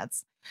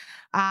peanuts.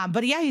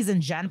 But yeah, he's in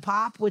Gen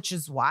Pop, which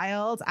is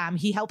wild.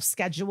 He helps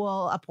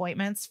schedule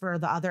appointments for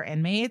the other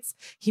inmates.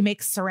 He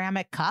makes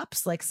ceramic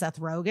cups like Seth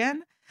Rogen.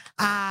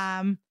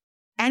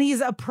 And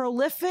he's a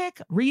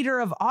prolific reader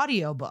of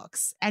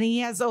audiobooks, and he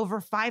has over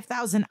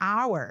 5,000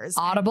 hours.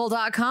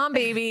 Audible.com,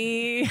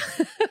 baby.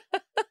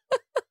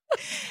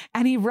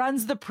 And he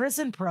runs the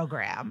prison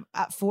program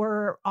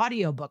for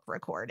audiobook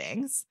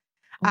recordings.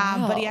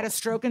 But he had a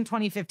stroke in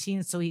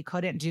 2015, so he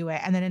couldn't do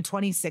it. And then in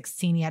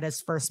 2016, he had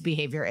his first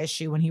behavior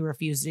issue when he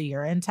refused a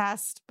urine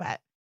test.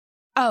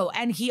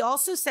 And he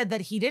also said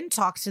that he didn't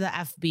talk to the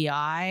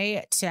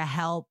FBI to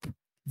help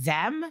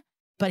them,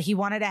 but he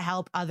wanted to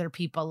help other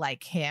people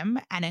like him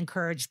and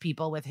encourage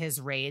people with his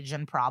rage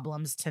and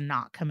problems to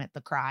not commit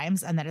the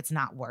crimes, and that it's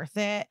not worth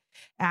it.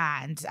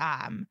 And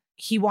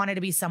he wanted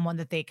to be someone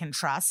that they can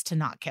trust to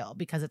not kill,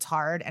 because it's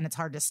hard, and it's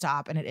hard to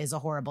stop, and it is a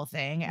horrible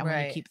thing. And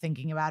when you keep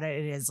thinking about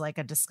it, it is like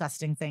a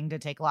disgusting thing to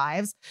take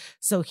lives.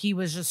 So he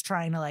was just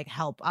trying to like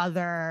help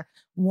other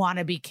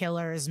wannabe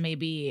killers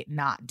maybe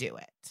not do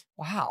it.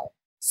 Wow.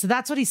 So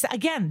that's what he said.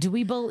 Again, do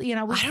we believe,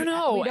 I don't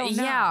know. We don't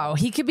know. Yeah,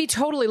 he could be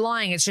totally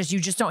lying. It's just, you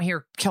just don't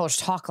hear killers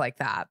talk like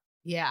that.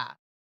 Yeah.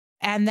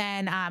 And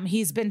then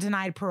he's been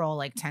denied parole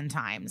like 10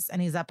 times,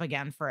 and he's up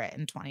again for it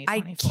in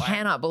 2024. I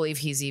cannot believe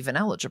he's even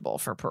eligible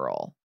for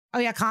parole. Oh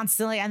yeah,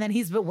 constantly. And then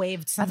he's been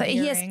waived some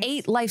he has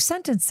 8 life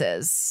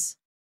sentences,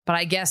 but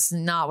I guess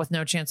not with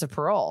no chance of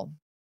parole.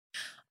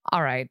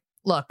 All right,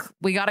 look,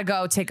 we got to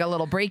go take a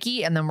little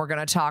breaky, and then we're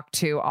going to talk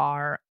to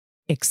our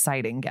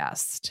exciting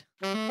guest.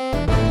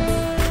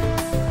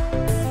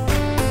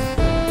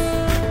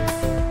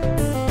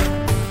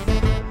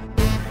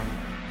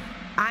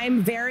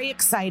 I'm very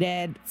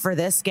excited for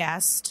this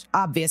guest.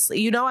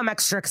 Obviously, you know, I'm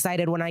extra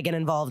excited when I get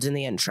involved in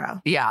the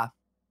intro. Yeah.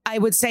 I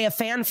would say a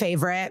fan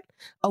favorite,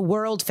 a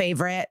world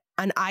favorite,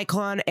 an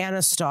icon, and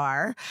a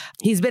star.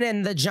 He's been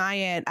in the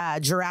giant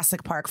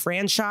Jurassic Park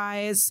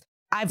franchise.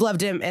 I've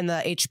loved him in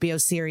the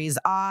HBO series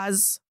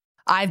Oz.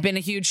 I've been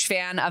a huge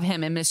fan of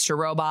him in Mr.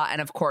 Robot.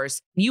 And of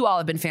course, you all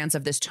have been fans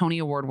of this Tony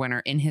Award winner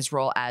in his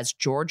role as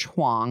George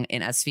Huang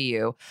in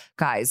SVU.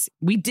 Guys,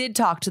 we did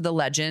talk to the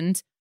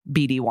legend,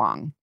 BD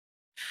Wong.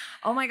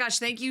 Oh my gosh,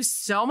 thank you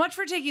so much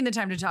for taking the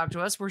time to talk to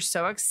us. We're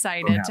so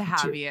excited to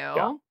have you.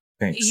 Yeah,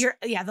 thanks.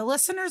 The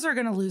listeners are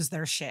going to lose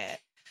their shit.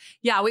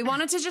 Yeah, we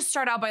wanted to just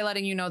start out by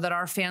letting you know that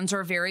our fans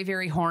are very,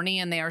 very horny,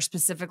 and they are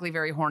specifically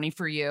very horny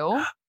for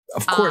you.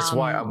 Of course.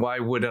 Why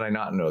would I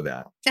not know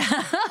that?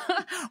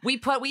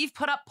 We've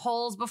put up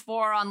polls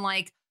before on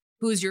like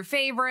who's your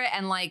favorite,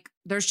 and like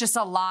there's just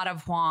a lot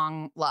of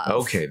Huang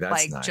love. Okay, that's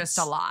like nice. Just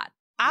a lot.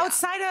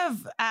 Outside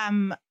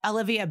of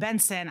Olivia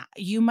Benson,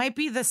 you might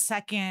be the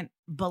second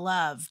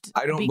beloved.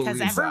 I don't because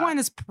believe everyone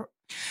that. is.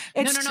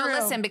 It's No. true.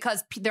 Listen,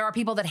 because there are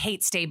people that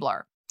hate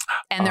Stabler.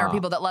 and there are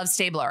people that love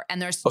Stabler,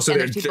 and there's people,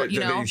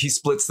 he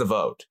splits the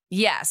vote.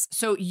 Yes.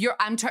 So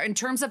in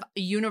terms of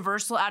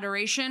universal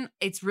adoration,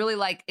 it's really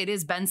like it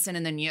is Benson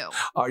and then you.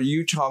 Are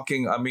you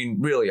talking? I mean,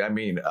 really? I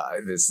mean,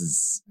 this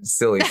is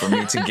silly for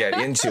me to get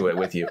into it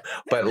with you,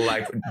 but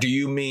like, do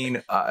you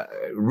mean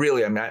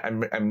really? I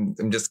mean,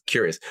 I'm just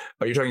curious.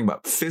 Are you talking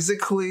about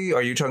physically?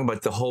 Are you talking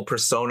about the whole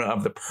persona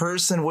of the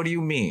person? What do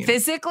you mean?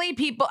 Physically,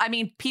 people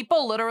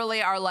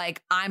literally are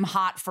like, I'm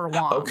hot for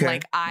Wong. Okay.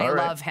 Like, I All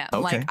right. love him.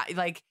 Okay.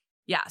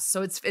 Yeah.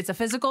 So it's a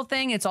physical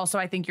thing. It's also,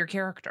 I think, your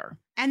character.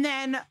 And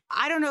then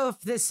I don't know if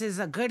this is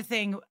a good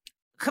thing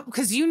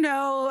because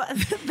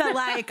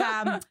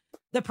the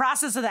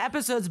process of the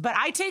episodes, but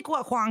I take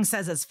what Wong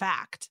says as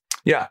fact.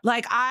 Yeah.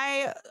 Like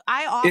I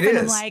often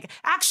am like,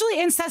 actually,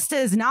 incest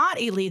is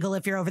not illegal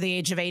if you're over the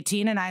age of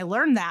 18. And I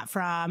learned that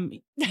from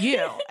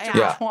you.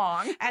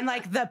 Wong. And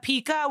like the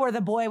Pika where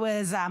the boy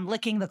was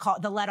licking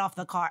the lead off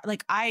the car.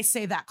 Like I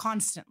say that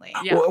constantly.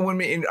 Yeah. Well,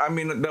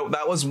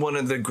 that was one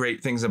of the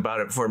great things about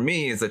it for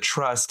me is the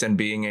trust and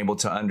being able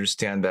to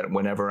understand that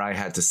whenever I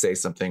had to say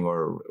something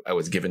or I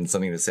was given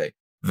something to say,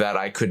 that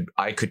I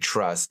could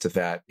trust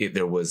that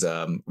there was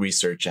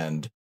research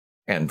and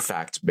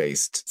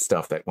fact-based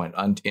stuff that went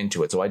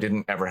into it. So I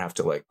didn't ever have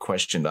to like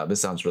question that.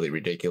 This sounds really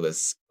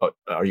ridiculous.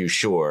 Are you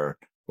sure?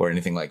 Or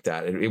anything like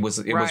that. It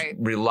was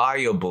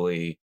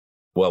reliably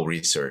well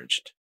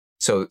researched.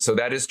 So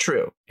that is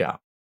true. Yeah.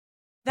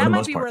 That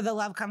might be where the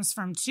love comes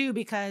from too,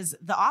 because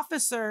the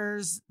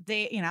officers,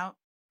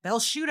 they'll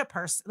shoot a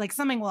person, like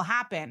something will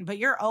happen, but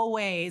you're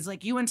always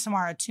like you and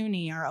Tamara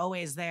Tooney are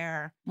always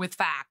there with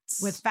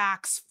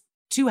facts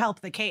to help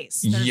the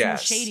case. There's no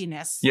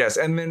shadiness. Yes.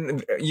 And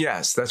then,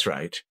 yes, that's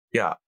right.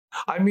 Yeah.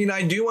 I mean,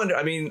 I do wonder,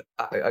 I mean,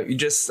 I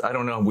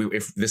don't know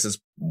if this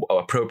is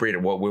appropriate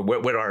or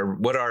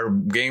what our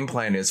game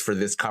plan is for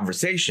this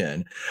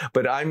conversation,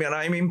 but I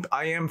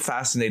am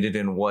fascinated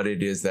in what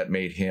it is that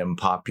made him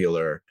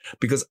popular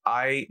because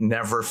I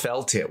never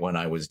felt it when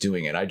I was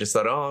doing it. I just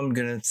thought, oh, I'm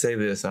going to say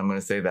this, I'm going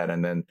to say that.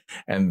 And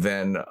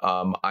then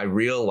I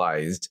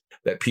realized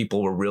that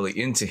people were really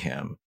into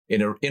him.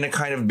 In a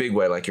kind of big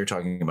way, like you're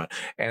talking about.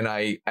 And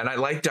I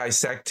like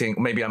dissecting,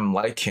 maybe I'm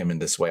like him in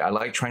this way. I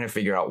like trying to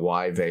figure out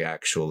why they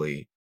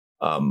actually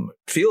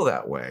feel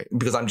that way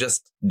because I'm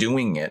just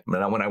doing it.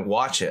 But when I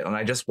watch it, and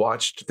I just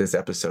watched this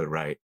episode,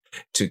 right,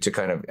 to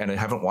kind of, and I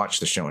haven't watched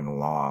the show in a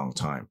long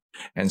time.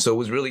 And so it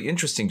was really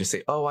interesting to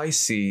say, oh, I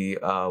see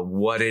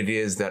what it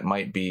is that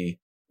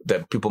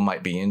people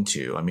might be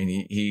into. I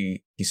mean,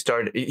 he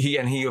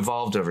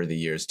evolved over the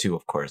years too,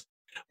 of course.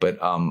 But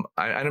I'm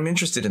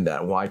interested in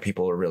that, why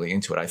people are really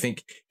into it. I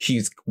think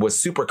he was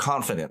super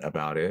confident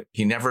about it.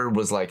 He never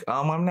was like,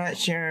 I'm not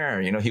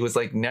sure. He was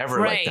like never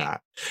like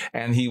that.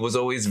 And he was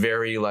always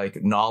very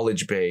like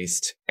knowledge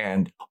based.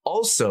 And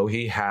also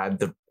he had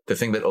the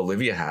thing that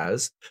Olivia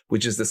has,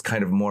 which is this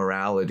kind of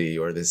morality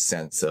or this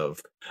sense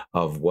of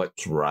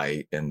what's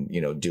right and,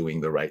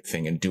 doing the right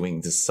thing and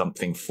doing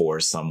something for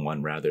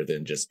someone rather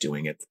than just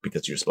doing it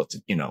because you're supposed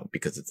to,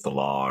 because it's the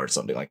law or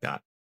something like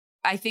that.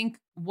 I think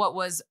what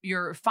was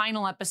your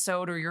final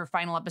episode or your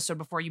final episode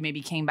before you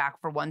maybe came back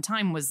for one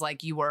time was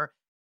like you were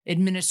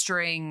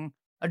administering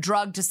a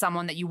drug to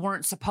someone that you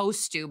weren't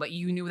supposed to, but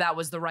you knew that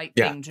was the right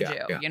thing to do,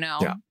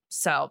 Yeah.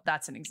 So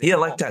that's an example. Yeah,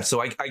 like that.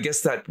 So I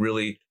guess that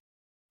really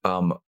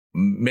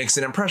makes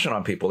an impression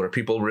on people or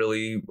people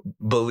really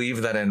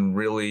believe that and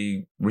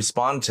really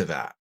respond to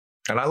that.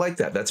 And I like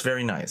that. That's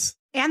very nice.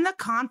 And the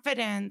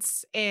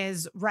confidence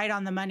is right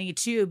on the money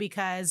too,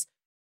 because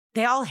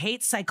they all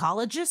hate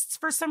psychologists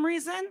for some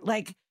reason.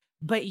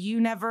 But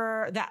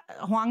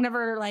Wong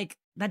never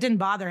that didn't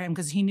bother him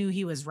because he knew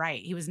he was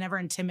right. He was never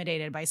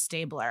intimidated by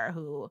Stabler,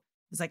 who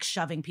was like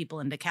shoving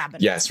people into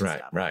cabinets. Yes,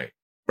 right.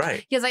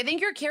 Because I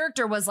think your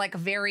character was like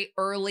very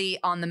early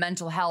on the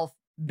mental health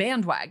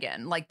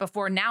bandwagon. Like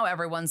before now,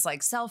 everyone's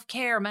like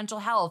self-care, mental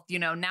health,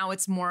 now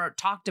it's more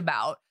talked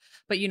about.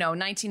 But,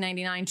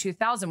 1999,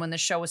 2000, when the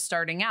show was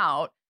starting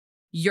out,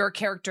 your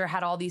character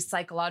had all these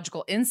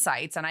psychological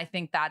insights. And I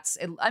think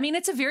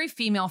it's a very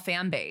female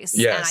fan base.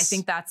 Yes. And I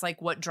think that's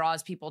like what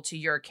draws people to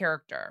your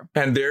character.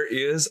 And there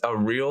is a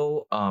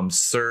real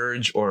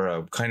surge or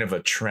a kind of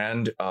a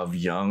trend of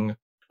young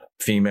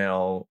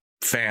female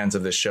fans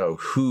of the show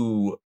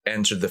who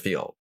entered the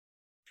field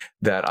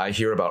that I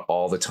hear about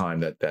all the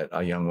time, that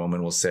a young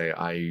woman will say,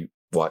 I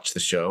watched the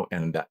show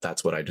and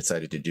that's what I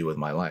decided to do with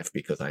my life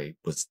because I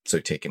was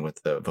so taken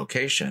with the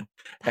vocation.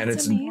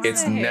 That's and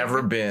it's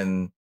never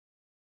been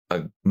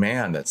a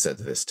man that said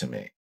this to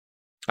me.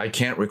 I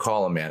can't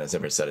recall a man has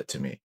ever said it to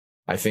me.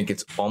 I think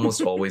it's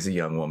almost always a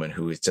young woman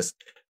who is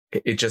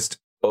it just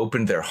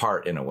opened their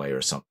heart in a way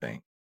or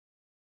something.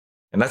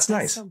 And that's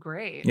nice. So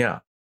great. Yeah.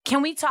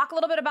 Can we talk a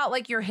little bit about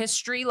like your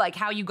history, like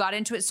how you got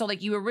into it? So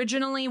like you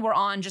originally were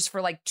on just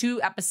for like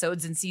 2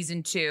 episodes in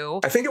season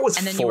 2. I think it was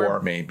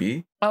 4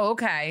 maybe. Oh,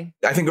 okay.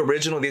 I think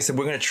originally they said,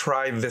 we're going to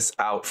try this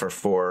out for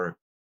 4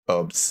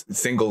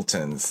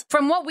 singletons.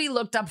 From what we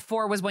looked up,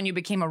 4 was when you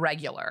became a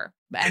regular.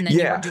 And then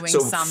you were doing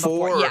some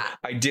 4, before. Yeah.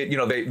 I did,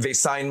 they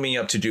signed me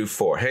up to do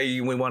 4.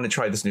 Hey, we want to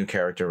try this new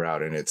character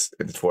out, and it's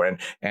 4.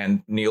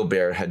 And Neil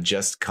Baer had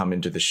just come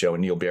into the show,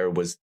 and Neil Baer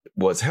was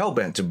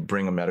hellbent to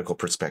bring a medical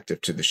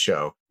perspective to the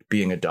show,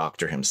 being a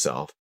doctor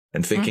himself,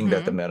 and thinking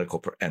that the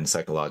medical and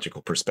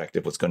psychological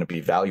perspective was going to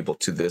be valuable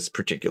to this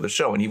particular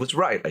show. And he was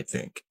right, I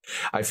think.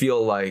 I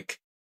feel like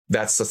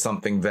that's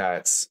something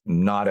that's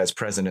not as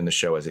present in the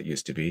show as it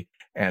used to be.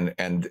 And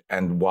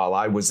while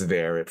I was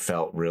there, it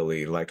felt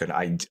really like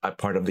a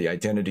part of the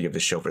identity of the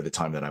show for the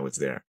time that I was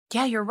there.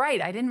 Yeah, you're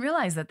right. I didn't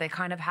realize that they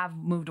kind of have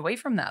moved away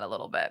from that a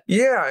little bit.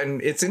 Yeah,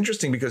 and it's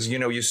interesting because,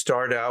 you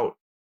start out,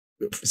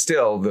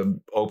 still the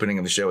opening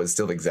of the show is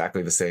still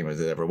exactly the same as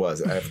it ever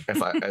was,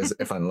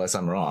 unless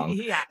I'm wrong.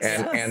 Yes.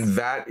 And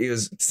that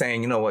is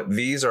saying,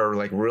 these are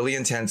like really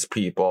intense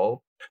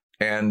people,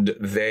 and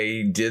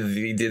they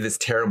did this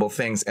terrible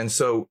things. And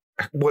so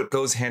what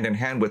goes hand in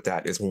hand with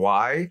that is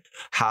why,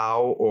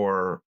 how,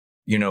 or,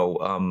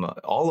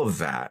 all of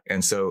that.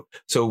 And so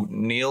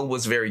Neil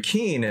was very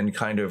keen in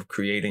kind of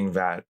creating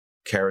that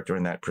character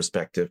and that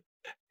perspective.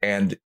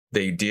 And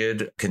they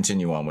did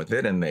continue on with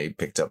it, and they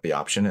picked up the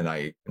option, and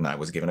I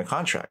was given a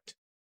contract.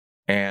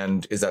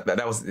 And is that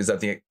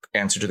the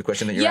answer to the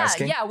question that you're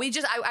asking? Yeah.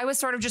 I was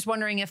sort of just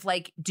wondering if,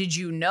 like, did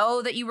you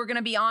know that you were going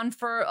to be on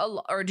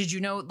or did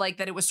you know like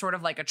that it was sort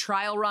of like a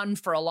trial run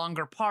for a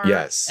longer part?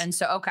 Yes. And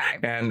so, okay.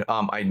 And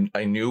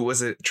I knew it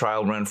was a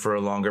trial run for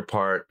a longer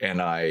part, and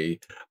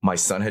my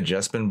son had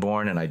just been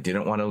born, and I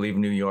didn't want to leave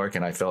New York,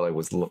 and I felt it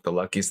was the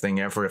luckiest thing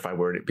ever if I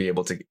were to be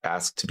able to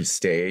ask to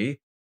stay,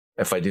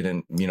 if I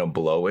didn't,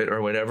 blow it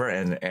or whatever.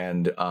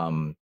 And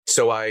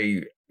so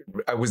it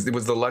was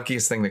the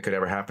luckiest thing that could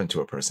ever happen to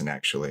a person.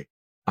 Actually,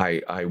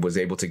 I was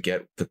able to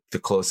get the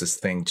closest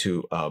thing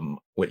to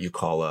what you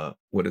call a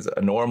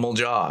normal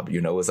job.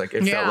 It was like,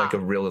 it felt like a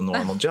real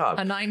normal job,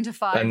 a 9 to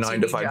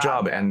 5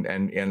 job.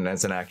 And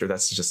as an actor,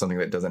 that's just something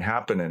that doesn't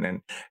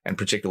happen. And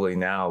particularly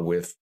now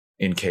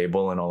in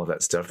cable and all of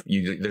that stuff,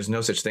 there's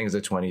no such thing as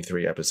a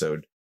 23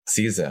 episode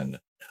season.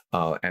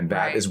 And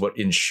that is what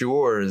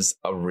ensures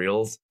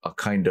a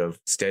kind of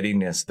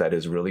steadiness that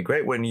is really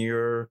great when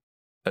you're,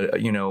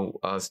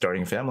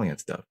 starting a family and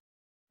stuff.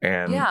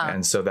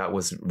 And so that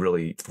was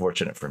really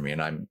fortunate for me.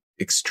 And I'm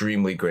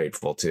extremely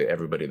grateful to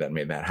everybody that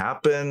made that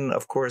happen,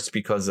 of course,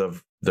 because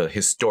of the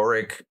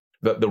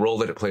the role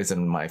that it plays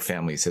in my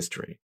family's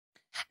history.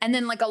 And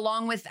then, like,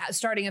 along with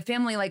starting a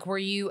family, like, were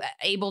you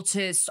able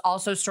to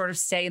also sort of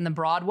stay in the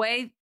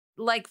Broadway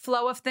like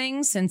flow of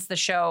things, since the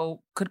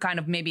show could kind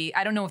of maybe,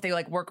 I don't know if they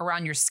like work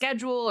around your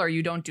schedule or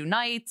you don't do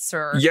nights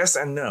or? Yes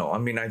and no. I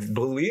mean, I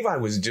believe I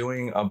was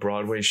doing a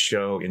Broadway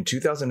show in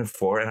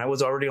 2004, and I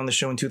was already on the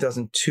show in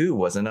 2002,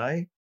 wasn't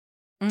I?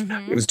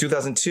 Mm-hmm. It was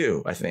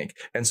 2002, I think.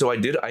 And so I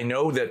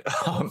know that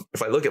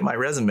if I look at my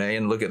resume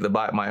and look at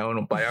my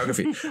own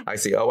biography, I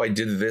see, I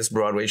did this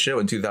Broadway show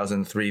in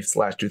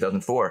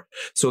 2003/2004.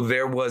 So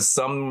there was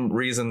some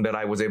reason that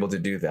I was able to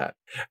do that.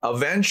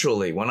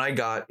 Eventually, when I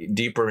got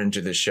deeper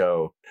into the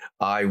show,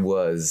 I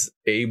was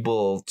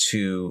able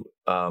to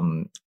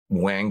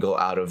wangle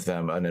out of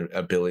them an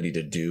ability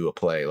to do a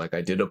play. Like, I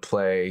did a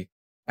play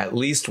at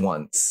least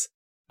once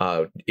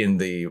in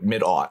the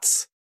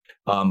mid-aughts.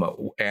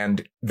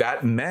 And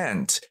that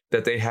meant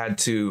that they had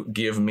to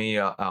give me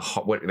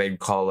what they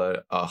call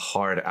a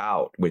hard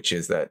out, which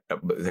is that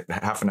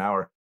half an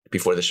hour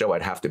before the show,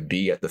 I'd have to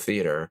be at the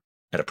theater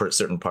at a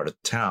certain part of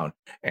town,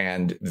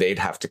 and they'd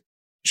have to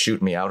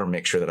shoot me out or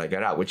make sure that I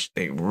got out, which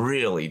they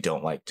really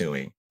don't like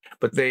doing.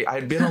 But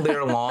I'd been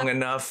there long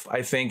enough,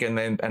 I think, and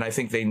I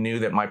think they knew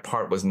that my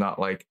part was not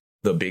like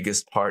the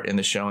biggest part in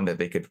the show, and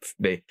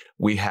that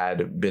we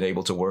had been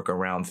able to work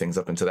around things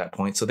up until that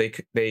point. So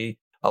they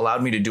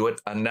allowed me to do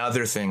it.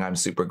 Another thing I'm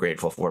super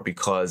grateful for,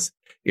 because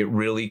it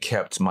really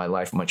kept my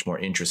life much more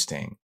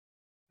interesting.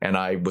 And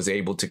I was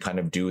able to kind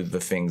of do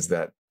the things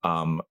that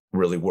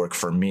really work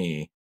for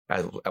me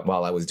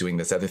while I was doing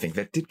this other thing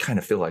that did kind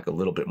of feel like a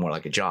little bit more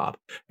like a job.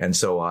 And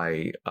so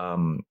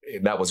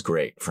that was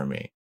great for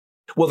me.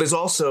 Well, there's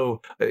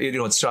also,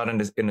 it's shot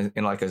in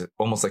like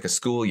almost like a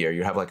school year.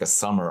 You have like a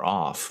summer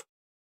off.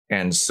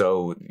 And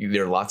so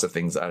there are lots of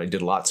things. I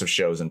did lots of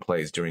shows and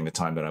plays during the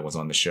time that I was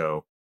on the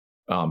show.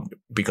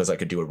 Because I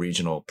could do a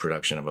regional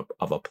production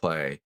of a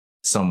play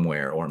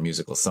somewhere, or a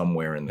musical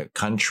somewhere in the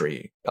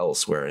country,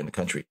 elsewhere in the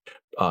country,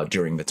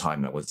 during the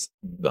time that was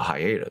the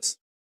hiatus.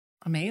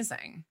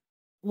 Amazing.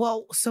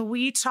 Well, so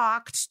we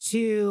talked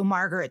to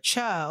Margaret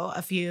Cho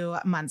a few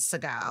months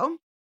ago,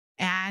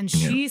 and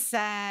she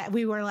said,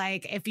 we were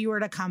like, if you were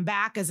to come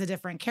back as a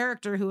different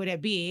character, who would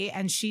it be?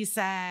 And she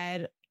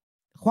said,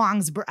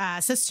 Wong's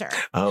sister.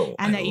 Oh,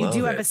 and that you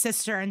do have a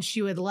sister, and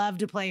she would love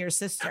to play your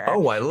sister.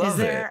 Oh, I love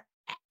it.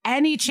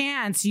 Any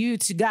chance you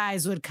two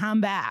guys would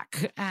come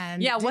back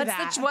and what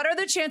are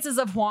the chances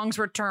of Wong's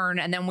return,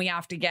 and then we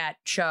have to get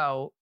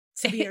Cho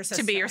to be your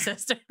sister? To be your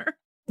sister.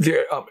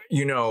 There,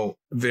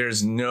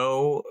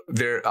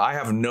 I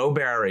have no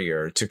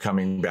barrier to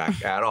coming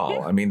back at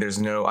all. I mean,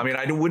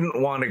 I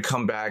wouldn't want to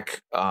come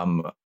back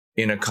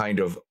in a kind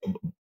of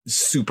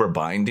super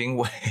binding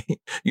way.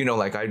 You know,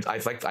 like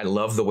I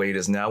love the way it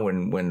is now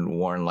when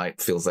Warren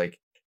Light feels like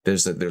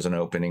there's an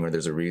opening or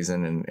there's a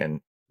reason,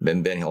 and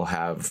then he'll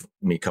have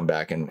me come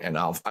back and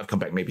I've come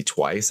back maybe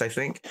twice, I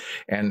think.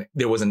 And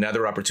there was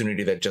another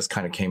opportunity that just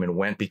kind of came and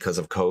went because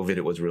of COVID.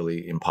 It was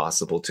really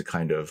impossible to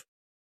kind of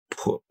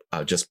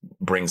just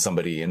bring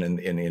somebody in,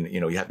 you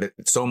know, you have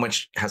so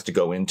much has to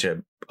go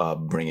into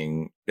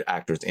bringing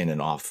actors in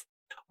and off,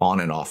 on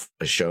and off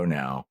a show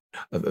now,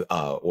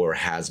 or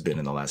has been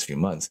in the last few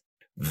months,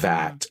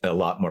 that a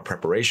lot more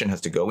preparation has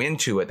to go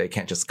into it. They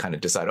can't just kind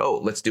of decide, oh,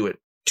 let's do it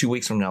 2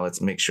 weeks from now.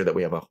 Let's make sure that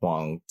we have a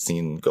Wong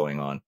scene going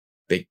on.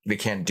 They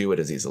can't do it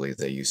as easily as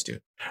they used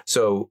to.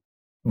 So,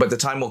 but the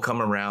time will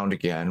come around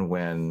again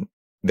when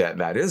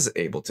that is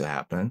able to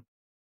happen.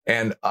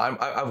 And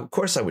of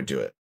course I would do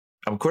it.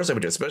 Of course I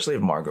would do it, especially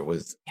if Margaret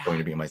was going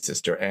to be my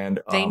sister. And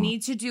they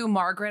need to do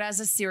Margaret as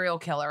a serial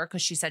killer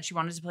because she said she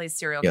wanted to play a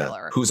serial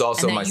killer. Who's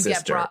also my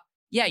sister.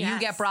 You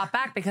get brought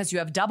back because you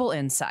have double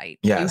insight.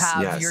 Yes,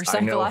 you have your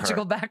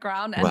psychological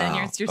background and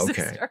then it's your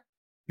sister.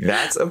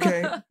 That's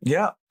okay.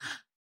 Yeah.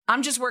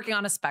 I'm just working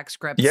on a spec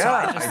script.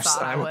 Yeah, so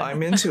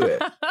I'm into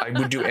it. I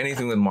would do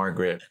anything with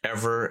Margaret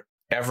ever.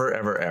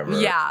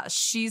 Yeah,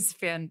 she's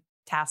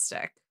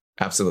fantastic.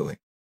 Absolutely.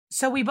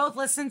 So we both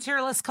listened to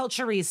your Las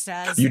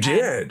Culturistas. You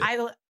did? Of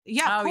course.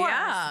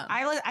 Yeah.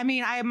 I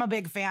mean, I am a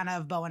big fan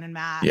of Bowen and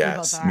Matt.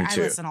 Yes, me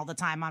too. I listen all the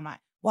time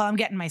while I'm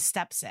getting my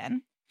steps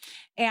in.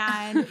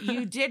 And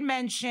you did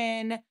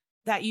mention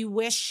that you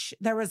wish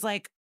there was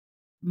like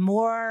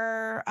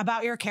more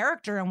about your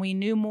character and we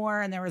knew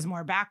more and there was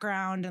more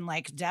background and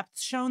like depth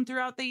shown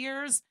throughout the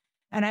years.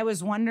 And I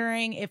was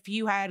wondering if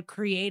you had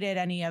created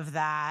any of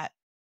that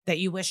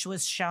you wish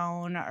was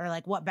shown, or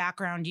like what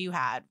background you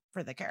had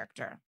for the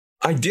character.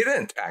 I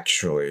didn't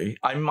actually.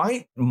 I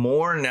might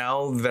more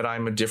now that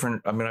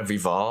I've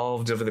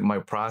evolved over my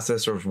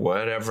process or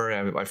whatever.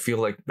 I feel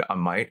like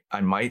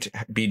I might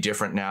be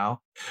different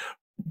now.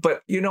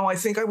 But, you know, I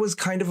think I was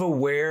kind of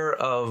aware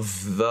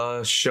of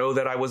the show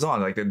that I was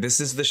on. Like, this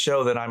is the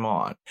show that I'm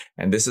on.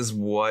 And these are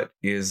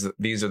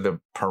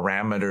the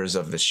parameters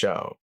of the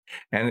show.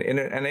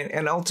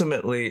 And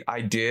ultimately,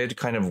 I did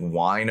kind of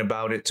whine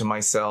about it to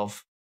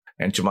myself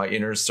and to my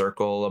inner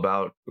circle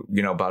about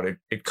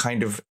it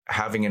kind of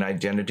having an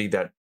identity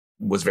that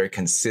was very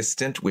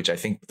consistent, which I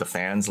think the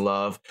fans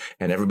love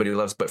and everybody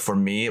loves. But for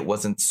me, it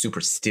wasn't super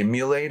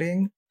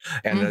stimulating.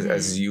 And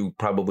as you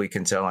probably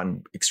can tell,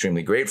 I'm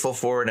extremely grateful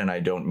for it. And I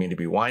don't mean to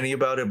be whiny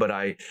about it, but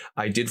I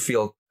did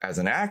feel as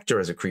an actor,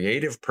 as a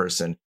creative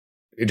person,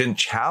 it didn't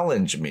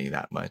challenge me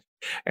that much.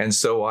 And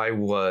so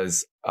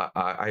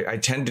I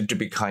tended to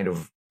be kind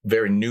of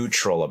very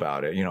neutral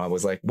about it. You know, I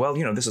was like, well,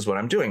 you know, this is what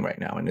I'm doing right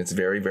now. And it's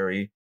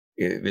it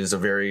is a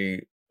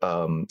very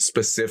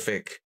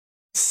specific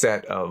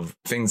set of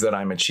things that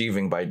I'm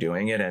achieving by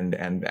doing it. And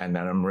that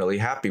I'm really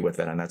happy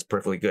with it. And that's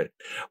perfectly good.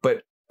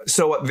 But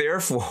so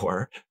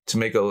therefore, to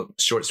make a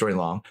short story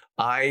long,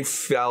 I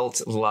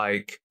felt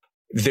like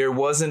there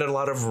wasn't a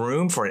lot of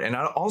room for it. And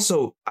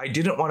I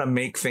didn't want to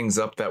make things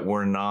up that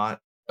were not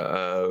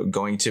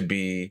going to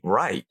be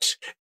right.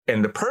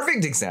 And the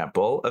perfect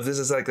example of this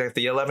is like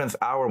the 11th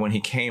hour when he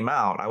came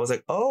out. I was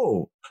like,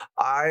 oh,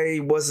 we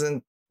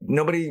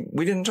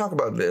didn't talk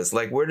about this.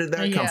 Like, where did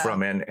that come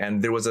from?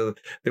 And there was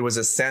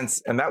a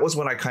sense, and that was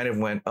when I kind of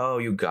went, oh,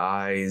 you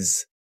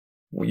guys,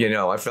 you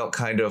know, I felt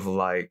kind of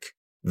like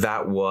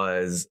that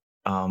was,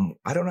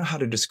 I don't know how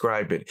to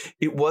describe it.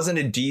 It wasn't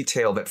a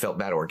detail that felt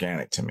that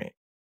organic to me.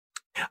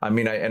 I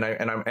mean, and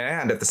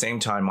at the same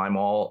time, I'm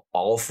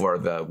all for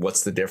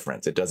what's the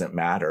difference? It doesn't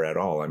matter at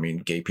all. I mean,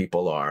 gay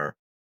people are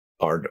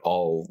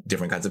all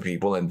different kinds of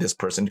people. And this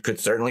person could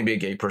certainly be a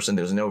gay person.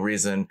 There's no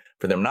reason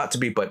for them not to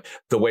be. But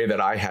the way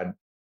that I had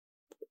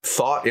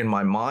thought in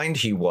my mind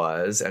he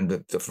was,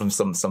 and from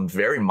some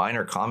very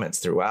minor comments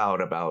throughout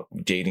about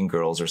dating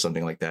girls or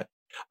something like that,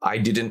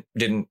 I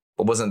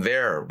wasn't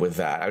there with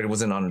that. It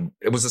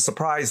was a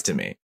surprise to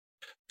me.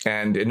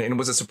 And it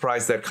was a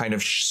surprise that kind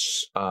of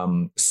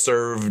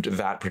served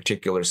that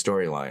particular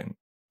storyline.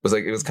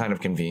 It was kind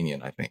of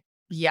convenient, I think.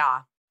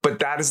 Yeah. But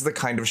that is the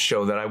kind of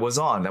show that I was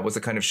on. That was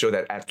the kind of show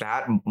that at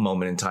that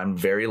moment in time,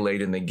 very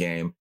late in the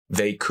game,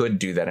 they could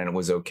do that and it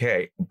was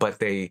okay. But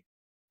they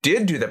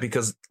did do that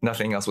because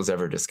nothing else was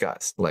ever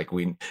discussed. Like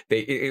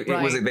they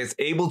was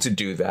able to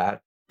do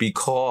that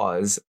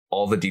because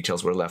all the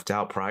details were left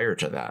out prior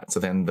to that. So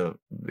then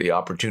the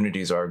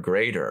opportunities are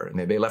greater, and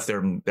they left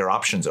their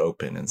options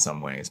open in some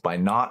ways by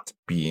not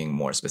being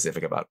more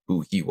specific about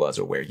who he was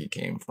or where he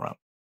came from.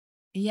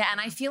 Yeah,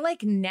 and I feel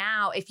like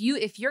now, if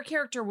your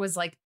character was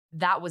like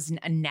that was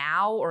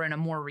now or in a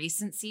more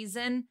recent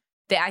season,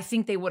 I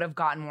think they would have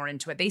gotten more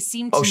into it. They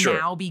seem to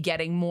now be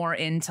getting more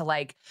into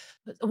like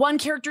one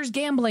character's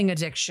gambling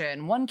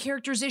addiction, one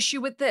character's issue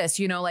with this,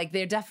 you know, like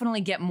they definitely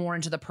get more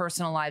into the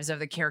personal lives of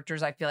the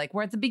characters. I feel like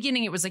where at the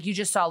beginning it was like you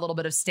just saw a little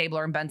bit of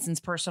Stabler and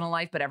Benson's personal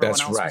life, but everyone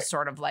else was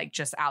sort of like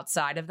just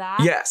outside of that.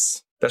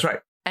 Yes, that's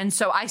right. And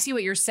so I see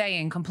what you're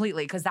saying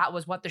completely, because that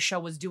was what the show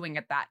was doing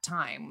at that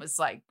time, was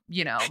like,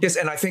 you know. Yes,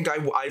 and I think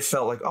I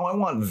felt like, oh, I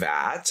want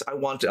that. I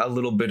want a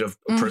little bit of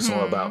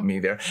personal about me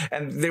there.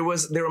 And there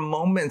were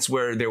moments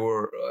where there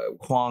were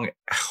Wong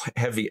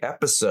heavy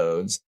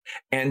episodes,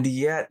 and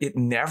yet it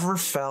never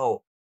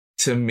felt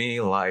to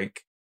me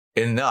like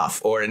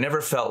enough, or it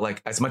never felt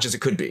like as much as it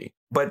could be.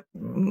 But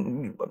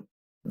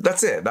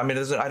that's it. I mean,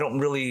 I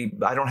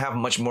don't have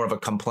much more of a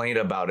complaint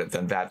about it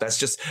than that.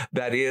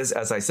 That is,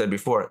 as I said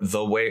before,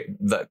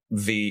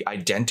 the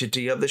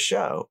identity of the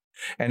show.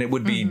 And it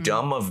would be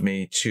dumb of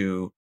me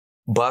to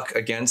buck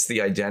against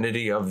the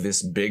identity of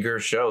this bigger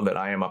show that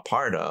I am a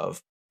part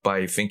of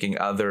by thinking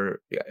that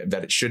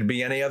it should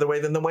be any other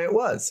way than the way it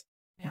was.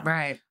 Yeah.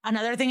 Right.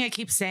 Another thing I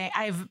keep saying,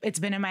 it's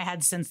been in my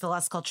head since the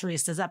Las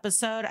Culturistas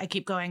episode. I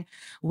keep going,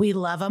 we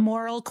love a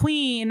moral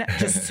queen,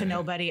 just to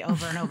nobody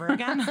over and over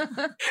again.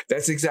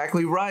 That's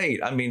exactly right.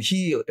 I mean,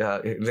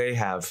 they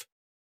have,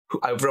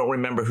 I don't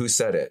remember who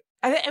said it.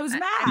 It was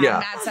Matt. Yeah.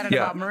 Matt said it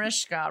about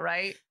Mariska,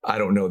 right? I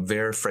don't know.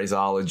 Their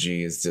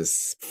phraseology is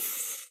just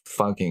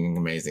fucking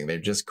amazing. They're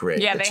just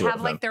great. Yeah, they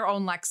have like their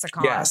own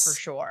lexicon for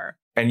sure.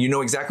 And you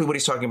know exactly what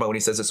he's talking about when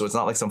he says it. So it's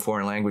not like some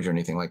foreign language or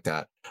anything like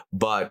that.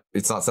 But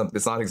it's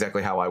not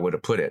exactly how I would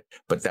have put it.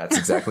 But that's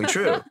exactly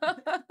true.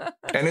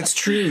 And it's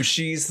true.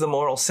 She's the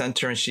moral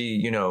center, and she,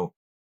 you know,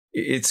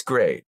 it's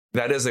great.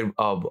 That is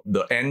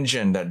the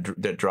engine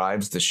that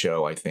drives the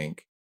show, I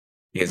think,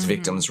 is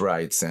victims'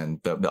 rights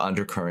and the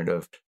undercurrent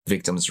of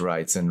victims'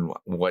 rights and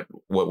what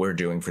we're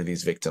doing for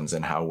these victims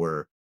and how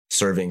we're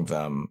serving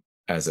them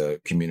as a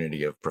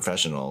community of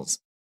professionals.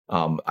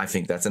 I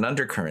think that's an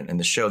undercurrent in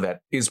the show that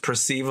is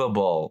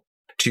perceivable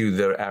to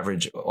the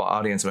average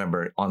audience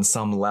member on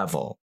some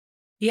level.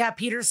 Yeah,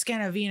 Peter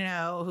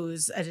Scanavino,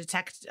 who's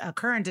a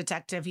current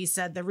detective, he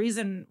said the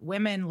reason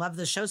women love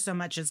the show so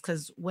much is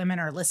because women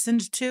are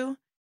listened to,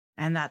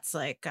 and that's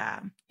like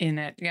in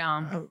it,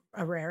 yeah,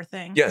 a rare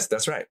thing. Yes,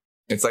 that's right.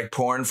 It's like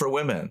porn for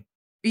women.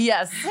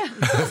 Yes.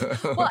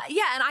 Well,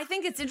 yeah. And I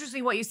think it's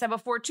interesting what you said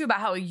before, too,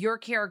 about how your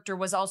character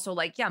was also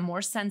like,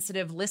 more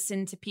sensitive,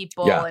 listened to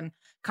people and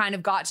kind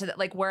of got to that.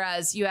 Like,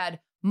 whereas you had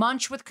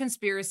Munch with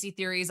conspiracy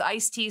theories,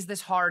 Ice-T's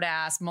this hard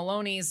ass,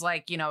 Maloney's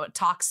like, you know,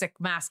 toxic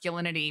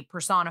masculinity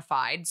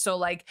personified. So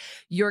like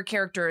your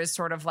character is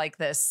sort of like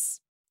this,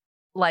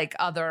 like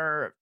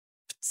other,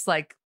 it's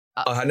like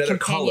another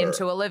companion color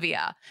to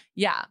Olivia.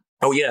 Yeah.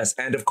 Oh, yes.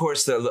 And of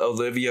course, the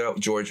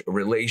Olivia-George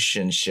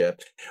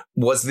relationship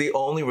was the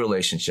only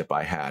relationship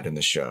I had in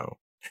the show.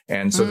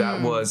 And so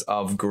that was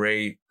of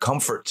great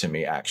comfort to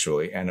me,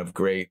 actually, and of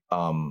great,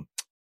 I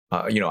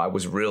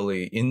was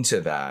really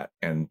into that.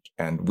 And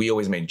we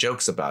always made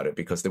jokes about it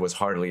because there was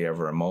hardly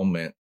ever a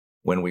moment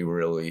when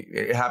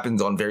it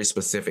happens on very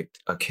specific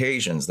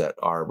occasions that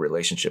our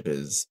relationship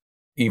is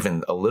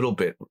even a little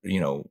bit,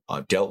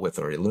 dealt with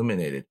or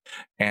illuminated.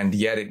 And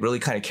yet it really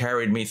kind of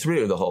carried me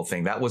through the whole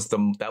thing. That was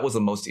the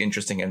most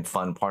interesting and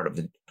fun part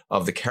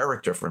of the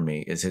character for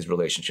me, is his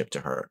relationship to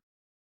her.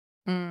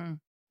 Are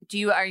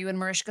you and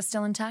Mariska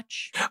still in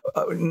touch?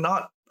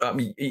 Not,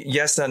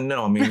 yes and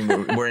no. I mean,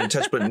 we're in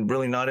touch, but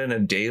really not in a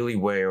daily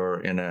way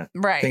or in a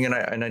thing.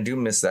 And I do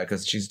miss that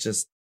because she's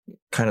just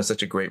kind of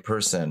such a great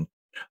person.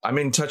 I'm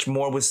in touch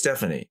more with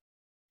Stephanie.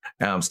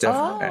 And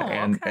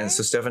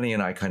so Stephanie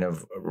and I kind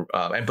of,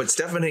 but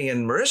Stephanie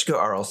and Mariska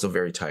are also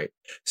very tight.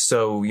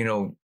 So,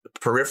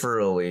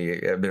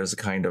 peripherally, there's a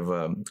kind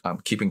of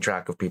keeping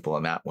track of people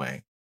in that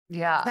way.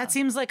 Yeah. That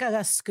seems like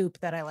a scoop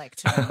that I like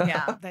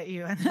to that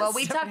you and well,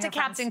 we talked to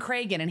Captain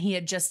Cragen, and he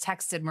had just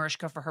texted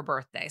Mariska for her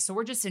birthday. So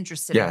we're just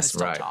interested in this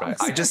right.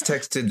 I just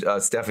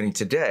texted Stephanie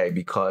today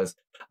because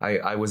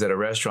I was at a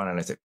restaurant and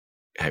I said,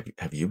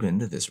 have you been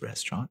to this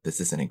restaurant?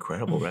 This is an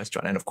incredible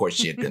restaurant. And of course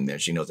she had been there.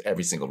 She knows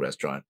every single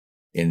restaurant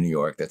in New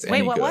York that's any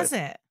good. Wait, what was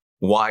it?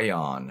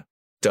 Wyan,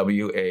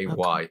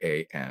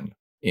 Wayan,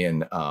 in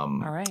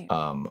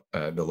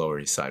the Lower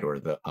East Side, or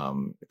the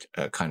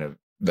kind of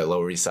the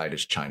Lower East Side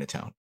is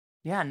Chinatown.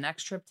 Yeah,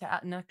 next trip to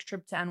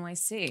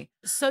NYC.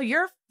 So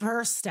your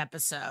first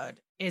episode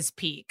is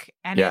peak,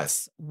 and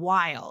it's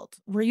wild.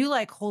 Were you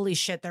like, holy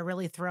shit, they're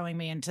really throwing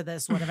me into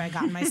this? What have I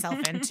gotten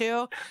myself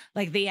into?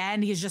 Like the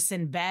end, he's just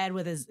in bed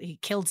with he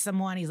killed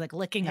someone. He's like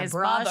licking his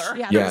brush. Mother.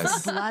 Yeah,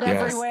 there's blood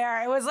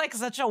everywhere. It was like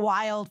such a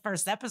wild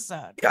first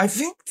episode. I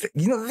think,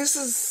 this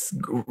is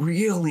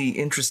really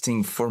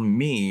interesting for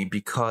me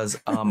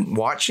because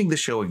watching the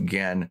show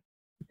again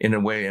in a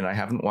way, and I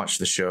haven't watched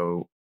the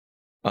show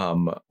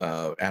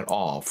at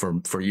all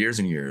for years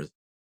and years,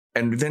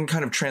 and then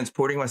kind of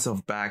transporting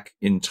myself back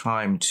in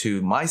time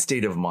to my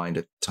state of mind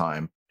at the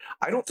time.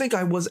 I don't think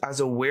I was as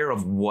aware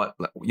of what,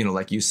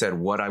 like you said,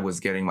 what I was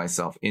getting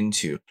myself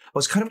into. I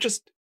was kind of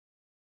just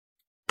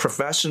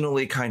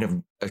professionally kind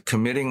of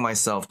committing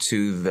myself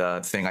to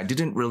the thing. I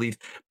didn't really,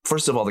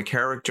 first of all, the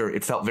character,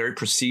 it felt very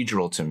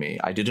procedural to me.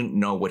 I didn't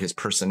know what his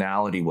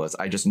personality was.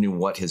 I just knew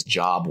what his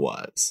job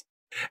was.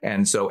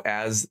 And so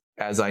as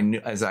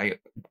I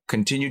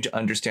continued to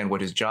understand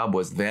what his job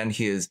was, then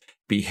his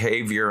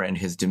behavior and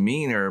his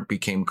demeanor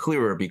became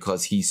clearer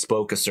because he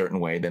spoke a certain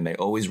way. Then they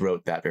always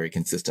wrote that very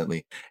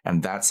consistently.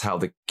 And that's how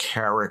the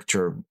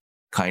character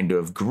kind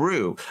of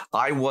grew.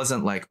 I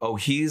wasn't like, oh,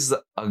 he's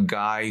a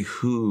guy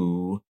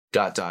who ...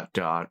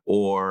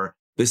 or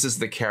this is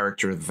the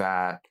character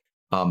that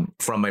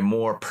from a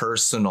more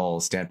personal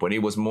standpoint. It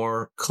was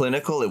more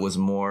clinical. It was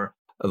more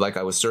like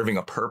I was serving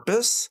a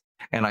purpose,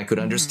 and I could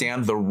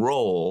understand the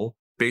role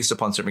based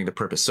upon serving the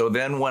purpose. So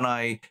then when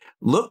I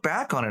look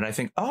back on it, I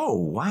think, oh,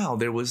 wow,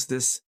 there was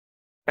this.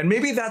 And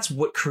maybe that's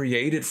what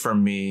created for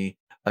me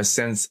a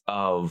sense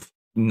of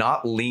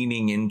not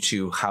leaning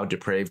into how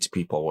depraved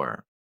people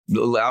were,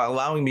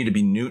 allowing me to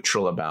be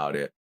neutral about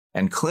it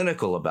and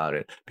clinical about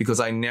it, because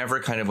I never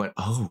kind of went,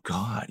 oh,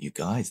 God, you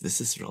guys, this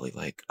is really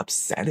like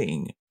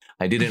upsetting.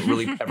 I didn't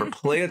really ever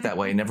play it that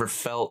way. I never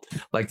felt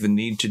like the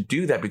need to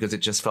do that, because it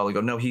just felt like,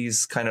 oh, no,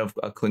 he's kind of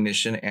a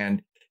clinician,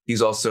 and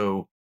he's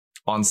also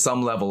on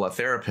some level a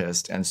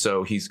therapist. And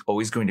so he's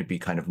always going to be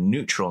kind of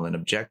neutral and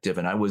objective.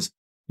 And I was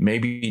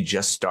maybe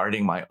just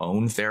starting my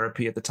own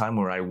therapy at the time,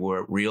 where I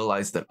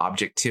realized that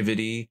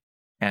objectivity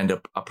and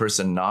a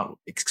person not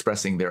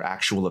expressing their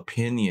actual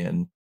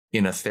opinion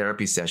in a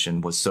therapy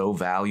session was so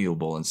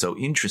valuable and so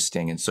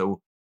interesting and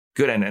so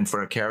good. And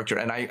for a character,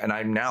 and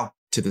I'm now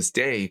to this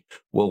day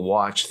will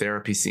watch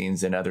therapy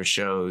scenes in other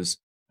shows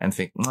and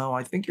think, no,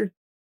 I think you're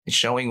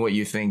showing what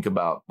you think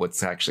about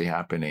what's actually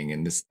happening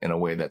in a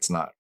way that's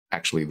not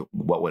actually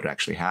what would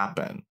actually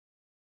happen,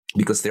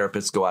 because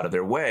therapists go out of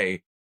their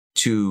way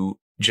to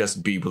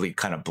just be really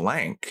kind of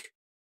blank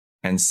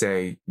and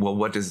say, well,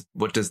 what does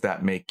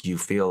that make you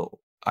feel?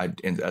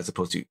 As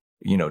opposed to,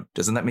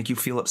 doesn't that make you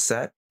feel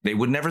upset? They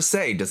would never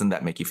say, doesn't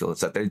that make you feel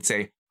upset? They'd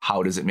say,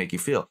 how does it make you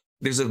feel?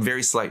 There's a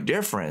very slight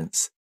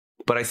difference,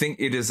 but I think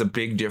it is a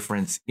big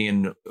difference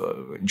in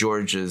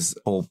George's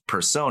whole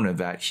persona,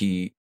 that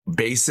he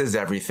bases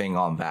everything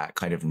on that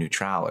kind of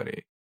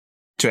neutrality.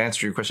 To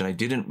answer your question, I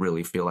didn't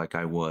really feel like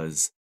I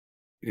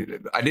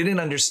didn't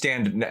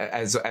understand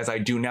as I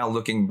do now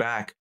looking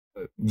back,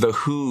 the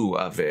who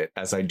of it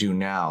as I do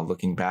now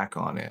looking back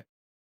on it.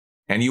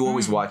 And you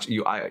always watch,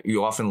 you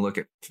often look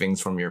at things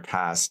from your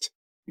past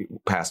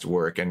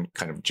work and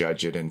kind of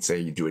judge it and say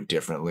you do it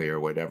differently or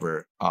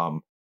whatever.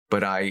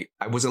 But I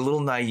was a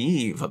little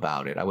naive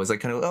about it. I was like,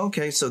 kind of,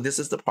 okay, so this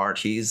is the part.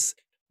 He's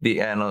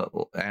the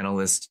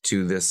analyst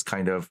to this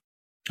kind of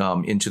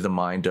into the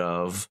mind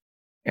of,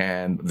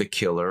 and the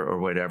killer or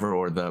whatever,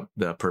 or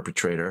the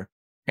perpetrator.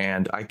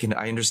 And I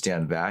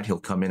understand that he'll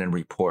come in and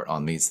report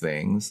on these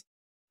things.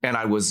 And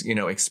I was,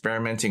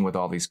 experimenting with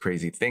all these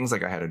crazy things.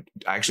 Like I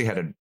actually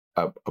had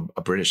a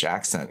British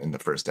accent in the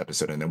first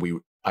episode, and then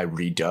I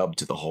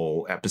redubbed the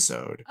whole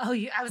episode. Oh,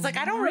 I was like,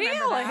 I don't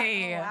remember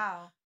that. Oh,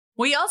 wow.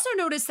 We also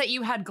noticed that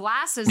you had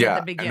glasses at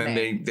the beginning. And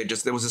then they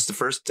just, there was just the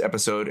first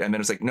episode, and then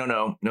it's like,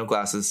 no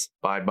glasses,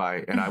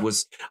 bye. And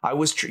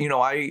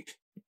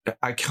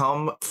I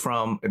come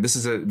from, this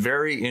is a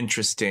very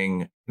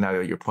interesting, now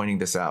that you're pointing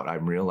this out,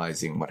 I'm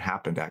realizing what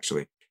happened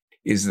actually,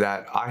 is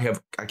that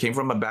I came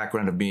from a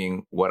background of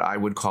being what I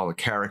would call a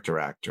character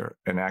actor,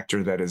 an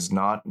actor that is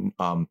not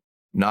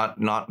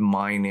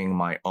mining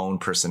my own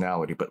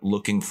personality, but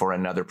looking for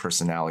another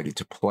personality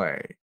to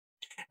play.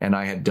 And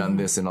I had done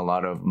this in a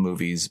lot of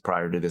movies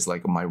prior to this.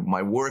 Like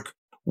my work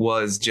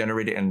was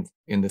generated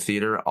in the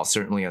theater,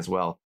 certainly as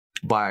well,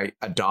 by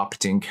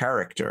adopting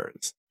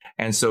characters.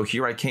 And so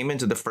here I came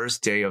into the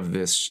first day of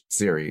this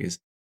series,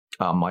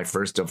 my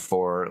first of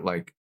 4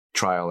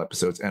 trial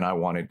episodes, and I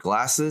wanted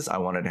glasses, I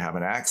wanted to have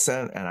an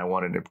accent, and I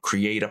wanted to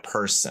create a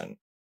person.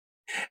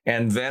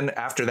 And then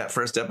after that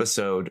first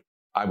episode,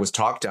 I was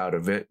talked out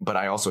of it, but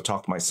I also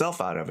talked myself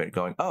out of it,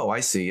 going, oh,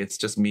 I see, it's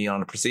just me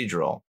on a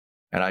procedural.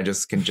 And I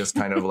can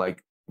kind of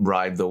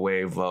ride the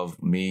wave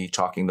of me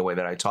talking the way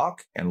that I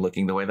talk and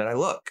looking the way that I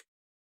look.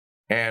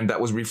 And that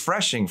was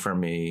refreshing for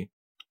me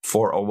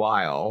for a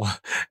while.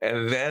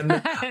 And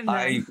then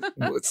I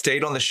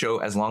stayed on the show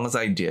as long as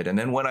I did. And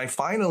then when I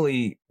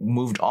finally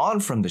moved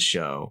on from the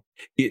show,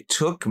 it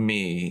took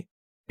me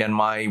and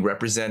my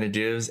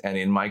representatives and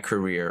in my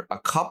career a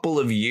couple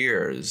of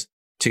years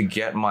to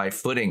get my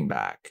footing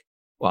back,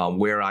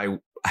 where I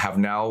have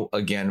now,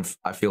 again,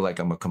 I feel like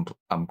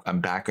I'm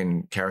back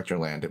in character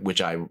land,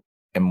 which I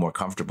am more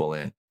comfortable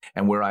in,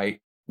 and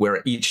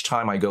where each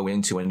time I go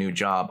into a new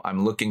job,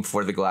 I'm looking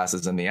for the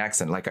glasses and the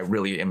accent. Like I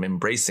really am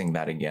embracing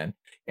that again,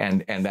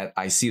 and that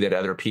I see that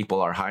other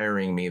people are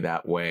hiring me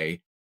that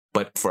way.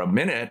 But for a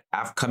minute,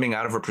 after coming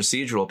out of a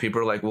procedural, people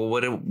are like, "Well,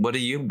 what do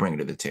you bring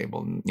to the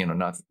table?" And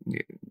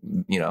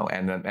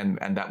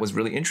that was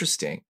really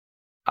interesting.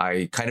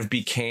 I kind of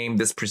became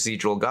this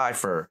procedural guy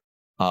for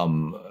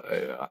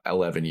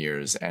 11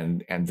 years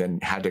and then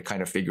had to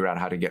kind of figure out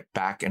how to get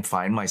back and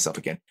find myself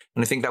again.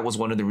 And I think that was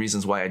one of the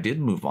reasons why I did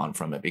move on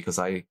from it, because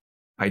I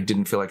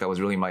didn't feel like I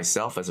was really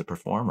myself as a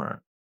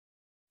performer.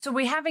 So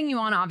we're having you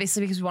on,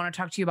 obviously, because we want to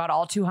talk to you about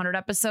all 200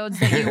 episodes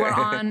that you were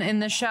on in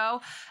the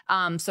show.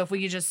 So if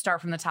we could just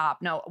start from the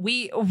top. No,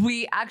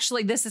 we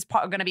actually, this is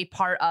going to be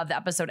part of the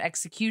episode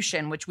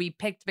Execution, which we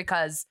picked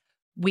because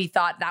we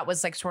thought that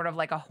was like sort of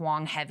like a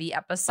Huang heavy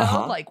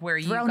episode, like where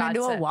you thrown got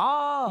into a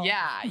wall.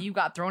 Yeah, you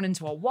got thrown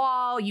into a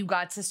wall. You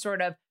got to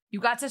sort of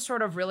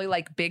really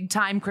like big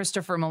time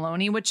Christopher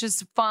Maloney, which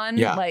is fun.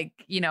 Yeah. Like,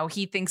 you know,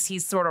 he thinks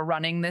he's sort of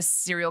running this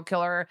serial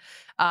killer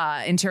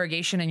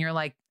interrogation, and you're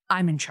like,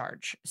 I'm in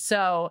charge.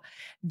 So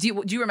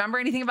do you remember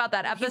anything about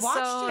that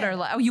episode? Or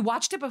like, you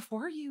watched it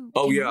before you?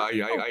 Oh yeah.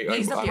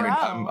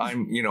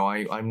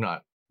 I'm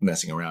not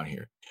messing around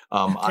here.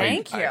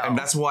 Thank you. And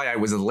that's why I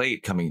was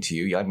late coming to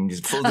you. I'm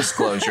just full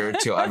disclosure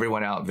to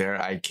everyone out there.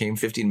 I came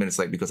 15 minutes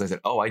late because I said,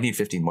 I need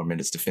 15 more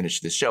minutes to finish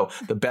this show.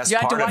 The best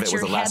part of it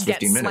was the last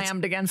 15 minutes.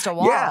 Slammed against a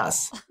wall.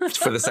 Yes,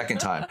 for the second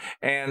time.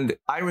 And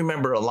I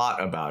remember a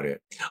lot about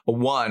it.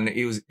 One,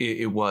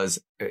 it was,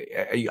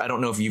 I don't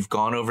know if you've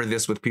gone over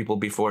this with people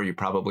before. You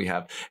probably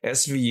have.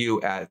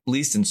 SVU, at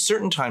least in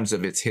certain times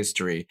of its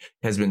history,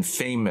 has been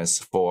famous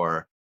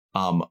for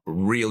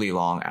really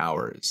long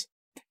hours.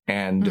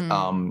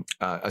 And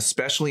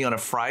especially on a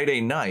Friday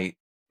night,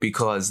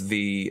 because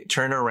the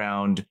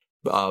turnaround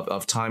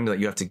of time that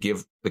you have to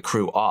give the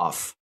crew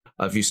off,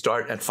 if you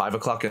start at 5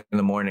 o'clock in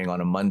the morning on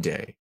a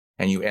Monday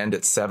and you end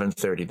at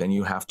 7:30, then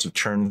you have to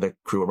turn the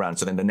crew around.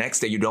 So then the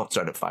next day you don't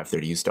start at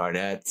 5:30, you start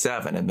at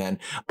 7. And then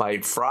by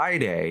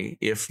Friday,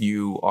 if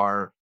you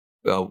are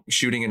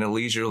shooting in a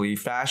leisurely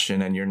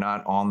fashion and you're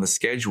not on the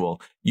schedule,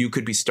 you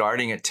could be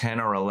starting at 10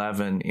 or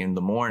 11 in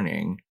the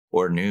morning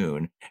or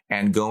noon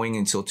and going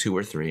until 2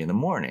 or 3 in the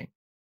morning.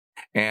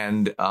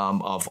 And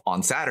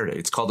on Saturday,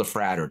 it's called a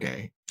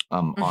Fraturday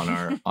in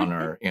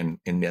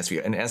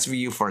SVU. And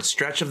SVU, for a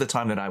stretch of the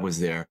time that I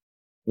was there,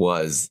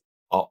 was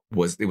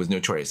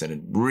notorious, and it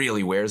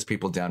really wears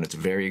people down. It's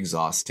very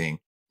exhausting,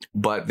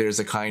 but there's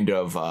a kind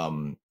of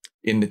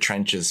in the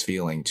trenches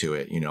feeling to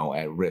it, you know.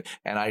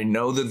 And I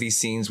know that these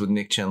scenes with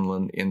Nick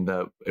Chinlund in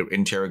the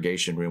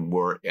interrogation room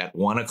were at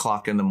 1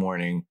 o'clock in the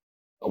morning.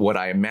 What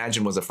I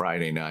imagine was a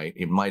Friday night.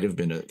 It might have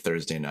been a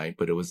Thursday night,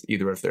 but it was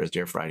either a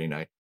Thursday or Friday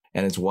night.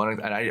 And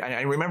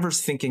I remember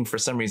thinking for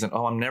some reason,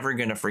 I'm never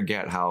going to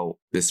forget how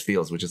this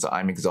feels, which is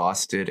I'm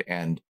exhausted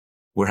and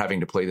we're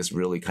having to play this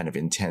really kind of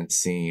intense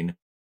scene.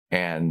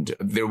 And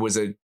there was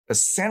a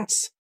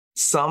sense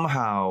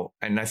somehow,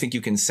 and I think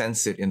you can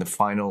sense it in the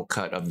final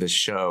cut of this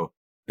show,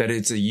 that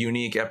it's a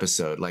unique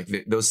episode.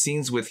 Like those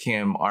scenes with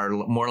him are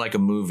more like a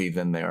movie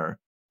than they're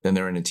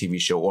in a TV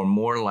show, or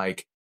more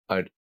like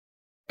a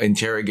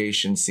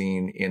interrogation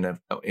scene in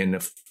a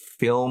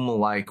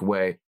film-like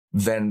way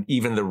than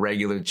even the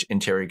regular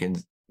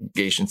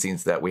interrogation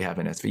scenes that we have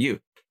in SVU.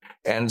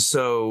 And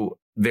so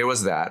there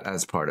was that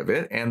as part of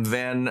it. And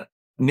then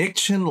Nick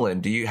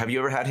Chinlund, have you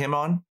ever had him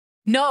on?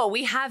 No,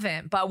 we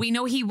haven't, but we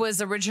know he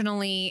was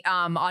originally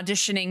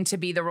auditioning to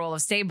be the role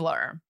of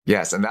Stabler.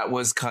 Yes, and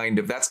that's kind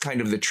of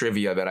the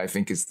trivia that I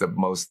think is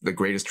the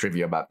greatest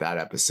trivia about that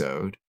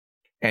episode.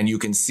 And you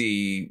can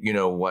see, you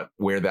know,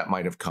 where that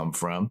might have come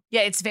from.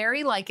 Yeah, it's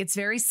very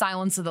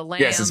Silence of the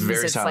Lambs. Yes, it's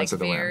very Silence of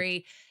the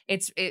Lambs.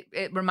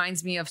 It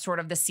reminds me of sort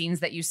of the scenes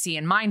that you see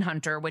in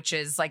Mindhunter, which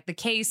is like the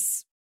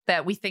case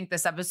that we think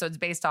this episode's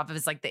based off of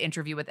is like the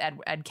interview with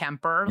Ed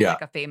Kemper,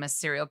 like a famous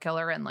serial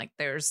killer. And like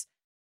there's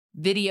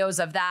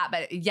videos of that.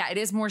 But yeah, it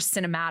is more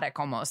cinematic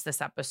almost, this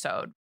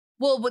episode.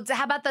 Well,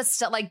 how about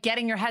the like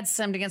getting your head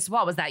slammed against the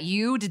wall? Was that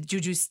you? Did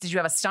you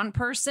have a stunt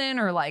person,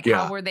 or like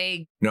how were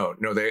they? No,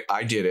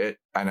 I did it,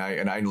 and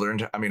I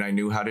learned. I mean, I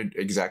knew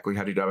exactly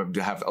how to do it,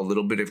 to have a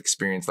little bit of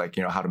experience, like,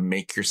 you know, how to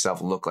make yourself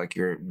look like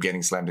you're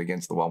getting slammed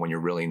against the wall when you're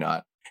really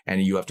not,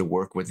 and you have to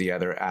work with the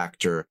other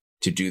actor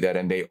to do that,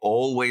 and they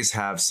always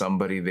have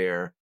somebody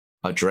there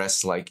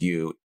dressed like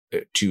you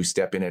to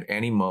step in at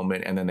any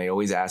moment, and then they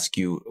always ask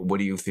you, "What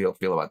do you feel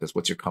about this?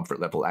 What's your comfort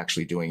level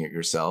actually doing it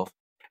yourself?"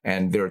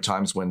 And there are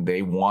times when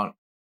they want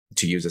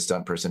to use a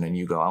stunt person and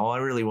you go, I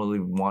really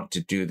want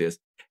to do this.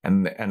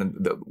 And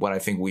what I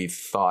think we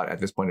thought at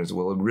this point is,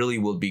 well, it really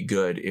will be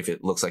good if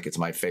it looks like it's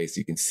my face.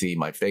 You can see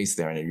my face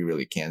there, and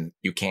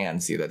you can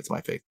see that it's my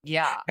face.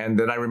 Yeah. And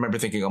then I remember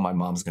thinking, my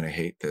mom's going to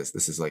hate this.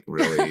 This is like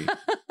really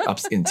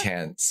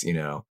intense, you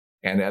know.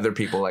 And other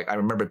people, like I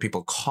remember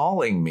people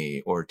calling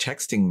me or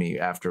texting me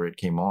after it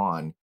came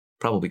on,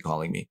 probably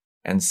calling me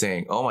and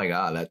saying, oh my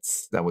God,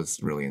 that was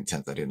really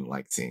intense. I didn't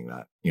like seeing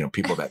that. You know,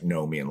 people that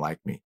know me and like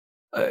me.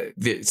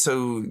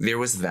 So there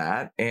was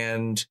that.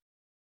 And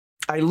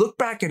I look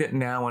back at it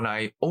now, and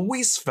I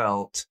always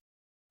felt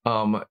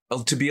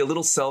to be a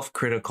little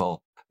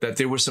self-critical that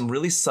there were some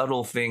really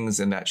subtle things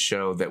in that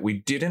show that we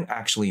didn't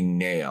actually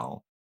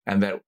nail,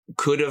 and that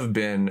could have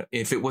been,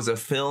 if it was a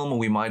film,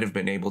 we might have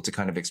been able to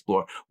kind of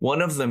explore.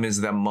 One of them is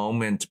the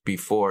moment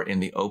before in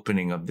the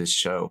opening of this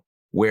show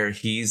where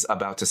he's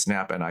about to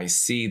snap, and I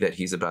see that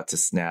he's about to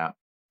snap.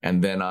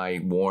 And then I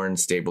warn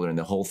Stabler, and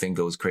the whole thing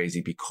goes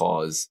crazy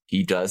because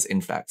he does,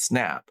 in fact,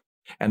 snap.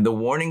 And the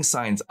warning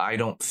signs, I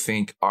don't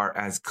think, are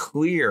as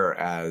clear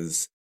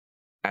as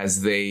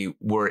as they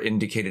were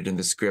indicated in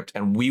the script.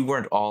 And we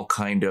weren't all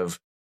kind of,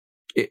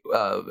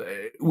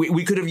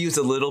 we could have used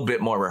a little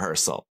bit more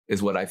rehearsal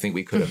is what I think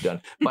we could have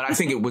done. But I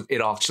think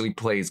it actually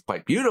plays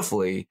quite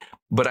beautifully.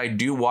 But I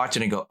do watch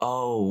it and go,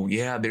 oh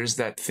yeah, there's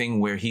that thing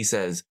where he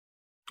says,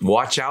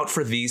 watch out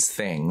for these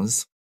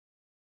things.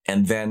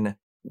 And then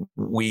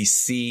we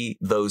see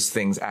those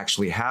things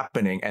actually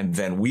happening. And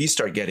then we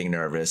start getting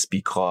nervous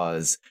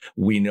because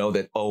we know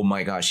that, oh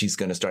my gosh, he's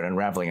going to start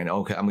unraveling. And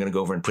okay, I'm going to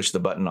go over and push the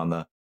button on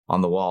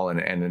the wall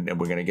and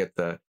we're going to get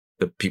the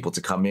people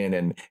to come in.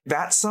 And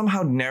that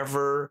somehow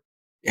never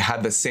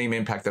had the same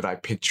impact that I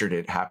pictured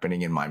it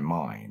happening in my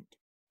mind.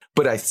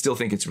 But I still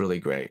think it's really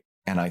great.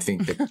 And I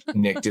think that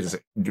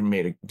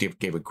Nick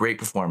gave a great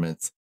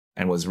performance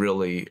and was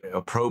really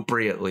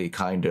appropriately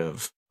kind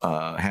of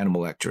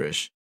Hannibal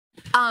Lecter-ish.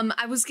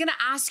 I was going to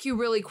ask you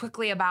really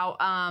quickly about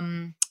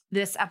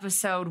this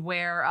episode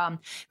where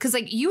because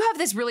like you have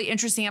this really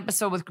interesting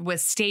episode with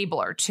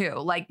Stabler too,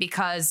 like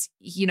because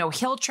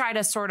he'll try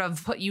to sort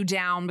of put you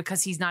down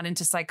because he's not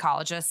into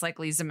psychologists like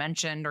Lisa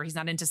mentioned, or he's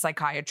not into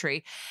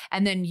psychiatry,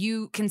 and then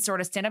you can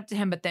sort of stand up to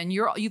him, but then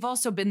you've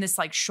also been this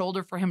like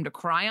shoulder for him to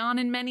cry on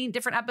in many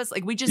different episodes.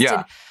 Like we just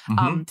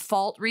did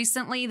Fault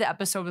recently, the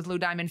episode with Lou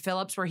Diamond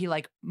Phillips where he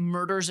like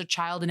murders a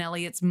child and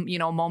Elliot's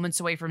moments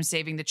away from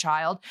saving the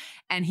child,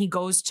 and he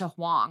goes to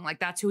Wong, like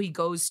that's who he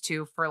goes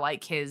to for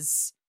like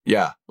his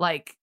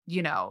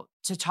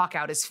to talk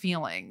out his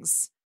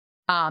feelings.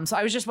 So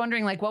I was just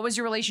wondering, like, what was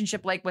your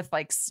relationship like with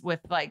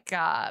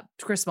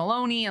Chris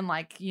Maloney and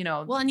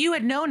Well, and you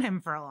had known him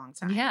for a long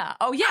time. Yeah.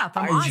 Oh yeah.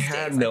 I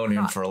had known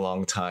him for a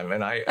long time,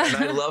 and I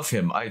love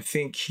him. I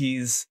think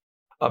he's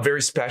a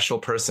very special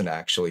person.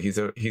 Actually, he's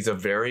a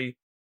very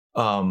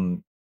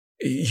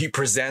he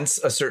presents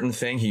a certain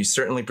thing. He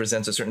certainly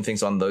presents a certain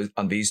things on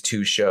these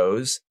two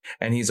shows,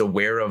 and he's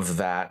aware of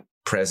that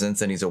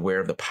presence and he's aware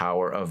of the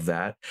power of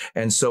that.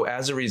 And so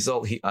as a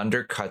result, he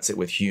undercuts it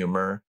with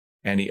humor,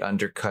 and he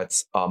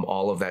undercuts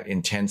all of that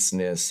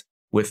intenseness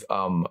with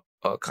a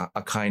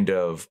kind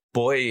of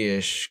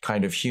boyish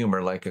kind of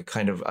humor, like a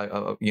kind of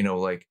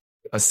like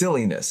a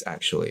silliness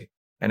actually.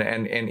 And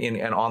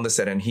on the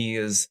set, and he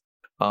is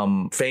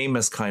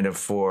famous kind of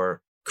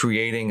for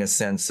creating a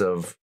sense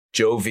of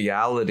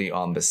joviality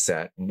on the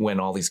set when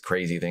all these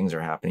crazy things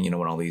are happening,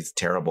 when all these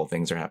terrible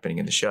things are happening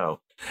in the show.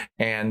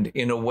 And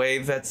in a way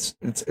that's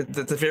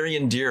very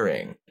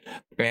endearing.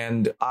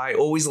 And I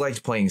always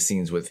liked playing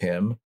scenes with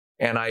him.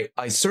 And I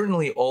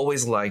certainly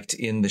always liked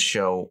in the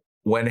show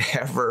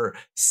whenever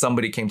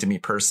somebody came to me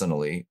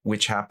personally,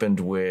 which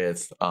happened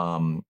with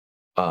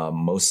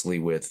mostly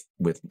with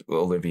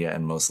Olivia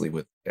and mostly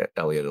with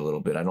Elliot a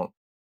little bit. I don't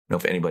know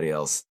if anybody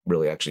else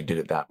really actually did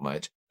it that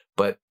much.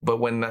 But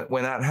when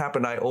that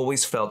happened, I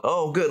always felt,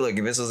 oh, good, like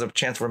this is a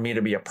chance for me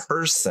to be a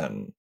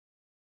person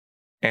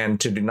and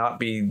to not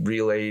be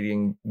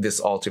relating this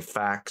all to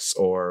facts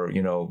or,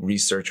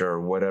 research or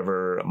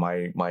whatever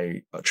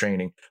my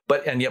training.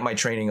 And yet my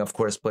training, of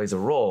course, plays a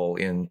role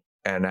in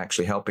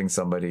actually helping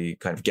somebody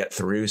kind of get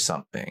through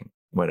something,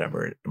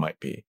 whatever it might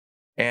be.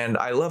 And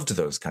I loved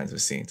those kinds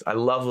of scenes. I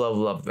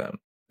love them.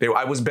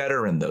 I was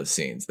better in those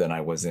scenes than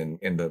I was in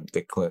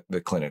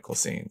the clinical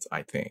scenes,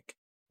 I think.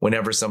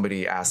 Whenever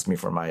somebody asked me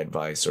for my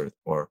advice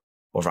or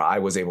if I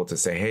was able to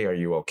say, hey, are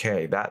you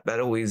okay? That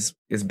always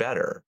is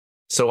better.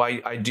 So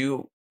I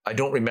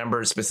don't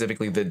remember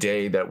specifically the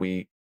day that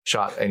we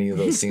shot any of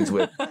those scenes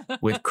with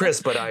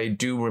Chris, but I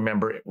do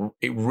remember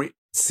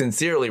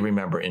sincerely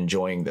remember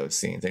enjoying those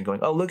scenes and going,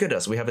 oh, look at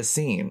us. We have a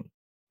scene.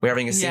 We're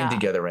having a scene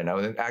together right now.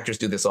 And actors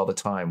do this all the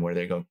time where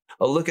they go,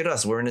 oh, look at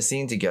us. We're in a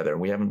scene together.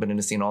 We haven't been in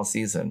a scene all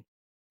season.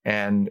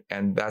 And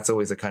that's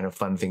always a kind of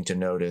fun thing to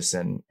notice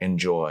and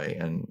enjoy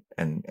and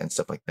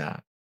stuff like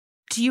that.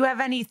 Do you have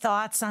any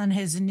thoughts on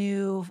his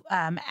new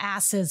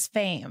Asses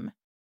fame?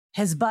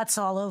 His butt's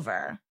all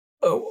over.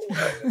 Oh,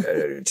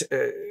 are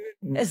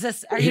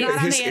you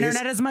not on the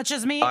internet as much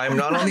as me? I'm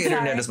not on the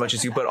internet as much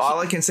as you, but all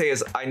I can say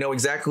is I know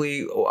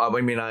exactly.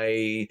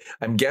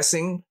 I'm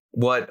guessing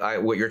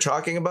what you're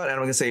talking about, and I'm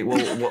going to say,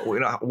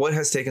 well, what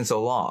has taken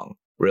so long?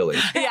 Really,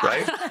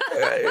 right?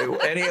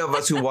 Any of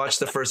us who watched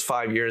the first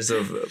 5 years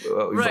of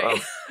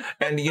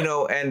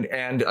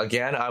and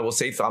again, I will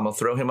say, I'm gonna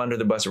throw him under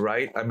the bus,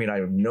 right? I mean, I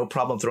have no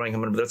problem throwing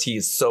him under the bus. He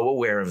is so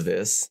aware of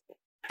this,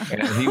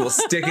 and he will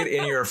stick it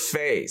in your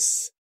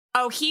face.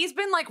 Oh, he's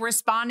been like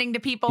responding to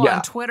people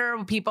on Twitter,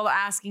 people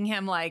asking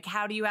him like,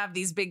 how do you have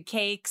these big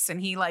cakes?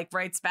 And he like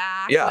writes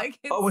back. Yeah.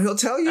 Well, he'll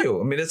tell you.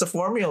 I mean, it's a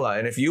formula.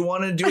 And if you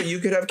want to do it, you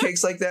could have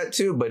cakes like that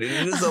too, but it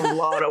is a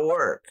lot of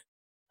work.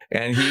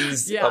 And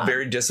he's a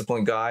very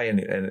disciplined guy.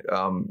 And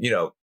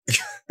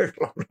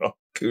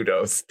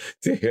kudos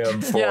to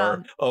him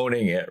for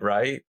owning it.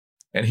 Right.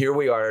 And here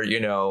we are,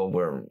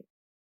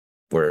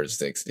 we're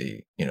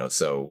 60,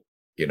 so.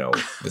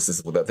 This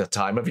is the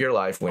time of your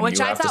life when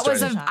you have to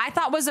start. I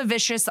thought was a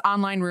vicious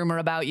online rumor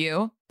about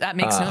you. That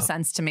makes no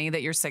sense to me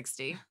that you're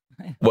 60.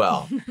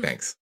 Well,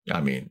 thanks. I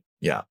mean,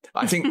 yeah.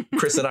 I think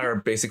Chris and I are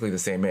basically the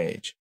same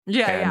age.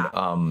 Yeah.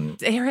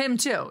 Him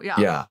too. Yeah.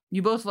 Yeah.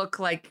 You both look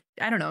like,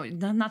 I don't know,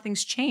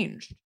 nothing's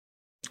changed.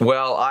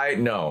 Well,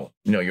 no,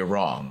 you're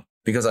wrong.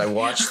 Because I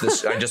watched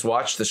this, I just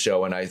watched the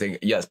show and I think,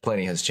 yes,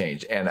 plenty has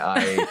changed. And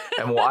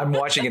I'm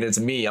watching it as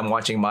me. I'm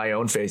watching my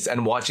own face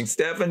and watching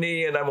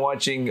Stephanie and I'm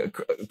watching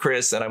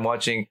Chris and I'm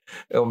watching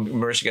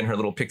Mariska and her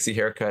little pixie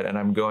haircut. And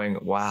I'm going,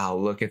 wow,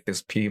 look at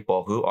these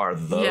people. Who are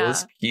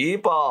those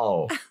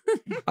people?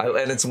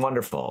 And it's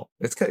wonderful.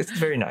 It's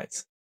very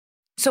nice.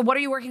 So what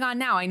are you working on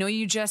now? I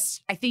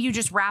think you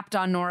just wrapped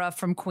on Nora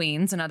from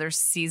Queens, another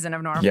season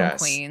of Nora from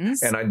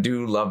Queens. And I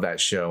do love that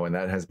show. And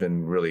that has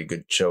been really a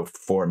good show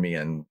for me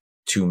and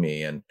to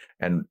me. And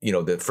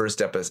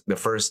the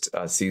first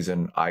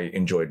season I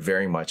enjoyed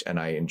very much. And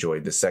I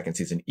enjoyed the second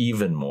season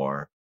even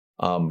more.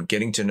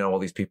 Getting to know all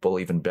these people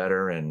even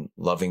better and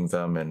loving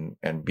them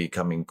and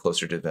becoming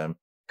closer to them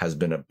has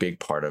been a big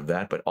part of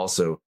that. But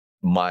also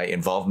my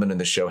involvement in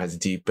the show has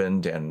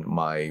deepened and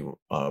my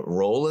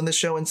role in the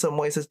show in some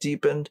ways has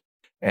deepened.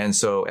 And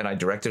I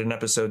directed an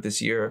episode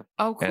this year.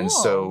 Oh, cool. And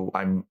so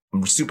I'm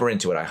super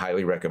into it. I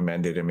highly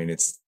recommend it. I mean,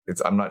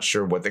 I'm not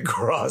sure what the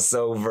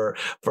crossover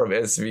from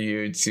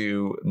SVU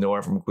to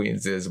Nora from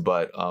Queens is,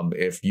 but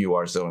if you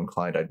are so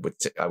inclined, I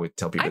would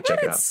tell people to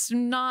check it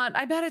out.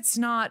 I bet it's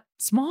not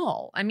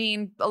small. I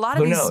mean, a lot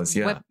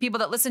of people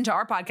that listen to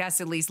our podcast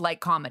at least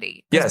like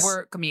comedy. Yes,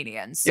 we're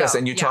comedians. So, yes,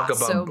 and you talk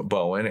about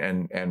Bowen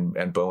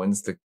and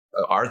Bowen's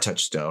our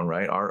touchstone,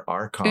 right?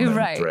 Our common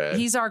thread.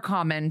 He's our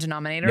common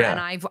denominator. Yeah. And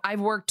I've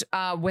worked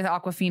with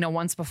Awkwafina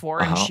once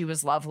before, and she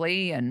was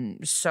lovely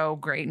and so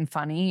great and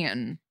funny.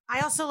 And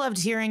I also loved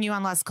hearing you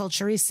on Las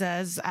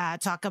Culturistas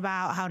talk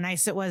about how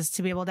nice it was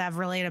to be able to have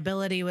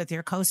relatability with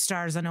your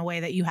co-stars in a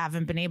way that you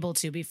haven't been able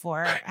to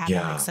before,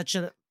 having such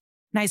a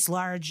nice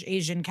large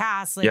Asian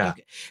cast.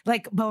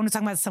 Like Bowen was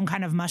talking about some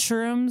kind of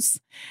mushrooms,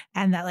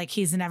 and that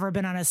he's never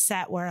been on a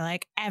set where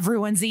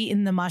everyone's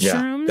eating the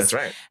mushrooms. Yeah, that's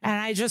right. And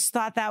I just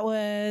thought that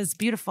was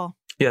beautiful.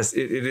 Yes,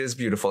 it is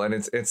beautiful. And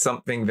it's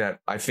something that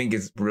I think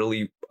is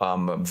really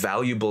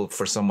valuable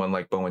for someone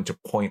like Bowen to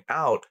point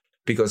out,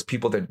 because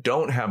people that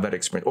don't have that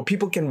experience, or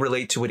people can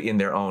relate to it in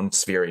their own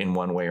sphere in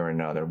one way or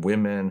another,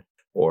 women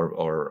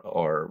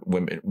or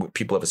women,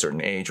 people of a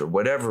certain age or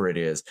whatever it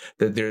is,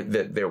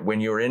 that when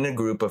you're in a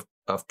group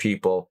of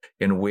people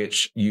in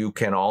which you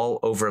can all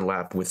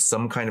overlap with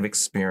some kind of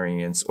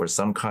experience or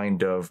some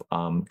kind of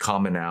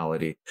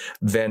commonality,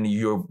 then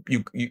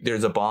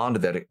there's a bond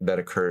that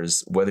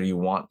occurs whether you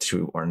want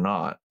to or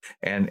not.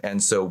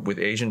 And so with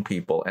Asian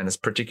people, and it's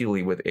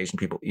particularly with Asian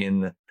people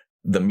in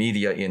the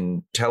media,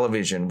 in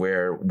television,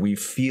 where we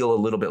feel a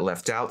little bit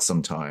left out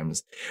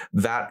sometimes,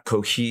 that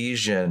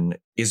cohesion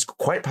is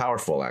quite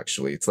powerful,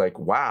 actually. It's like,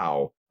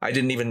 wow, I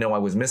didn't even know I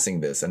was missing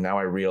this. And now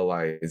I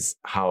realize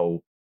how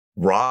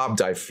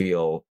robbed I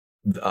feel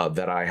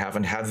that I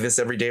haven't had this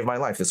every day of my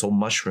life. This whole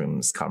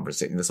mushrooms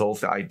conversation, this whole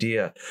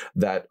idea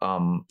that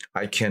I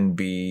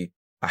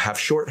have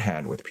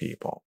shorthand with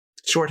people.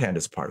 Shorthand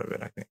is part of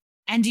it, I think.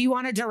 And do you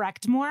want to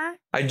direct more?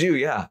 I do,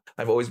 yeah.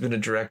 I've always been a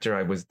director.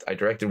 I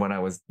directed when I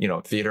was,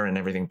 theater and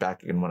everything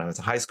back when I was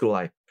in high school.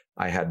 I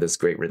had this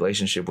great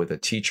relationship with a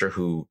teacher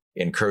who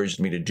encouraged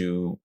me to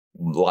do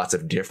lots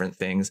of different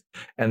things.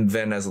 And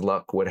then as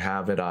luck would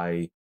have it,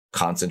 I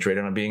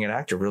concentrated on being an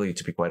actor, really,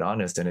 to be quite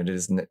honest. And it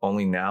is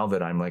only now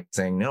that I'm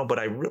saying, no, but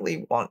I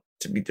really want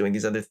to be doing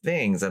these other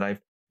things. And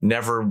I've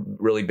never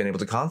really been able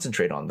to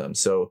concentrate on them.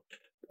 So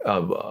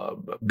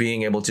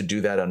being able to do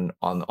that on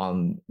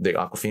the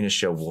Awkwafina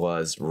show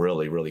was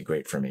really, really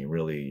great for me.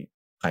 Really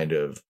kind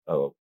of,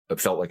 it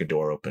felt like a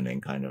door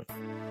opening, kind of.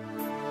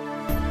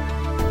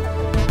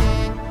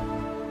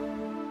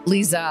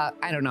 Lisa,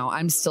 I don't know.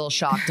 I'm still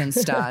shocked and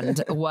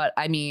stunned.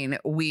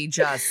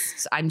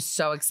 I'm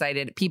so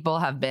excited. People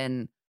have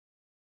been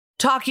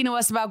talking to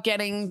us about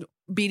getting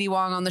BD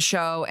Wong on the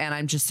show, and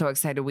I'm just so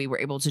excited we were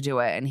able to do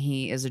it. And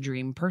he is a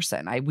dream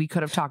person. We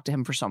could have talked to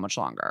him for so much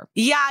longer.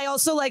 Yeah, I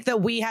also like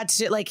that we had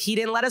to, he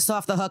didn't let us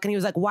off the hook, and he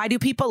was like, why do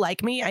people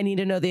like me? I need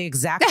to know the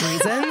exact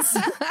reasons.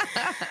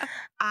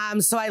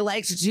 So I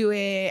liked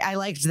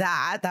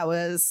that.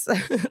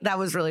 That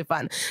was really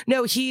fun.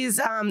 No, he's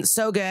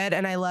so good.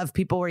 And I love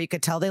people where you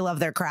could tell they love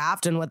their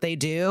craft and what they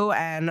do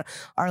and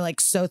are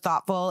so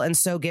thoughtful and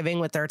so giving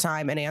with their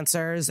time and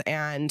answers.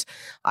 And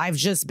I've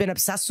just been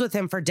obsessed with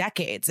him for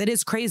decades. It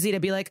is crazy to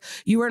be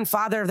you were in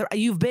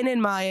you've been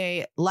in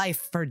my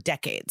life for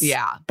decades.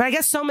 Yeah. But I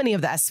guess so many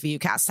of the SVU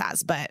cast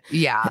has, but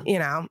yeah,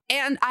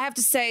 And I have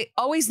to say,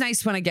 always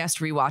nice when a guest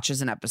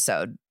rewatches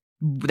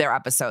their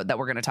episode that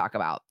we're going to talk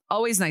about.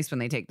 Always nice when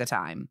they take the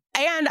time.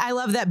 And I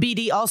love that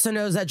BD also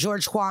knows that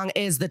George Kwong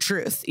is the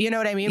truth. You know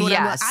what I mean?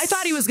 Yes. I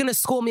thought he was going to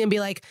school me and be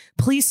like,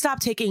 please stop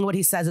taking what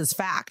he says as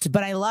fact.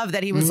 But I love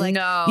that he was like,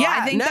 no, yeah,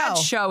 I think that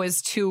show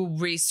is too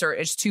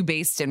it's too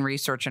based in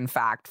research and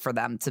fact for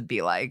them to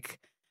be like,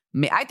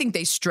 I think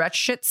they stretch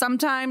shit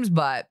sometimes,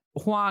 but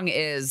Huang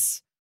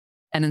is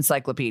an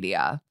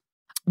encyclopedia.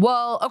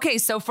 Well, okay,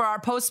 so for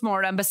our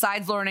postmortem,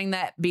 besides learning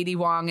that BD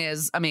Wong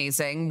is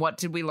amazing, what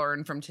did we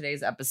learn from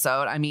today's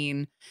episode? I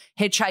mean,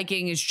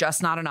 hitchhiking is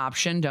just not an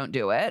option. Don't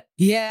do it.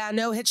 Yeah,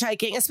 no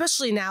hitchhiking,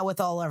 especially now with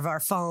all of our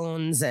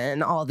phones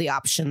and all the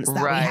options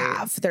that we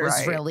have.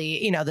 There's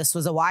really, this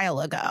was a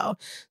while ago.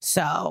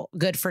 So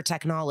good for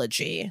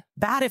technology.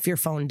 Bad if your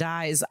phone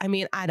dies. I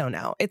mean, I don't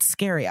know. It's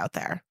scary out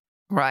there.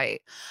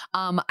 Right.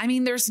 I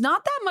mean, there's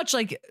not that much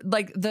like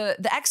the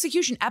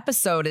execution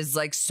episode is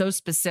like so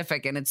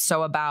specific, and it's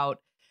so about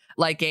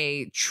like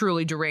a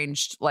truly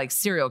deranged like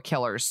serial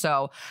killer.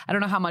 So I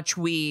don't know how much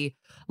we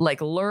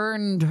like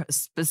learned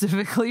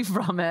specifically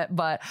from it,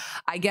 but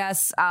I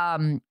guess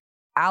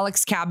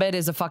Alex Cabot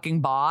is a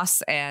fucking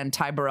boss, and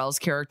Ty Burrell's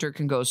character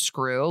can go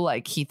screw.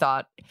 Like, he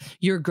thought,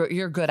 you're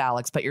good,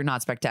 Alex, but you're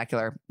not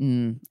spectacular.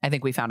 I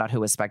think we found out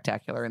who was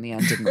spectacular in the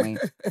end, didn't we?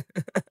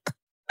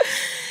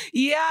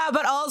 Yeah,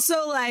 but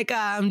also like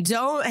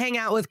don't hang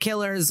out with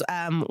killers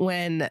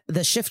when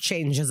the shift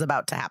change is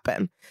about to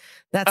happen.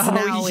 That's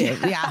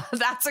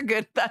that's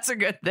a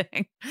good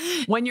thing.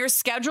 When you're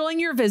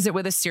scheduling your visit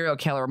with a serial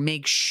killer,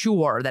 make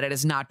sure that it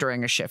is not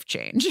during a shift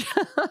change.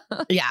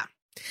 Yeah.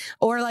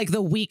 Or like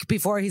the week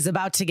before he's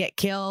about to get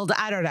killed.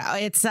 I don't know.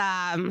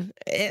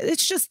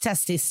 It's just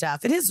testy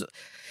stuff. It is.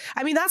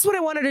 I mean, that's what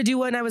I wanted to do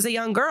when I was a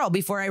young girl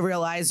before I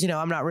realized,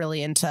 I'm not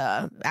really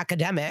into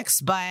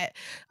academics, but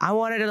I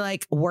wanted to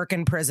like work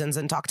in prisons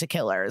and talk to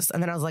killers.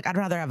 And then I was like, I'd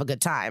rather have a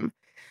good time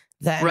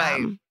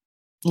than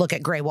look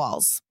at gray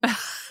walls.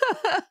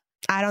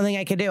 I don't think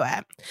I could do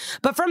it.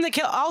 But from the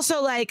kill,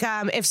 also like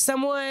if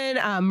someone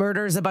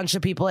murders a bunch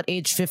of people at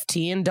age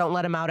 15, don't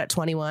let him out at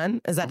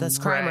 21. Is that this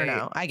crime or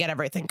no? I get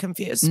everything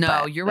confused.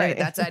 No, you're right.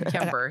 That's Ed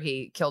Kemper.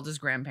 He killed his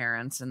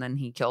grandparents and then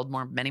he killed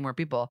many more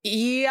people.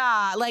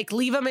 Yeah, like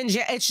leave him in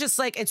jail. It's just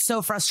like, it's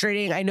so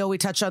frustrating. I know we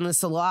touch on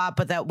this a lot,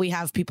 but that we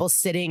have people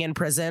sitting in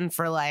prison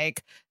for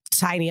like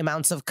tiny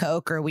amounts of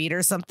coke or weed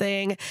or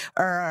something,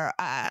 or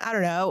I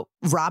don't know,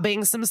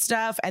 robbing some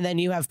stuff. And then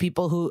you have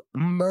people who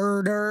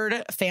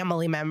murdered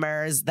family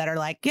members that are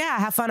like, yeah,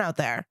 have fun out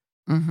there.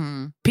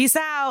 Mm-hmm. Peace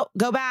out.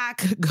 Go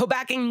back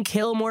and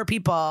kill more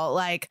people.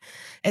 Like,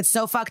 it's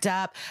so fucked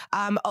up.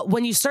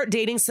 When you start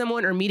dating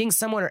someone or meeting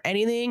someone or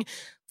anything,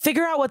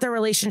 figure out what their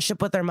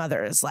relationship with their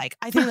mother is like.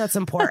 I think that's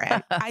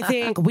important. I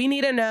think we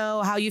need to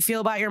know how you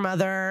feel about your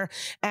mother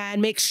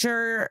and make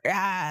sure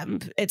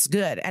it's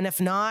good. And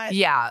if not,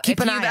 keep an eye out. If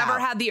you've ever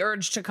had the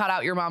urge to cut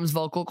out your mom's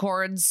vocal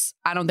cords,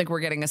 I don't think we're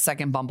getting a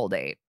second Bumble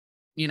date.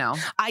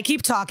 I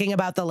keep talking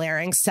about the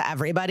larynx to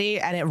everybody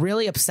and it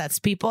really upsets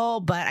people,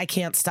 but I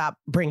can't stop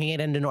bringing it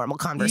into normal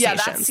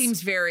conversations. Yeah, that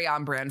seems very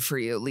on brand for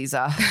you,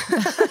 Lisa.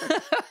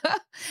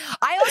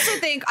 I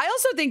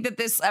also think that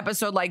this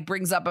episode like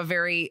brings up a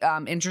very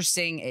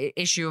interesting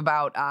issue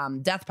about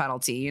death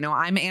penalty.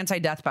 I'm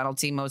anti-death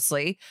penalty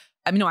mostly.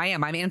 I'm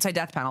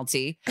anti-death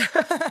penalty.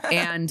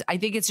 And I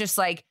think it's just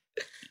like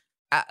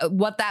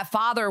what that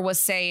father was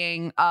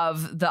saying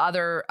of the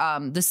other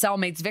the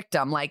cellmate's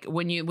victim. Like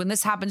when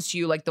this happens to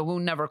you, like the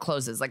wound never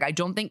closes. Like I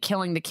don't think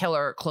killing the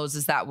killer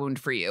closes that wound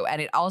for you.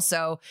 And it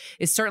also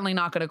is certainly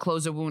not going to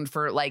close a wound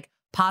for like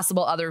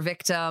possible other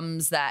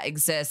victims that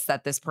exist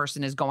that this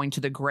person is going to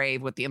the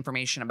grave with the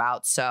information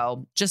about.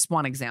 So just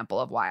one example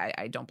of why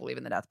I don't believe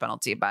in the death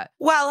penalty. But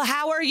well,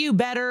 how are you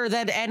better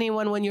than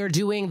anyone when you're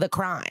doing the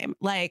crime?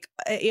 Like,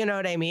 you know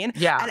what I mean?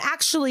 Yeah. And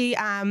actually,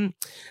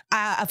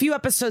 a few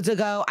episodes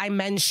ago, I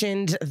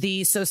mentioned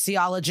the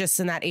sociologist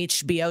in that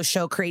HBO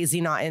show,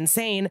 Crazy Not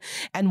Insane.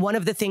 And one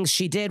of the things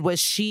she did was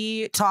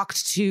she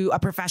talked to a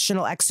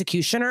professional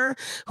executioner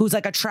who's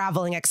like a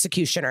traveling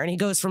executioner. And he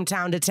goes from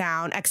town to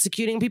town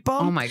executing people.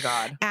 Oh my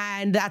God.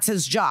 And that's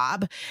his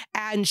job.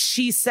 And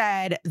she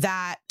said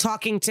that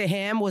talking to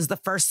him was the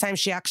first time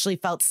she actually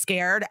felt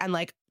scared and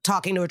like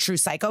talking to a true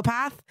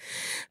psychopath,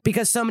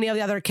 because so many of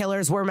the other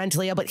killers were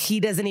mentally ill, but he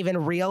doesn't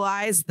even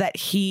realize that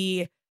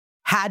he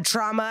had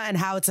trauma and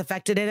how it's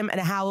affected him and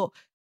how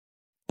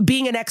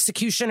being an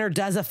executioner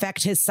does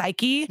affect his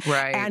psyche.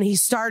 Right. And he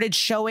started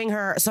showing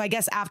her. So I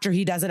guess after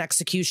he does an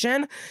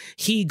execution,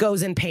 he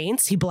goes and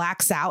paints, he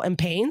blacks out and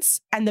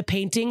paints. And the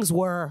paintings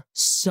were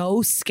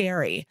so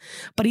scary,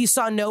 but he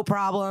saw no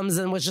problems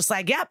and was just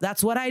like, yep,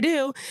 that's what I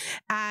do.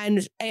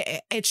 And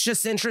it's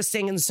just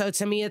interesting. And so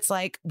to me, it's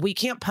like, we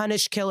can't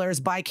punish killers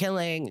by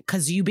killing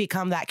because you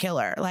become that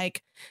killer.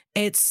 Like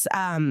it's,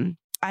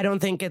 I don't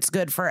think it's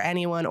good for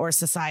anyone or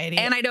society.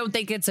 And I don't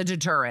think it's a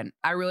deterrent.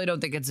 I really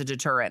don't think it's a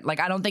deterrent. Like,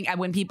 I don't think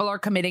when people are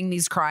committing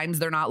these crimes,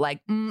 they're not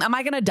like, am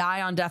I going to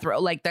die on death row?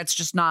 Like, that's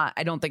just not,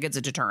 I don't think it's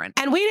a deterrent.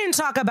 And we didn't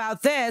talk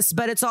about this,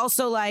 but it's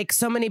also like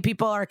so many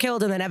people are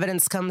killed and then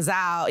evidence comes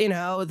out,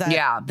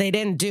 that they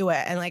didn't do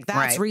it. And like,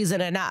 that's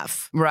reason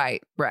enough.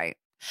 Right.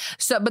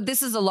 So, but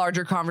this is a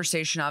larger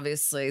conversation,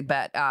 obviously,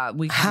 but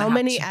how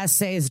many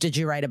essays did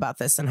you write about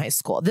this in high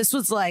school? This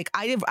was like,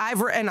 I've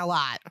written a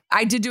lot.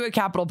 I did do a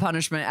capital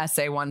punishment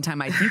essay one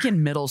time, I think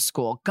in middle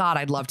school. God,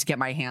 I'd love to get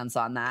my hands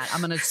on that. I'm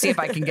going to see if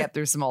I can get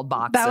through some old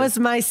boxes. That was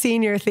my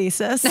senior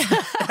thesis.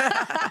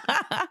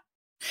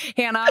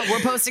 Hannah, we're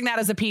posting that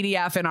as a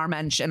PDF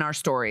in our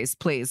stories.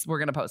 Please, we're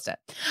going to post it.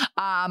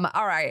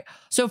 All right.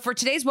 So for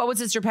today's What Would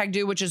Sister Peg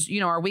Do, which is,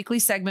 our weekly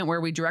segment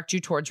where we direct you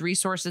towards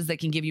resources that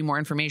can give you more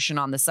information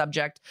on the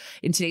subject.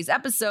 In today's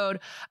episode,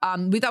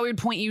 we thought we would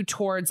point you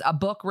towards a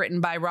book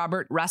written by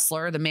Robert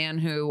Ressler, the man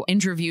who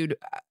interviewed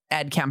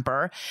Ed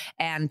Kemper,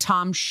 and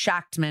Tom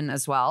Schachtman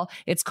as well.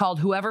 It's called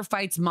Whoever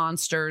Fights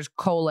Monsters,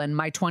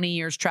 My 20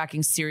 Years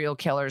Tracking Serial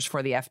Killers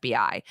for the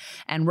FBI.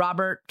 And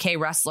Robert K.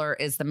 Ressler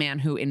is the man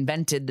who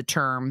invented the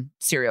term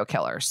serial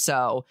killer.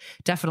 So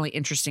definitely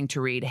interesting to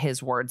read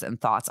his words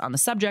and thoughts on the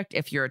subject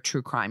if you're a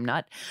true crime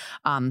nut.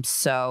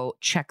 So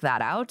check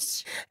that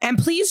out. And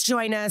please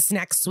join us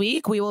next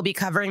week. We will be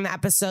covering the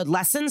episode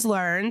Lessons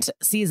Learned,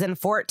 season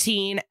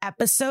 14,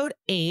 episode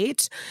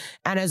 8.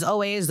 And as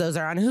always, those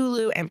are on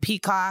Hulu and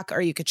Peacock, or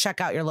you could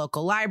check out your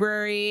local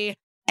library.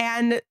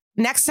 And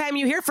next time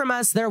you hear from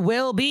us, there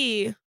will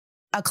be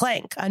a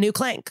new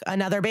Clank,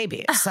 another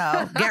baby.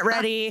 So get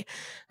ready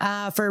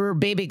for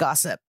baby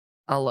gossip.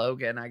 A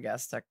Logan, I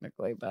guess,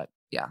 technically, but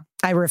yeah.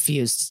 I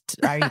refused.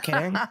 Are you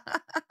kidding?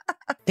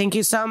 Thank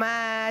you so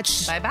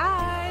much.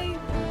 Bye-bye.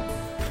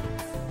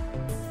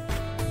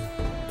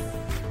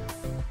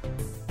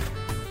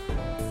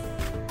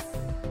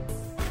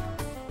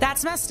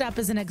 That's Messed Up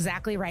is an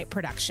Exactly Right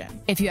production.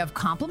 If you have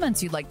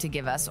compliments you'd like to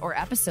give us or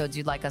episodes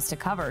you'd like us to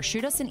cover,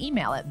 shoot us an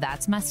email at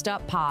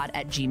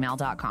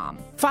thatsmesseduppod@gmail.com.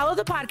 Follow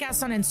the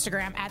podcast on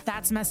Instagram at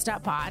That's Messed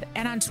Up Pod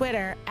and on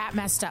Twitter at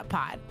Messed Up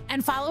Pod.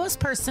 And follow us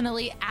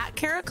personally at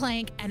Kara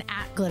Clank and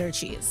at Glitter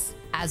Cheese.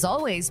 As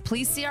always,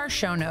 please see our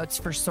show notes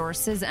for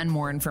sources and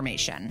more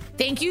information.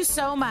 Thank you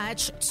so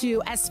much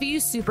to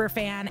SVU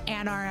Superfan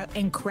and our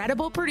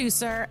incredible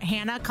producer,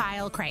 Hannah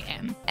Kyle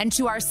Creighton. And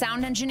to our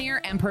sound engineer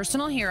and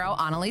personal hero,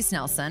 Annalise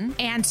Nelson.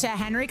 And to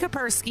Henry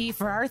Kapersky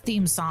for our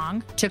theme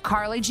song. To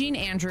Carly Jean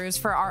Andrews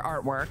for our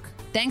artwork.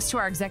 Thanks to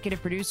our executive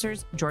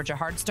producers, Georgia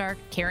Hardstark,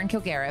 Karen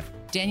Kilgariff,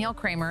 Danielle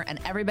Kramer, and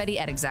everybody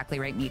at Exactly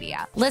Right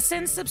Media.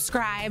 Listen,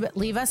 subscribe,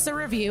 leave us a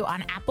review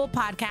on Apple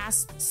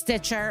Podcasts,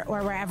 Stitcher,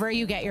 or wherever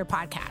you get your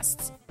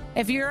podcasts.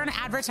 If you're an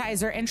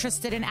advertiser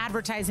interested in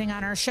advertising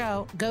on our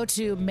show, go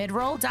to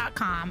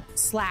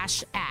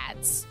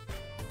midroll.com/ads.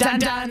 Dun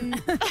dun.